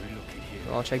there.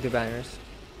 I'll check the banners.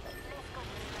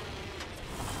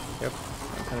 Yep,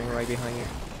 I'm coming right behind you.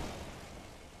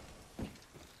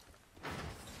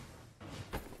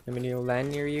 Let me need to land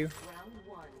near you. Round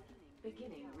 1.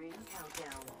 Beginning ring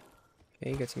countdown.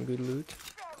 Okay, got some good loot.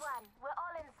 We're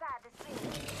all inside the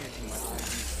sphere.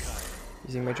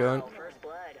 Using my drone.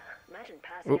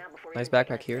 Oh, nice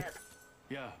backpack here.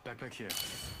 Yeah, backpack here.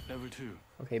 Level 2.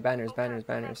 Okay, banners. I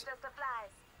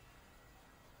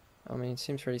mean, it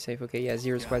seems pretty safe. Okay, yeah,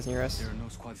 zero squads near us. There are no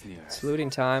squads near us. It's looting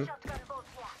time.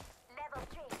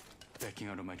 Backing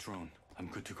out of my drone. I'm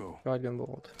good to go. Shotgun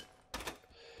bolt.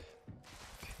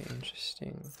 Okay,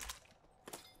 interesting.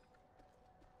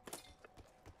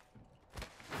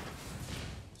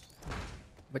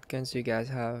 What guns do you guys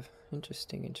have?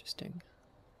 Interesting.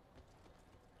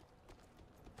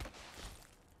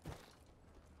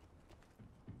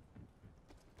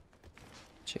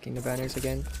 Checking the banners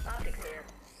again.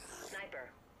 Sniper.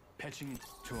 Patching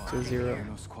to 2-0. There are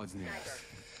no squads near us.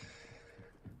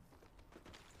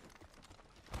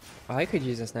 I could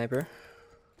use a sniper.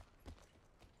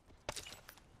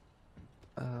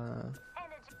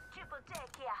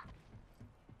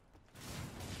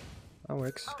 That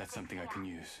works. That's something I can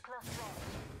use.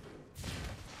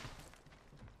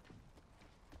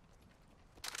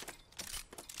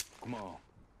 Come on.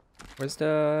 Where's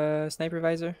the sniper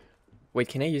visor? Wait,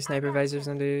 can I use sniper visors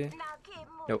on the...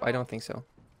 Nope, I don't think so.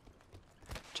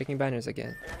 Checking banners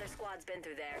again. Another squad's been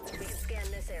through there. We can scan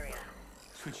this area.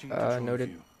 Switching Noted.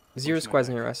 view. Zero Watch my squads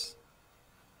back. near us.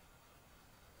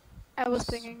 I was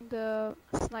thinking the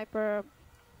sniper,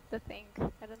 the thing. I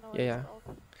don't know what Yeah. it's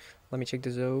called. Let me check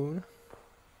the zone.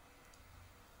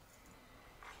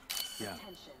 Yeah,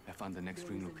 I found the next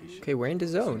ring location. Okay, we're in the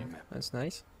zone. That's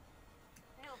nice.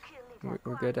 New kill leader.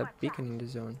 We're good at beaconing the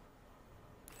zone.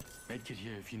 Medkit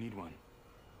here if you need one.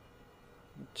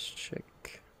 Let's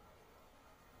check.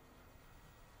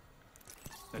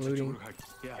 Looting.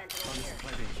 Yeah, found a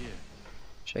supply bin here.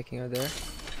 Checking out there.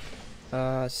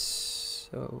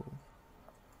 So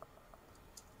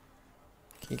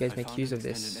can you guys make use of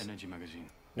this? Energy magazine.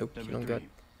 Nope, you Level don't got 3.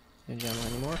 energy ammo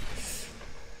anymore.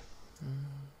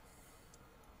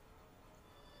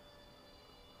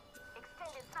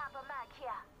 Extended sniper mag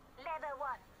here. Level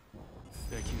 1.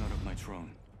 Backing out of my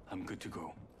drone. I'm good to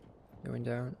go. Going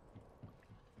down.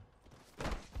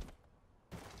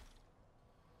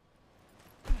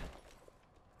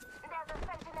 There's a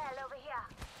sentinel over here.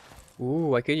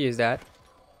 Ooh, I could use that.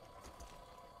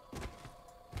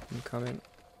 I'm coming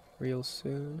real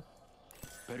soon.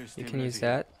 Better You can use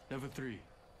that. Level 3.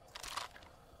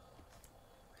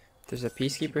 There's a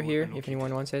peacekeeper here if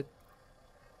anyone wants it.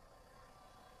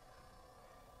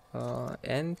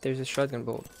 And there's a shotgun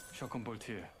bolt. Shotgun bolt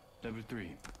here. Level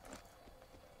 3.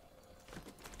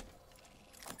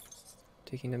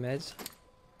 Taking the meds.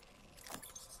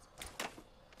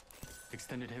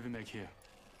 Extended heavy mag here.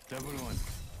 Level 1.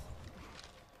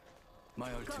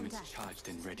 My ultimate's charged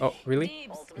and ready. Oh, really?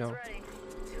 No.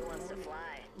 Who wants to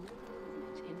fly?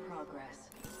 In progress.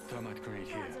 Thermite grenade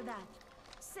here.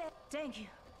 Thank you.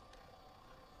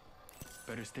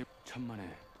 Better stay. 천만에.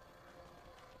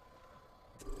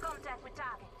 Contact with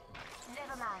target.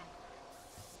 Never mind.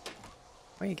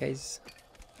 Why are you guys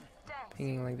Thanks.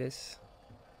 pinging like this?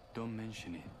 Don't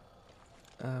mention it.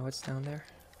 What's down there?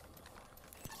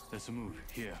 Let's move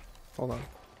here. Hold on.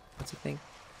 What's the thing?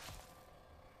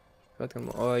 Shotgun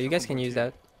bolt. Oh, you guys can use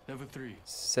that. Level 3.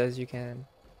 Says you can.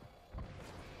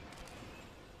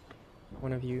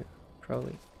 One of you,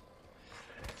 probably.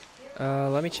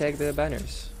 Let me check the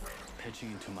banners.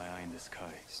 Pitching into my eye in the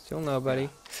sky. Still nobody.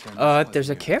 Yeah, There's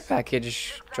a care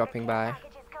package dropping by.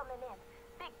 Package is coming in.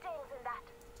 Big things in that.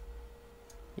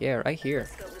 Yeah, right here.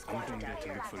 I'm going there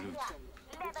to look for loot.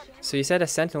 So you said a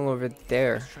sentinel over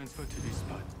there. Let's transfer to this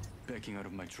spot. Backing out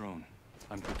of my drone.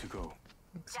 I'm good to go.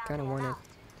 It's kind of wanted.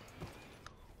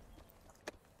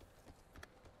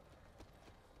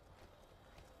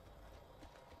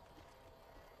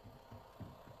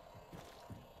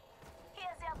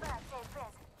 Here's your birthday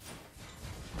present.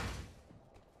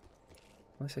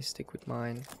 Unless I stick with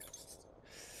mine.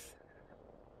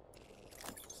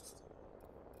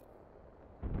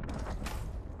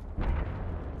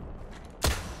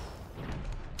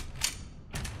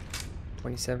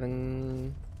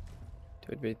 $27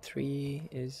 divided by 3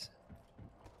 is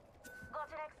Got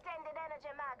an extended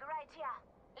energy mag right here.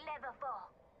 Level 4.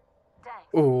 Thanks.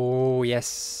 oh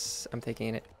yes, I'm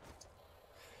taking it.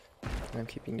 I'm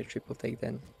keeping the triple take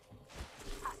then.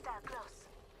 Hostile close.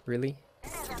 Really?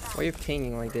 Why are you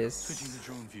pinging like Switching this? to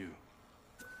drone view.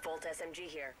 Volt SMG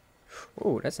here.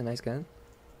 Oh, that's a nice gun.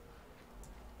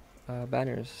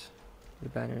 Banners. The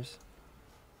banners.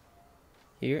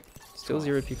 Here, still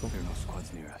 0 people. There are no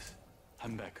squads near us.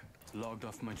 I'm back. Logged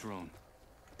off my drone.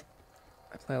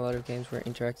 I play a lot of games where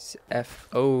interacts F.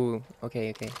 Oh,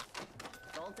 okay.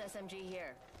 Volt SMG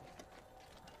here.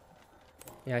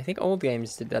 Yeah, I think old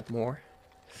games did that more.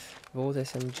 Volt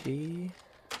SMG.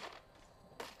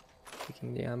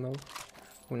 Taking the ammo.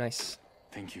 Oh, nice.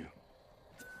 Thank you.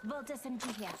 Volt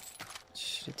SMG here.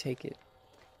 Should take it.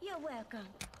 You're welcome.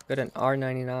 Got an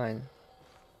R99.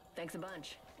 Thanks a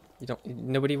bunch. You don't.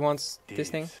 Nobody wants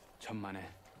this thing. 천만에.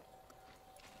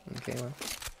 Okay, well.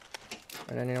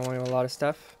 R99 want a lot of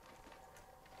stuff.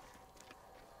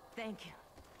 Thank you.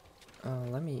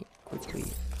 Let me quickly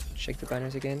check the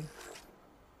banners again.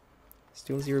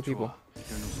 Still 0 people.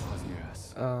 There are no squads near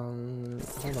us.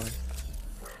 Hold on.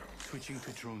 Switching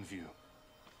to drone view.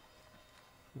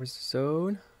 Where's the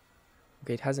zone?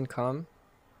 Okay, it hasn't come.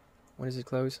 When does it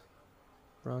close?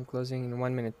 Round closing in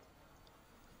 1 minute.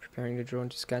 Preparing the drone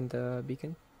to scan the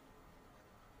beacon.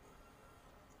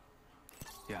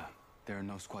 Yeah, there are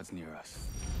no squads near us.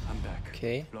 I'm back.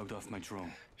 Okay. Logged off my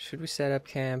drone. Should we set up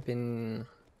camp in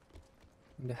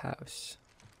the house?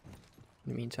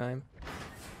 In the meantime.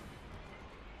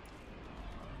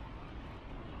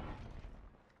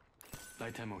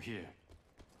 Light ammo here.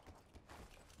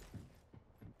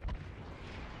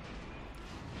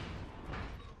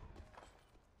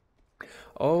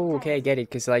 Oh, okay, I get it.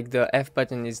 Cause like the F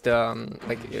button is the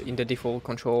like in the default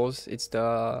controls, it's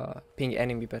the ping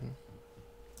enemy button.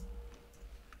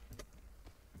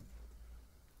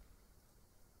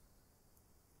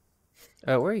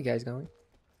 Where are you guys going?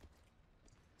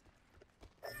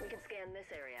 We can scan this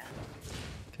area.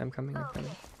 Okay, I'm coming.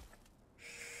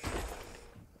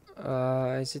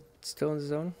 Is it still in the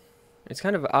zone? It's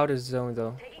kind of out of zone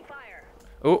though.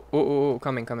 Oh, oh, oh, oh,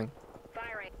 coming.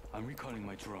 I'm recalling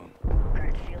my drone.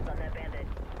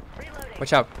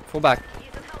 Watch out, full back.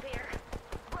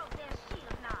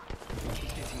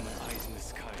 Getting my eyes in the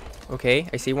sky. Okay,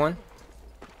 I see one.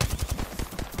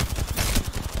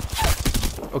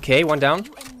 Okay, one down.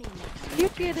 You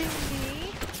kidding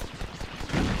me?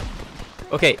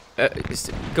 Okay,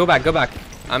 go back.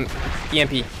 I'm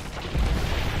EMP.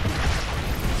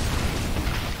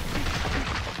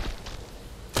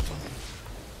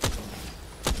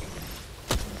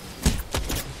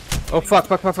 Oh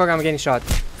fuck, I'm getting shot.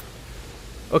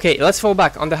 Okay, let's fall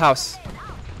back on the house.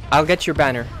 I'll get your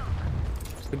banner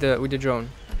with the drone.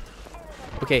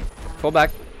 Okay, fall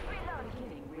back.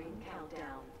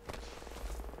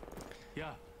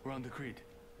 Yeah, we're on the grid.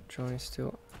 Drone is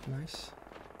still nice.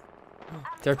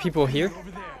 There are people here.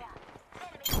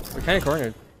 We're kind of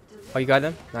cornered. Oh, you got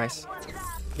them? Nice.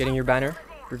 Getting your banner,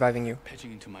 reviving you.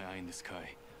 Patching into my eye in the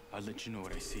sky. I'll let you know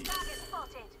what I see.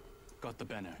 Got the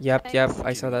banner. Yep,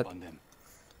 I saw that.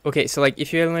 Okay, so like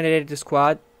if you eliminated the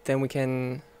squad, then we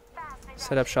can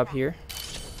set up shop here.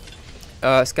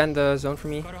 Scan the zone for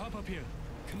me.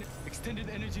 Extended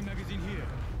energy magazine here.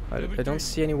 I don't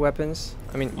see any weapons.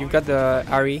 I mean, you've got the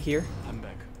RE here. I'm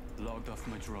back. Logged off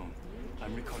my drone.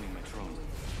 I'm recalling my drone.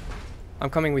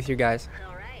 I'm coming with you guys.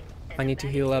 I need to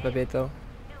heal up a bit though.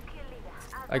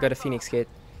 I got a Phoenix kit.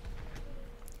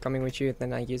 Coming with you,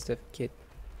 then I use the kit.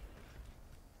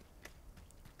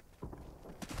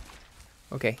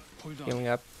 Okay, healing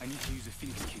up. I need to use a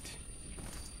Phoenix kit.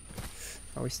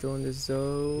 Are we still in the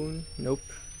zone? Nope.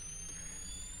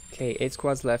 Okay, 8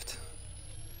 squads left.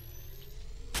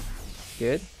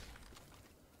 Good.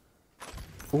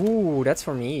 Ooh, that's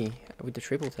for me with the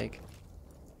triple take.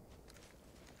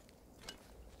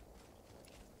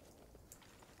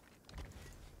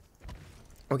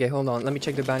 Okay, hold on. Let me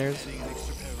check the banners.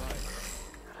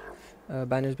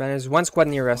 Banners. One squad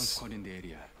near us.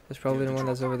 That's probably the one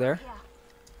that's over there.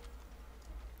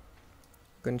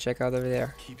 Gonna check out over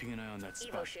there. Keeping an eye on that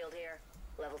spot. Shield here.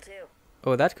 Level 2.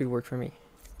 Oh, that could work for me.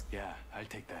 Yeah, I'll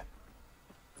take that.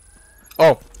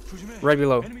 Oh, right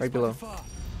below.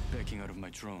 Backing out of my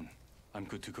drone. I'm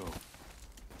good to go.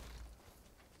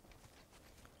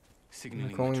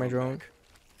 Signaling Calling my drone. back.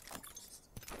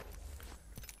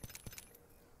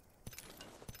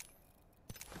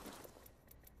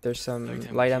 There's some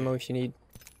light ammo if you need.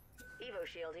 Evo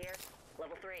shield here.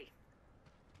 Level 3.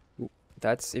 Ooh,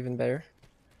 that's even better.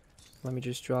 Let me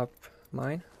just drop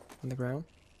mine on the ground.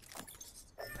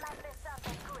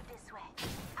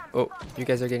 Oh, you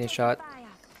guys are getting shot.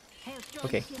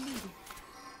 Okay.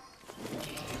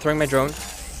 Throwing my drone.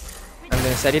 I'm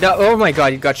gonna set it up. Oh my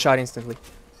god, you got shot instantly.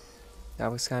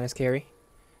 That was kind of scary.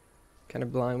 Kind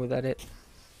of blind without it.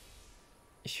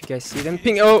 If you guys see them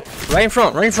ping. Oh, right in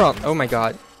front. Oh my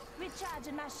god.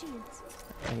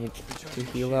 I need to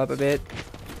heal up a bit.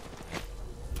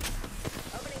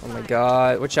 Oh my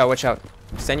god. Watch out.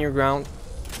 Stand your ground.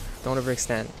 Don't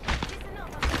overextend.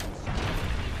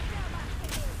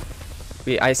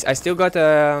 Wait, I still got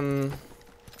the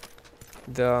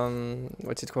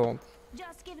what's it called?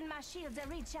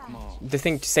 The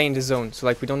thing to stay in the zone. So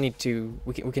like we don't need to.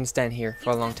 We can stand here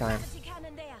for a long time.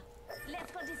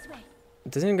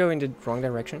 Doesn't it go in the wrong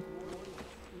direction?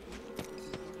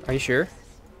 Are you sure?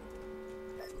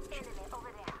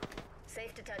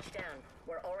 Safe to touch down.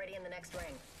 We're already in the next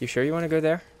ring. You sure you want to go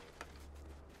there?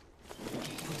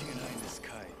 Putting an eye in the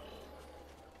sky.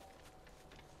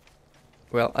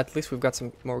 Well, at least we've got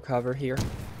some more cover here.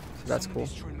 So that's cool.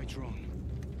 Destroyed my drone.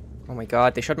 Oh my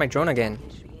god, they shot my drone again.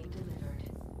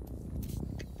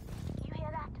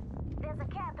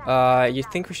 You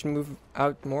think we should move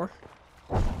out more?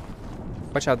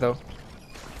 Watch out though.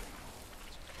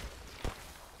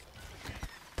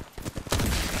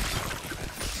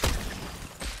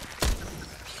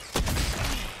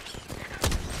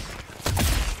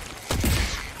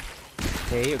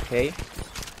 Okay.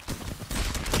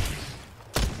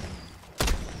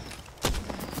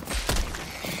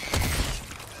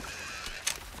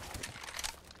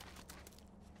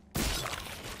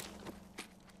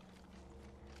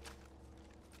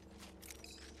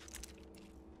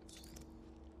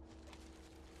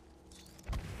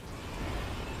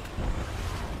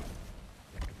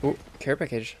 Oh, care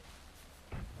package.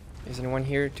 Is anyone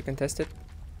here to contest it?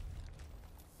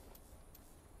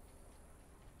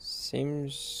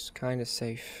 Seems kind of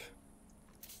safe.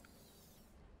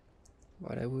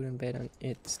 But I wouldn't bet on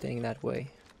it staying that way.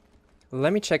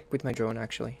 Let me check with my drone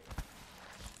actually.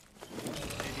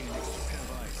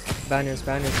 Banners.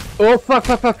 Oh fuck,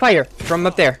 fire! From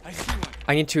up there.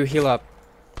 I need to heal up.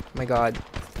 My god.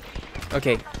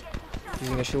 Okay.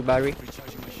 Using a shield battery.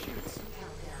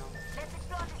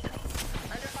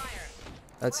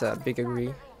 That's a big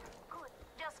agree.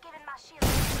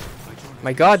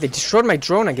 My god, they destroyed my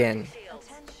drone again.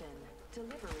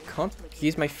 Can't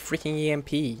use my freaking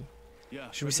EMP.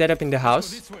 Should we set up in the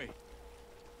house?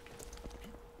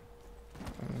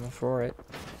 I'm for it.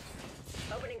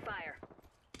 Opening fire.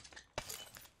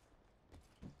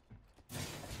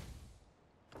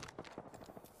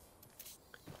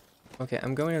 Okay,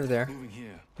 I'm going over there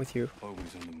with you.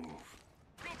 Always on the move.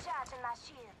 Recharging my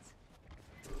shields.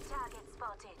 Target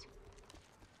spotted.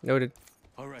 Noted.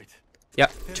 All right. Yeah,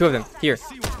 2 of them. Here.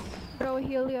 Bro,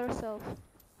 heal yourself.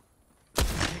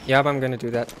 Yep, I'm gonna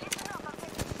do that.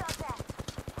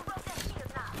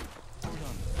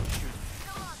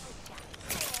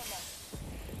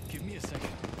 Give me a second.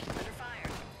 Under fire.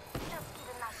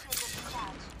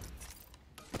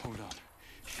 Hold on.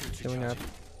 Shields Doing up.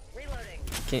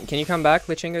 Reloading. Can you come back,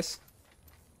 Lichingus?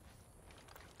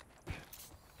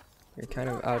 You're kind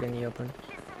of out in the open.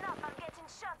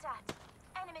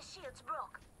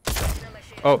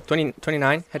 Oh,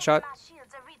 29 headshot.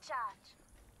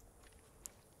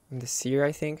 In the seer,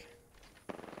 I think.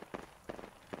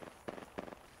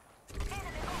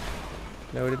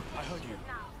 Noted.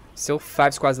 Still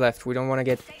 5 squads left. We don't want to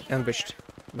get ambushed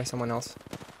by someone else.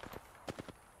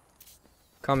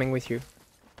 Coming with you.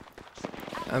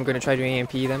 I'm gonna try to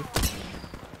EMP them.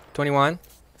 21.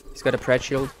 He's got a pred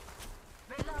shield.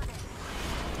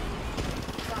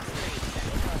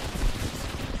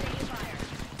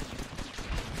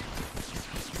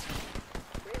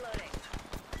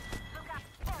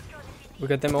 We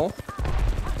got them all?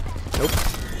 Nope.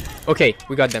 Okay,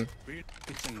 we got them.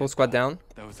 Full squad down.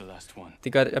 That was the last one. They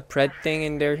got a pred thing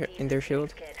in their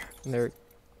shield. In their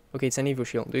okay, it's an Evo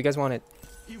shield. Do you guys want it?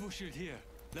 Evo shield here.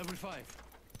 Level 5.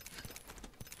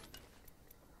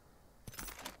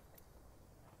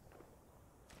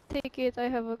 Take it, I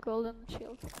have a golden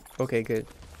shield. Okay, good.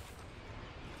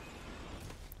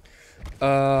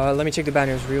 Let me check the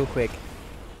banners real quick.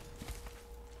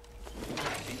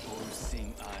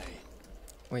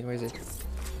 Wait, where is it?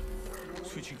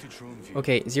 Switching to drone view.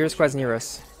 Okay, 0 squads near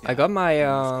us. I got my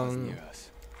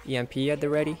EMP at the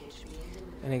ready,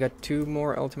 and I got 2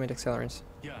 more ultimate accelerants.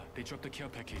 Yeah, they dropped the care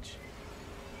package.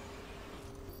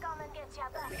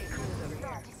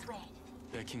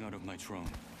 Backing out of my drone.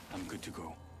 I'm good to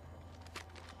go.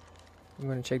 I'm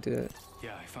gonna check the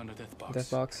Yeah, I found a death box. death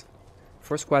box.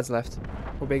 4 squads left.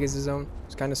 How big is the zone?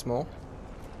 It's kind of small.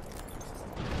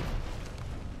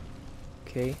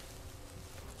 Okay.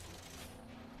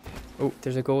 Oh,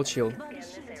 there's a gold shield.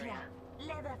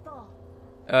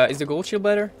 Is the gold shield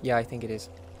better? Yeah, I think it is.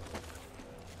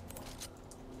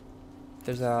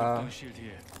 There's a shield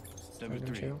here. Level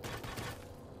 3. shield.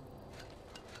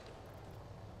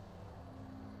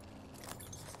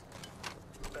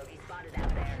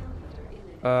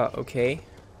 Okay.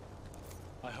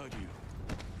 I heard you.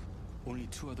 Only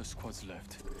 2 other squads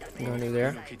left. I'm going to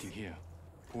there. Relocating here.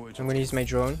 I'm gonna use my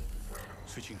drone.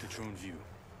 Switching to drone view.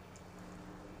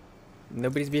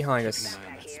 Nobody's behind us.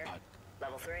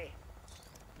 Level 3.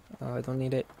 I don't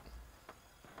need it.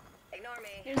 Ignore me.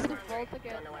 Here's the vault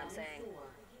again. Don't know what I'm saying.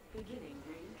 Beginning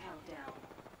ring countdown.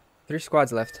 3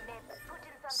 squads left.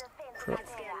 Scan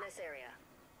this area.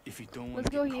 If you don't want Let's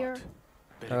to go get here. caught,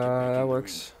 better get back in That the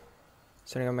works.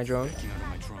 Setting up my drone. ring. Backing out of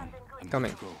my drone. I'm good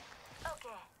Coming. to go.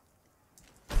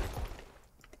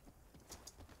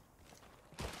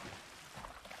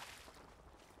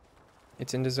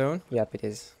 It's in the zone? Yep, it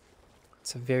is.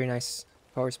 It's a very nice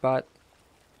power spot.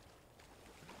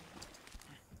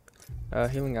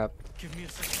 Healing up. Give me a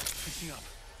second. Fixing up.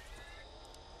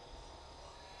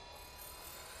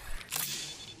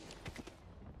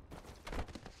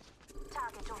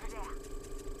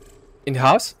 In the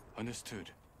house?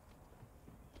 Understood.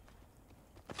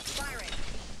 Firing.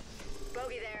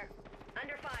 Bogey there.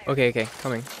 Under fire. Okay, okay,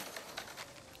 coming.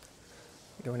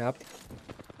 Going up.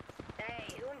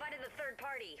 Hey, who invited the third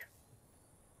party?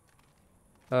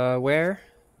 Where?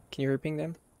 Can you repeat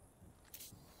them?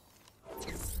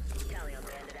 Galleon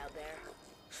bandit out there.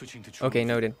 Switching to drone. Okay,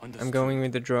 noted. Understood. I'm going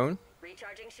with the drone.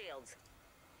 Recharging shields.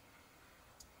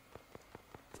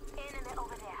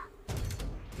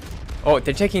 Oh,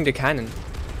 they're taking the cannon.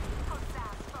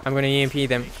 I'm gonna EMP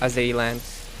them as they land.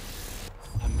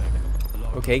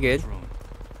 Okay, good.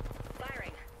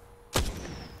 Firing.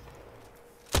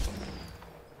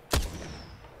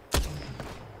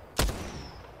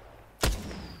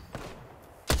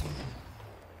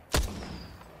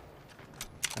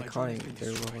 I can't even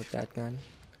do well with that gun.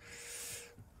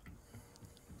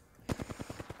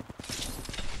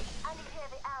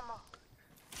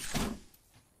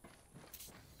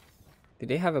 Do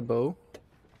they have a bow?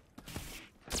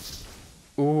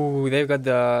 Ooh, they've got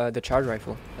the charge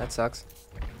rifle. That sucks.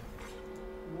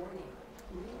 Warning.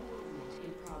 Movement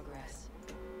in progress.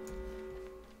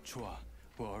 Chua,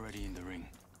 we're already in the ring.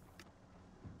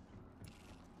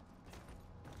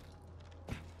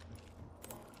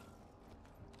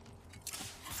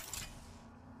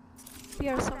 We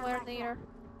are somewhere near.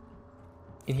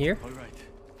 In here? All right.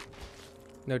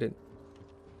 Noted.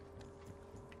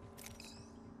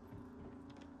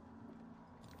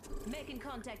 Making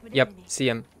contact with Yep, enemy. see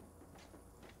him.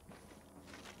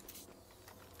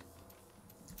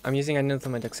 I'm using an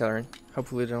ultimate accelerant.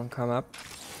 Hopefully they don't come up.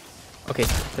 Okay,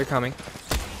 they're coming.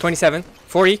 27,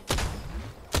 40.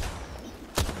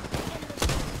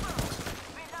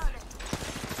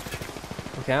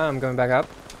 Okay, I'm going back up.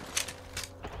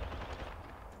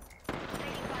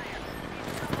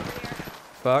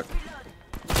 Fuck.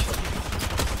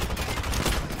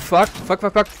 Fuck, fuck,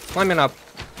 fuck, fuck. Climbing up.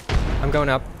 I'm going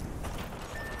up.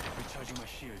 Recharging my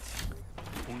shields.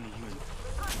 Only you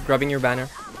and Grabbing your banner.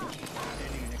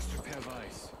 adding an extra pair of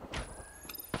eyes.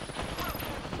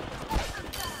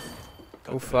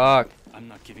 Oh fuck. I'm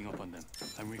not giving up on them.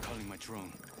 I'm recalling my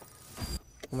drone.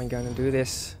 Oh my god, I'm gonna do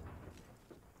this.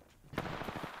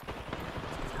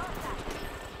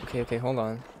 Okay, okay, hold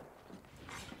on.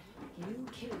 You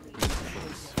killed me.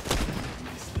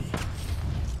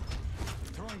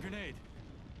 Throwing grenade.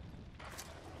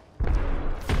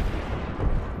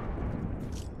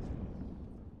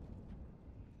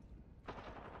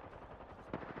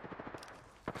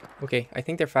 Okay, I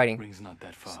think they're fighting. Ring's not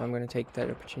that far. So I'm gonna take that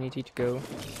opportunity to go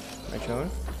my drone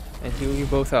and heal you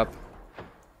both up.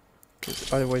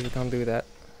 'Cause otherwise we can't do that.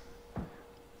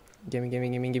 Gimme, gimme,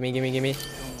 gimme, gimme, gimme, gimme.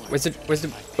 Where's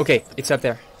the okay, it's up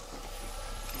there.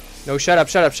 No, shut up,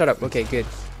 shut up, shut up. Okay, good.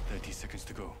 30 seconds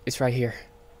to go. It's right here.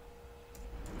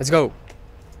 Let's go.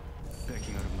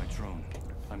 Backing out of my drone.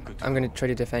 I'm good to I'm gonna try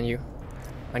to defend you.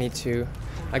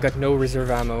 I got no reserve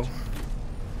ammo.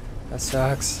 That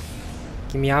sucks.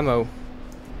 Give me ammo.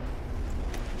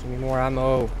 Give me more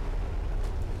ammo.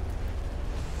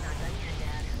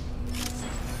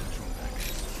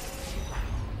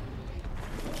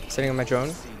 Setting on my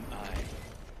drone.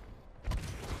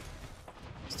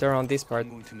 Stay around this part.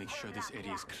 I'm going to make sure this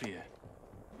area is clear.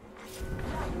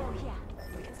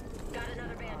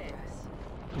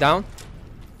 Down.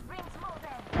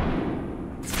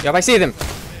 Yep, I see them.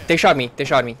 They shot me. They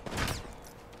shot me.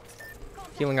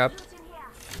 Healing up.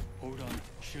 Hold on.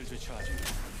 Shields recharging.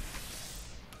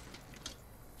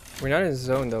 We're not in the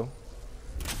zone though.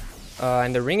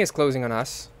 And the ring is closing on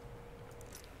us.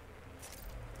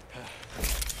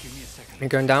 Give me a second. You're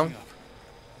going down?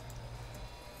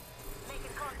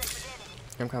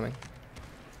 I'm coming.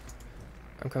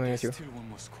 I'm coming with you. Still one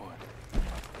more squad.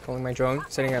 Calling my drone.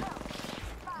 Setting up.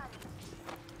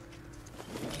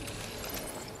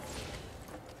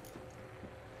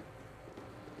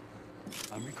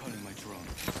 I'm recalling my drone.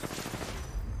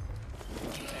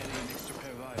 Adding an extra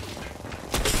pair of eyes.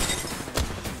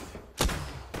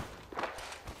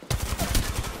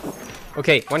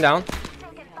 Okay, one down.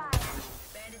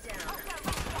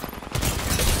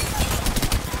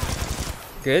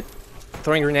 Good.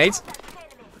 Throwing grenades.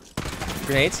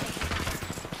 Grenades.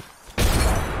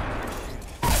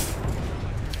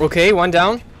 Okay, one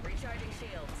down.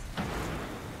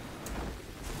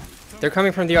 They're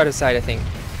coming from the other side, I think.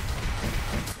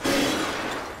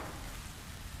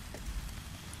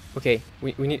 Okay,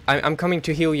 we need. I'm coming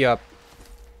to heal you up.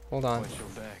 Hold on. Watch your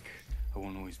back. I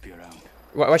won't always be around.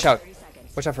 Watch out.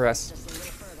 Watch out for us.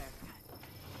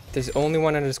 There's only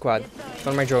one under the squad. It's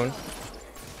on my drone.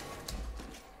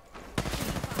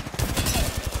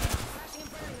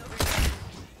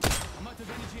 I'm out of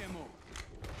energy ammo.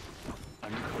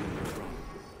 I'm recalling my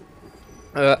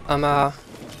drone. I'm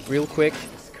real quick.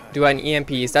 Do an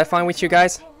EMP. Is that fine with you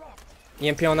guys?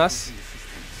 EMP on us.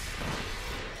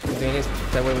 I'm doing this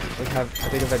that way we have a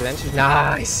bit of advantage.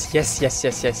 Nice. Yes, yes,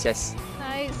 yes, yes, yes.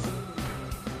 Nice.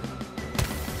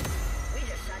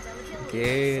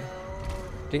 Good.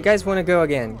 Do you guys want to go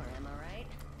again?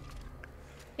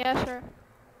 Yeah, sure.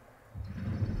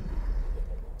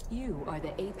 You are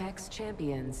the Apex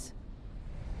champions.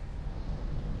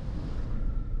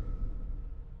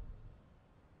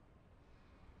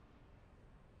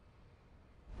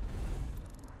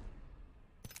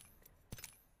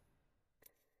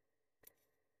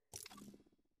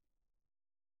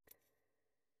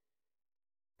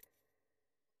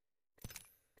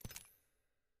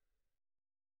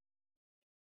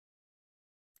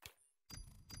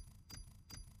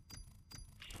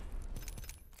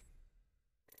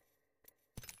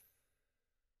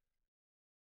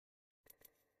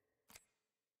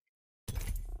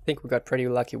 I think we got pretty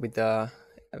lucky with the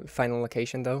final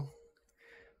location though,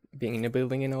 being in a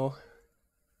building and all,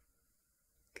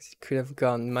 because it could have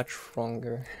gone much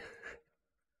stronger,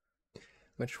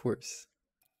 much worse.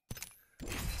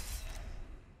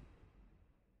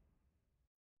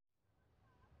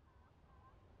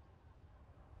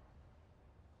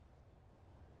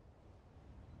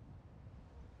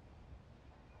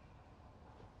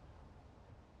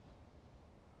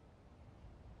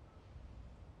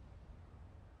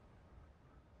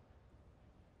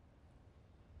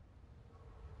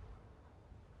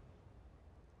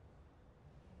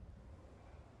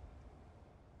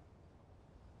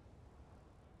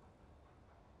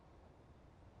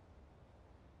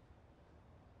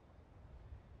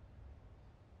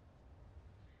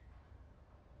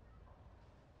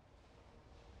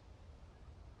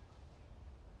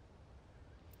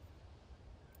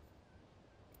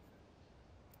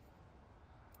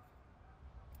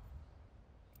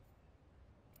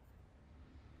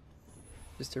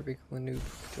 Just a regular noob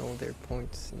to all their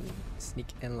points and sneak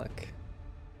and luck.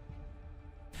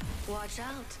 Watch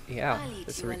out. Yeah, I'll eat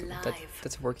that's you a alive.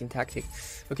 that's a working tactic.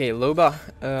 Okay, Loba.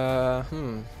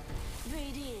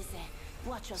 Breathe easy.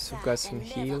 Watch your So we've step got some and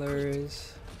never quit.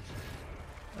 healers.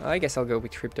 I guess I'll go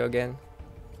with Crypto again.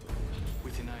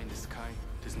 With an eye in the sky,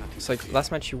 there's nothing So to like fear.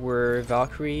 last match you were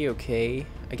Valkyrie, okay.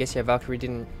 I guess yeah, Valkyrie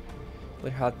didn't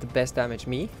really have the best damage.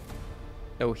 Me?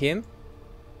 No, him?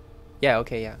 Yeah,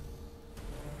 okay, yeah.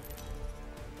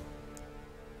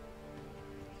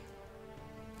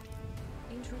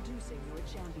 Introducing your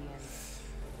champion.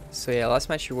 So yeah, last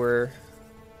match you were...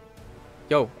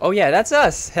 Yo, oh yeah, that's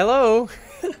us! Hello!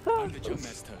 I'm the jump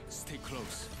master. Stay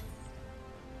close.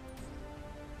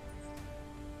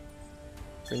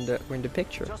 We're in the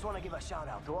picture. Just want to give a shout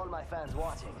out to all my fans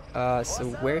watching. So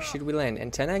where should we land?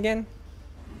 Antenna again?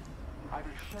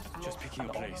 Just picking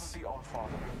a place.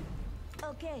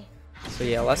 Okay. So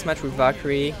yeah, last match with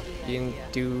Valkyrie didn't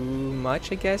do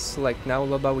much, I guess. So like now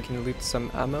Loba we can loot some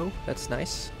ammo. That's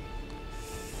nice.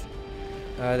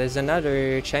 There's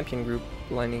another champion group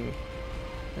landing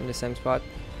in the same spot.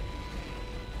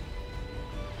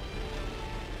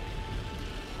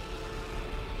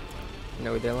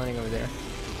 No, they're landing over there.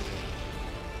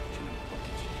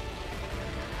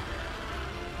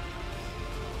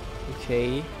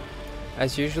 Okay.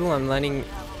 As usual, I'm landing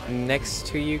next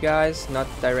to you guys, not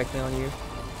directly on you.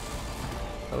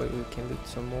 Oh, we can loot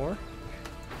some more.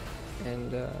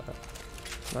 And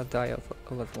not die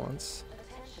all at once.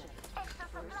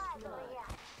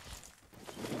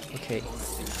 Okay,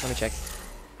 let me check.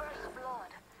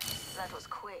 That was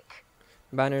quick.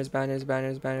 Banners, banners,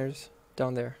 banners, banners.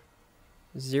 Down there.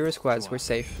 0 squads, we're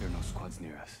safe. There are no squads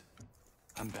near us.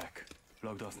 I'm back.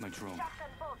 Logged off my drone.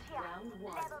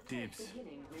 Dibs.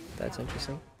 That's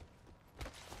interesting.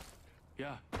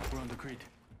 Yeah, we're on the grid.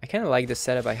 I kind of like the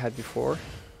setup I had before.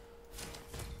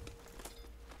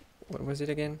 What was it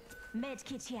again?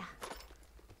 Medkit here.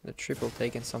 The triple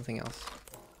take and something else.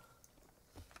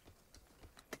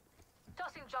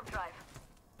 Tossing jump drive.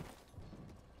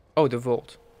 Oh, the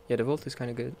Volt. Yeah, the Volt is kind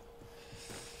of good.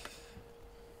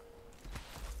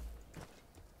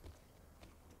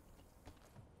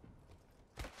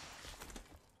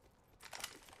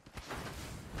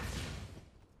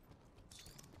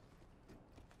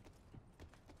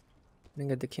 Then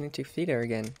got the kinetic feeder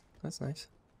again. That's nice.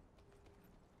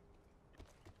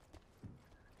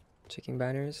 Checking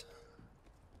banners.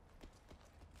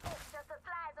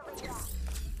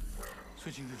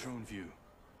 Switching the drone view.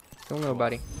 Still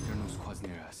nobody. There are no squads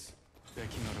near us.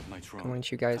 Backing out of my drone. Come on,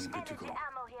 you guys. I'm good to go.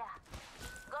 Ammo here.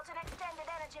 Got an extended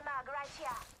energy mag right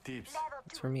here. Dibs.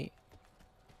 It's for me.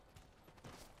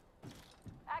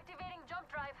 Activating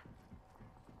jump drive.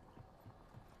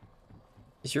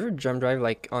 Is your jump drive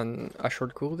like on a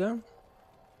short cooldown?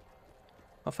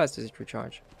 How fast does it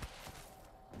recharge?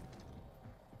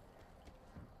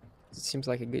 It seems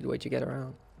like a good way to get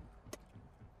around.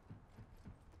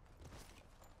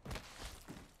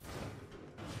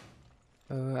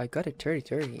 I got a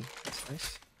 30-30. That's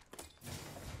nice.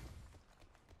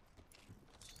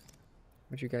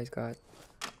 What you guys got?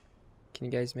 Can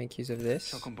you guys make use of this?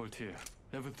 Shotgun bolt here.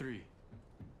 Level 3.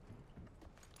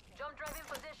 Jump drive in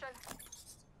position.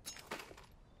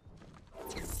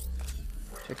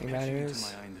 Checking Catching into banners.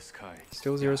 my eye in the sky.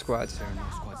 Still 0 squads. There are no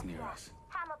squads near us.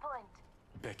 Hammer point.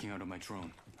 Backing out of my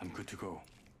drone. I'm good to go.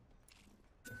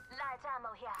 Light ammo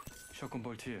here. Shotgun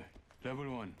bolt here. Level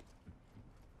 1.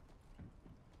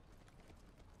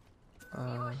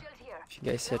 Shield here. If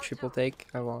you guys said triple take,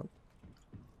 I won't.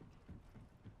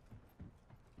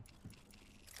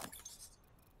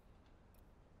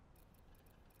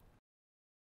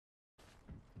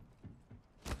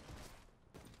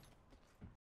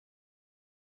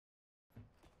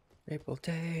 Triple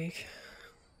take.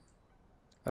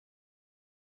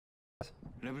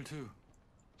 Level 2.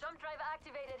 Jump drive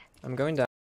activated. I'm going down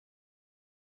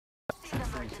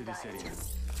Transferring to this area.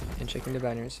 and checking the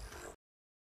banners.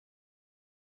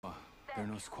 Oh, there are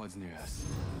no squads near us.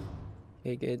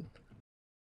 Okay, good.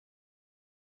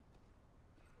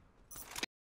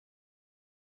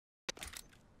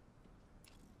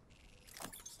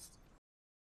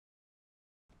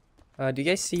 Do you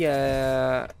guys see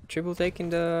a triple take in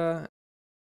the...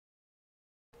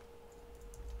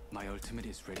 My ultimate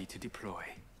is ready to deploy.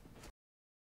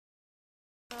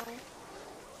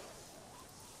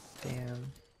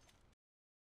 Damn.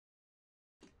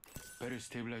 Better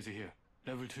stabilizer here.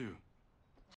 Level 2.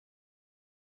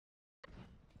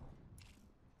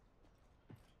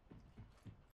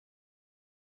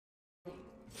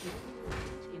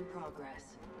 In progress.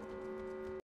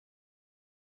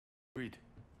 Read.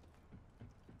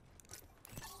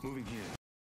 Moving here.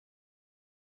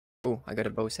 Oh, I got a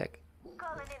bow sec.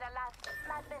 Calling in a last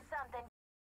bit something.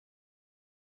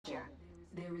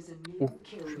 There is a new Oh,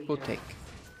 kill triple leader. take.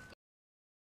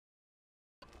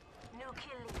 New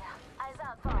kill leader. Eyes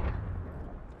out for.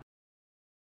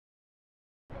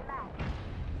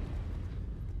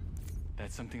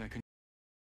 That's something I can.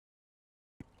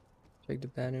 Check the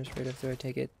banners right after I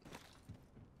take it.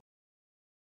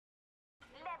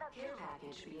 Care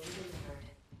package being delivered.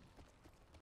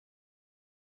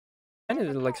 Kind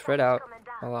of like spread out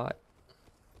a lot.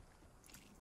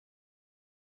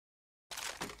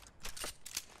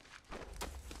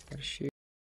 Gotta shoot.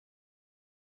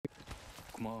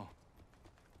 Come on.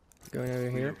 Going over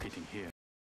here. Relocating here.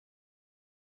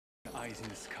 Eyes in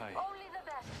the sky. Only the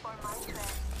best for my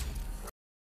friends.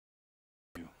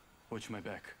 Watch my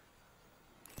back.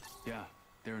 Yeah,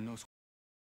 there are no.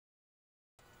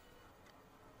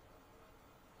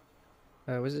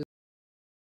 Was it?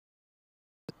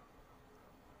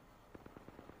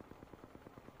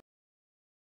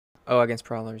 Oh, against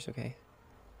prowlers. Okay.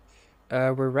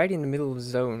 We're right in the middle of the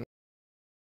zone.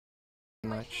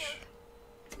 Much.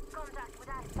 Contact with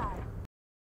hostile.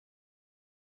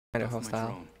 Kind of That's my hostile.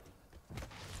 drone.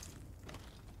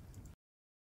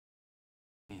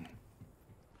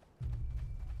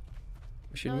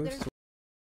 We should No, move. there's-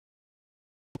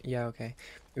 Yeah. Okay.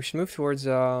 We should move towards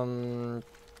Number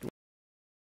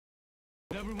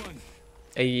 1.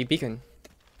 a beacon.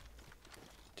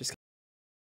 Just.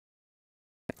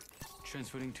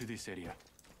 Transferring to this area.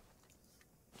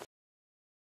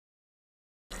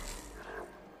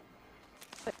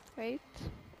 Wait.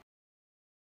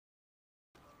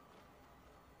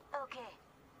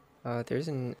 Okay. There's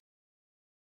an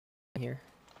here.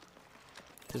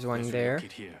 There's one Let's there.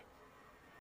 relocate here.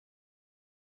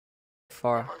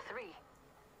 Far. Level 3.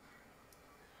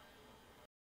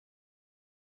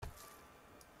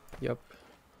 Yup.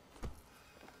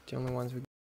 The only ones we.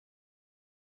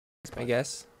 I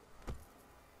guess.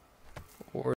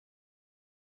 Or.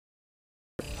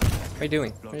 What are you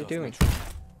doing? What are you doing?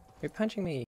 You're punching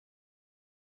me.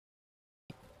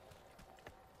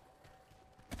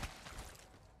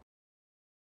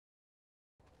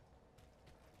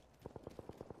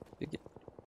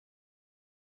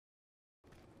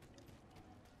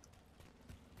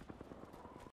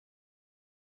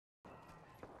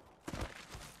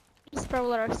 Just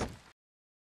prowlers.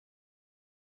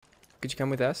 Could you come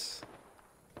with us?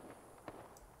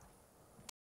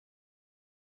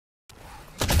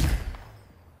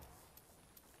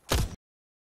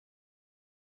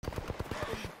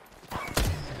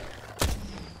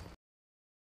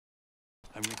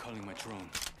 I'm recalling my drone.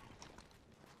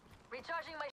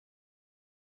 Recharging my.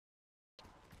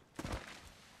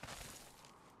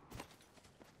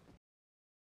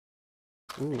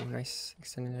 Ooh, nice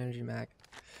extended energy mag.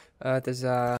 There's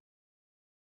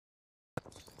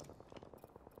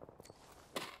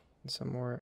some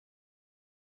more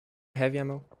heavy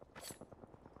ammo.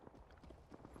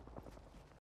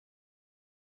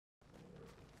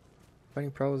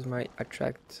 Fighting pros might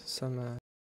attract some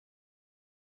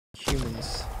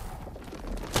humans.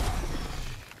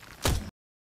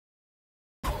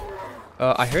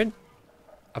 I heard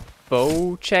a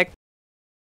bow check.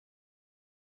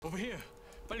 Over here.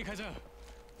 빨리 가자.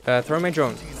 Throw my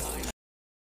drone.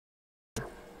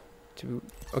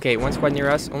 Okay, one squad near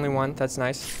us, only one. That's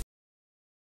nice.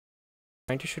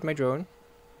 Trying to shoot my drone,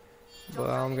 but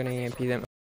I'm gonna EMP them.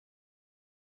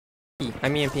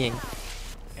 I'm EMPing.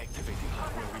 Activating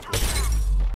hardware record.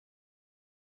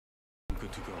 I'm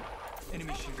good to go.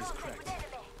 Enemy shield is cracked.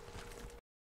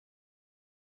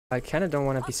 I kind of don't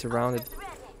want to be surrounded.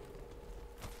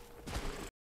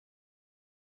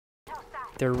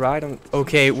 They're right on.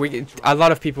 Okay, a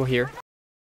lot of people here.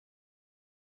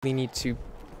 We need to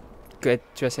get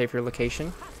to a safer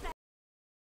location.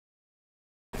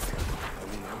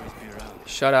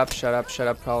 Shut up,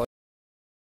 Paul.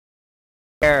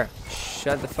 There.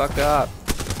 Shut the fuck up.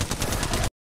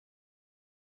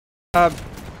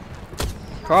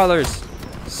 Crawlers.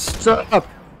 Stop.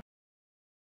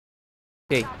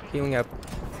 Okay, healing up.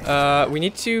 We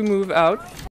need to move out.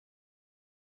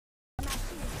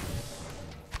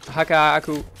 Haka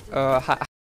aku.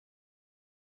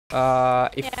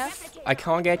 If I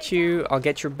can't get you, I'll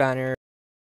get your banner.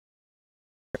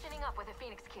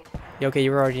 Yeah, okay,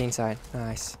 you're already inside.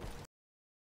 Nice.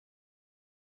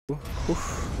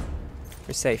 Oof.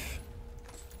 You're safe.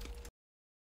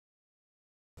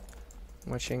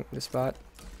 Watching the spot.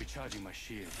 Recharging my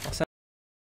shield.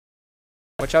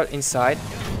 Watch out inside.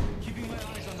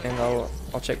 And I'll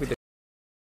check with the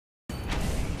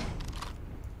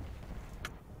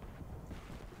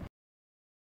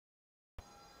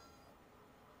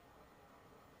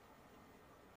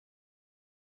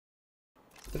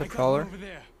Is it a crawler?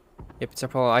 Yep, it's a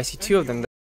crawler. I see two of them.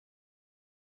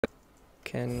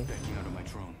 Can Backing out of my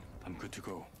drone. I'm good to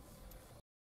go.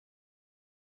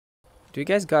 do you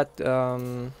guys got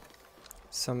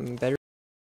some better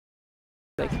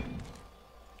like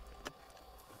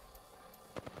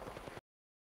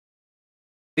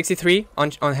 63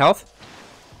 on health?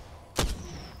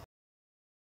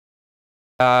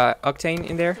 Octane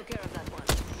in there.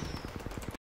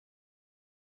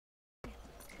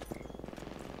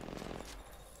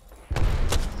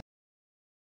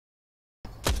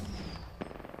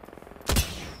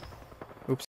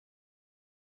 Oops.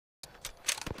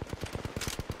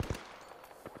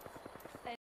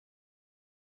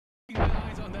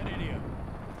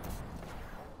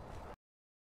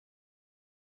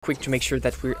 Quick to make sure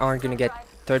that we aren't gonna get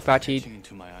third party.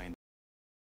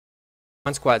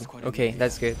 One squad. Okay,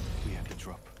 that's good. We have to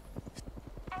drop.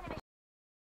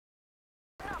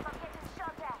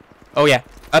 Oh yeah,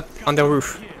 up on the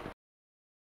roof.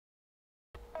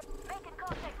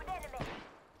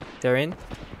 They're in.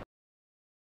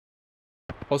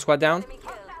 Whole squad down.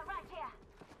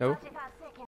 No.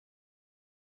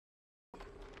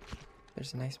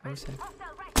 There's a nice person.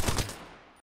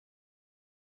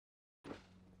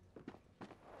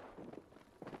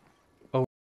 Oh.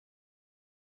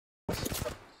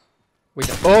 Wait.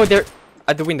 Oh, they're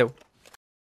at the window.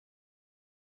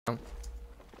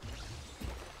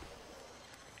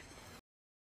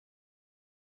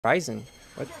 Horizon.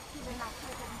 What?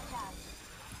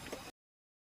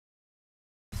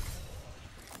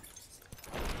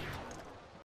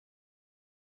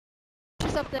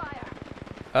 She's up there.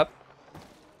 Up.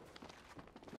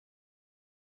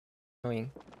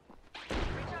 Going.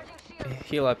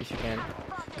 Heal up if you can.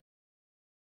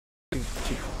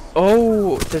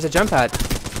 Oh, there's a jump pad.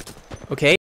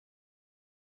 Okay.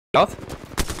 Health.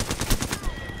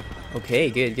 Okay,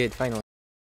 good, finally.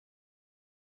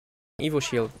 Evo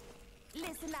shield.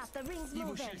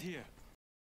 Evo shield here.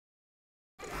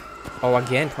 Oh,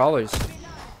 again, crawlers.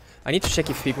 I need to check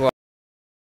if people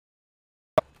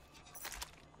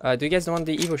are... do you guys want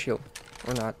the Evo shield?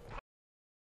 Or not?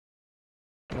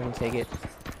 I'm gonna take it.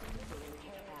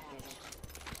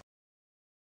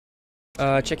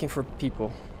 Checking for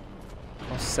people.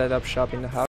 I'll set up shop in the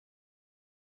house.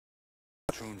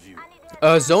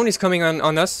 Zone is coming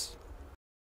on us.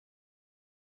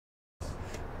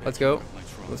 Let's go.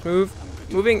 Let's move.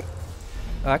 Moving.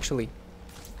 Actually,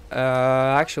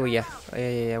 yeah.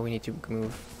 We need to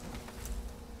move.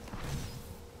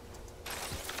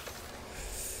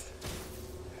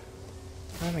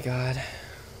 Oh my god.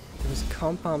 There was a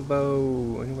compound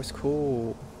bow and it was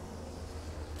cool.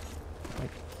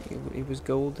 Like it was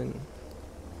golden.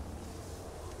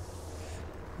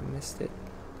 I missed it.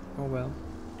 Oh well.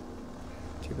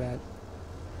 Too bad.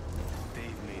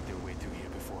 They've made their way through here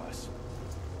before us.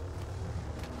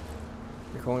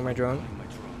 Recalling my drone.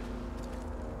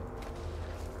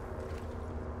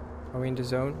 Are we in the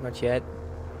zone? Not yet.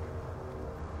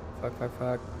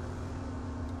 Fuck.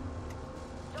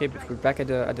 Okay, but we're back at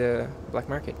the black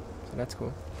market, so that's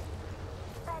cool.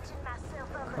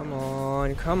 Come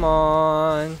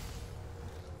on.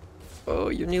 Oh,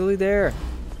 you're nearly there.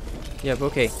 Yep,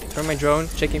 okay. Turn my drone,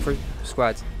 checking for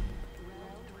squads.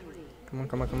 Come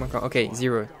on. Okay,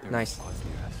 0. Nice.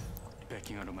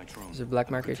 There's a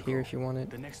black market here if you want it.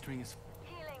 The next ring is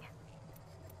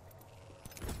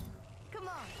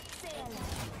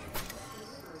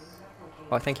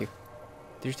Oh, thank you.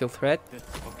 Digital threat.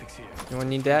 You want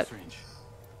need that?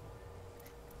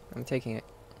 I'm taking it.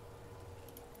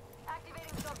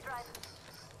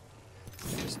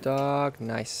 Stock,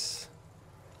 nice.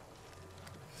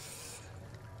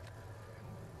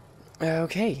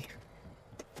 Okay.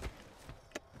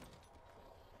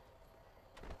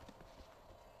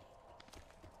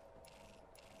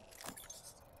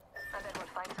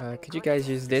 Could you guys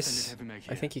use this?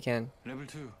 I think you can. Level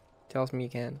 2. Tells me you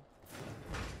can.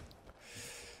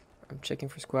 I'm checking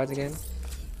for squads again.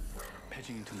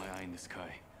 Patching into my eye in the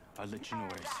sky. I'll let you know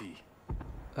what I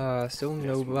see. Still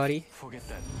nobody. Forget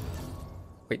that.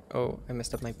 Wait, oh, I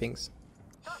messed up my pings.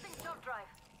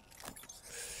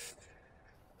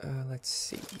 Let's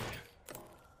see.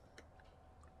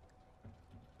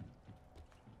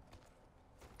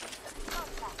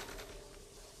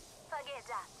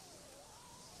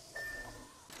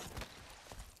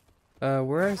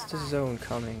 Where is the zone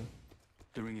coming?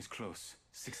 The ring is close.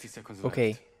 60 seconds Okay.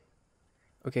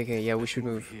 left. Okay, yeah, we should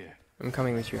move. Here. I'm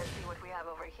coming with you.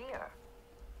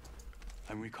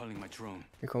 I'm recalling my drone.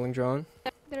 You're calling drone?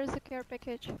 There's a care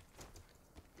package.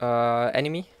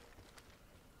 Enemy?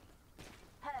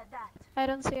 I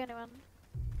don't see anyone.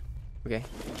 Okay.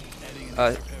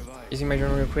 Using my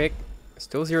drone real quick.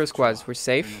 Still 0 squads. We're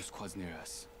safe.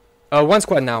 One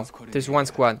squad now. There's one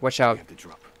squad. Watch out.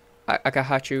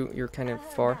 Akahachu, you're kind of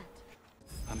far.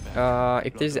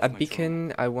 If there's a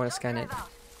beacon, I want to scan it.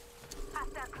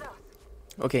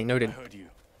 Okay, noted.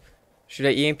 Should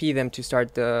I EMP them to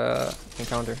start the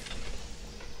encounter?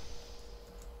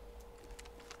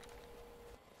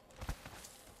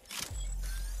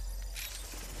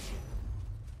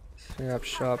 Set up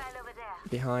shop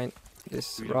behind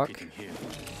this rock.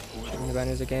 Showing the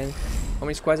banners again. How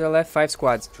many squads are left? 5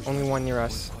 squads. Only one near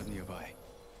us.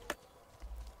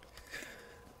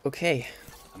 Okay.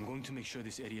 I'm going to make sure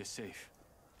this area is safe.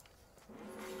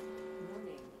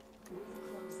 Warning. Roof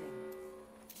closing.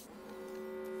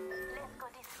 Let's go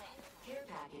this way. Care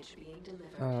package being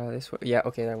delivered. This way. Yeah,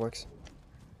 okay, that works.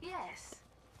 Yes.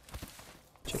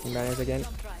 Checking banners again.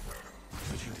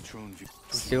 Switching to drone view.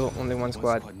 Still only one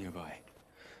squad. Nearby.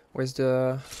 Where's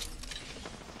the...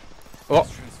 Oh!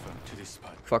 To this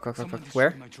spot. Fuck.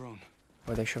 Where? My drone.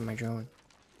 Oh, they showed my drone.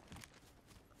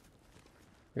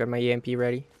 I got my EMP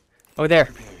ready. Oh, there!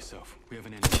 Prepare yourself. We have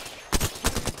an enemy.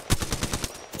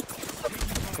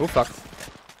 Oh, fuck.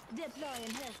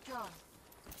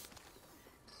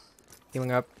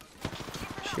 Healing up.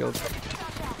 Shield.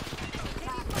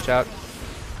 Watch out.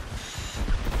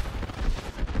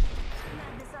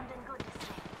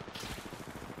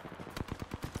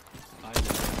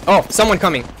 Oh, someone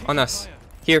coming on us.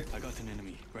 Here. I got an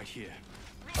enemy right here.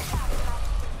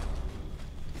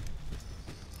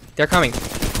 They're coming.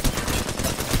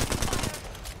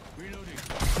 Reloading.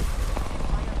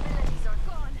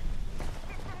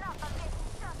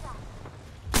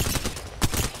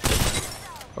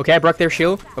 Okay, I broke their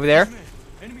shield over there.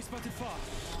 Enemy spotted far.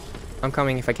 I'm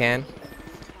coming if I can.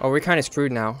 Oh, we're kind of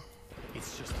screwed now.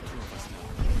 It's just the two of us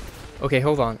now. Okay,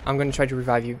 hold on. I'm gonna try to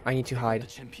revive you. I need to hide. The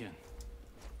champion.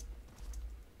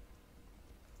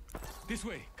 This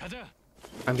way, 가자.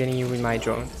 I'm getting you with my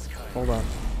drone. Hold on.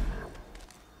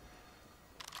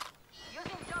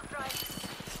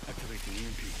 Activating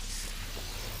EMP.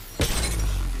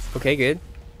 Okay, good.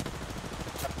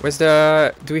 Where's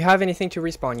the... Do we have anything to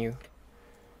respawn you?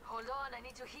 Hold on, I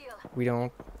need to heal. We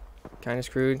don't. Kind of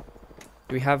screwed.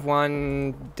 Do we have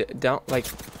one down? Like... I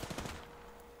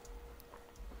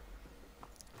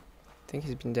think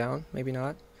he's been down. Maybe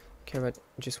not. Okay, but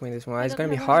just win this one. It's gonna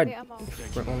be hard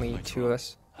if we're only 2 of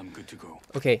us. I'm good to go.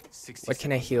 Okay, what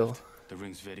can I heal? The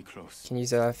ring's very close. Can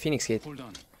use a Phoenix kit. Hold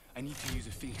on. I need to use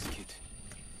a Phoenix kit.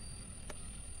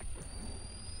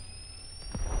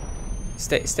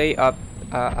 Stay up,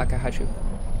 Akahachu.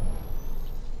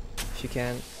 If you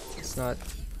can. It's not...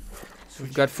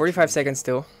 We've got 45 seconds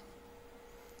still.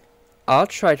 I'll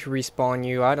try to respawn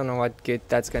you. I don't know what good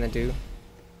that's gonna do.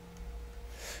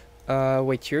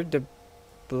 Wait, you're the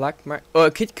black mark. Oh,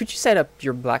 could you set up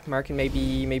your black mark and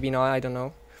maybe not? I don't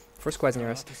know. 4 squads near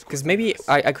us. Because maybe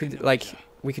I could like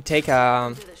we could take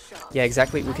yeah,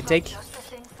 exactly. We could take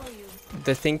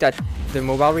the thing that the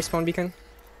mobile respawn beacon.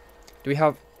 Do we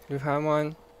have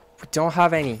one? We don't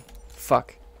have any.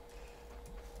 Fuck.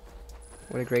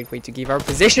 What a great way to give our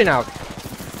position out.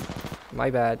 My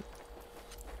bad.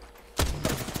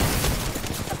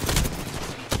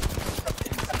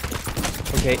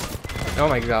 Okay. Oh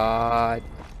my god.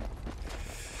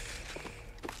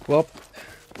 Well.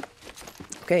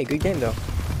 Okay, good game though.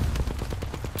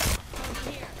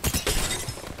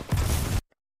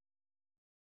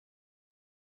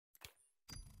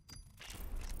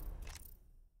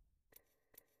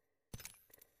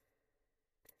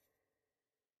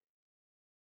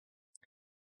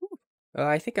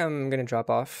 I think I'm gonna drop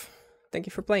off. Thank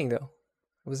you for playing though.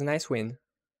 It was a nice win.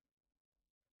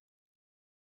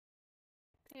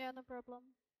 Yeah, Yeah, no problem.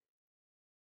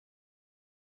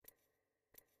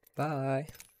 Bye.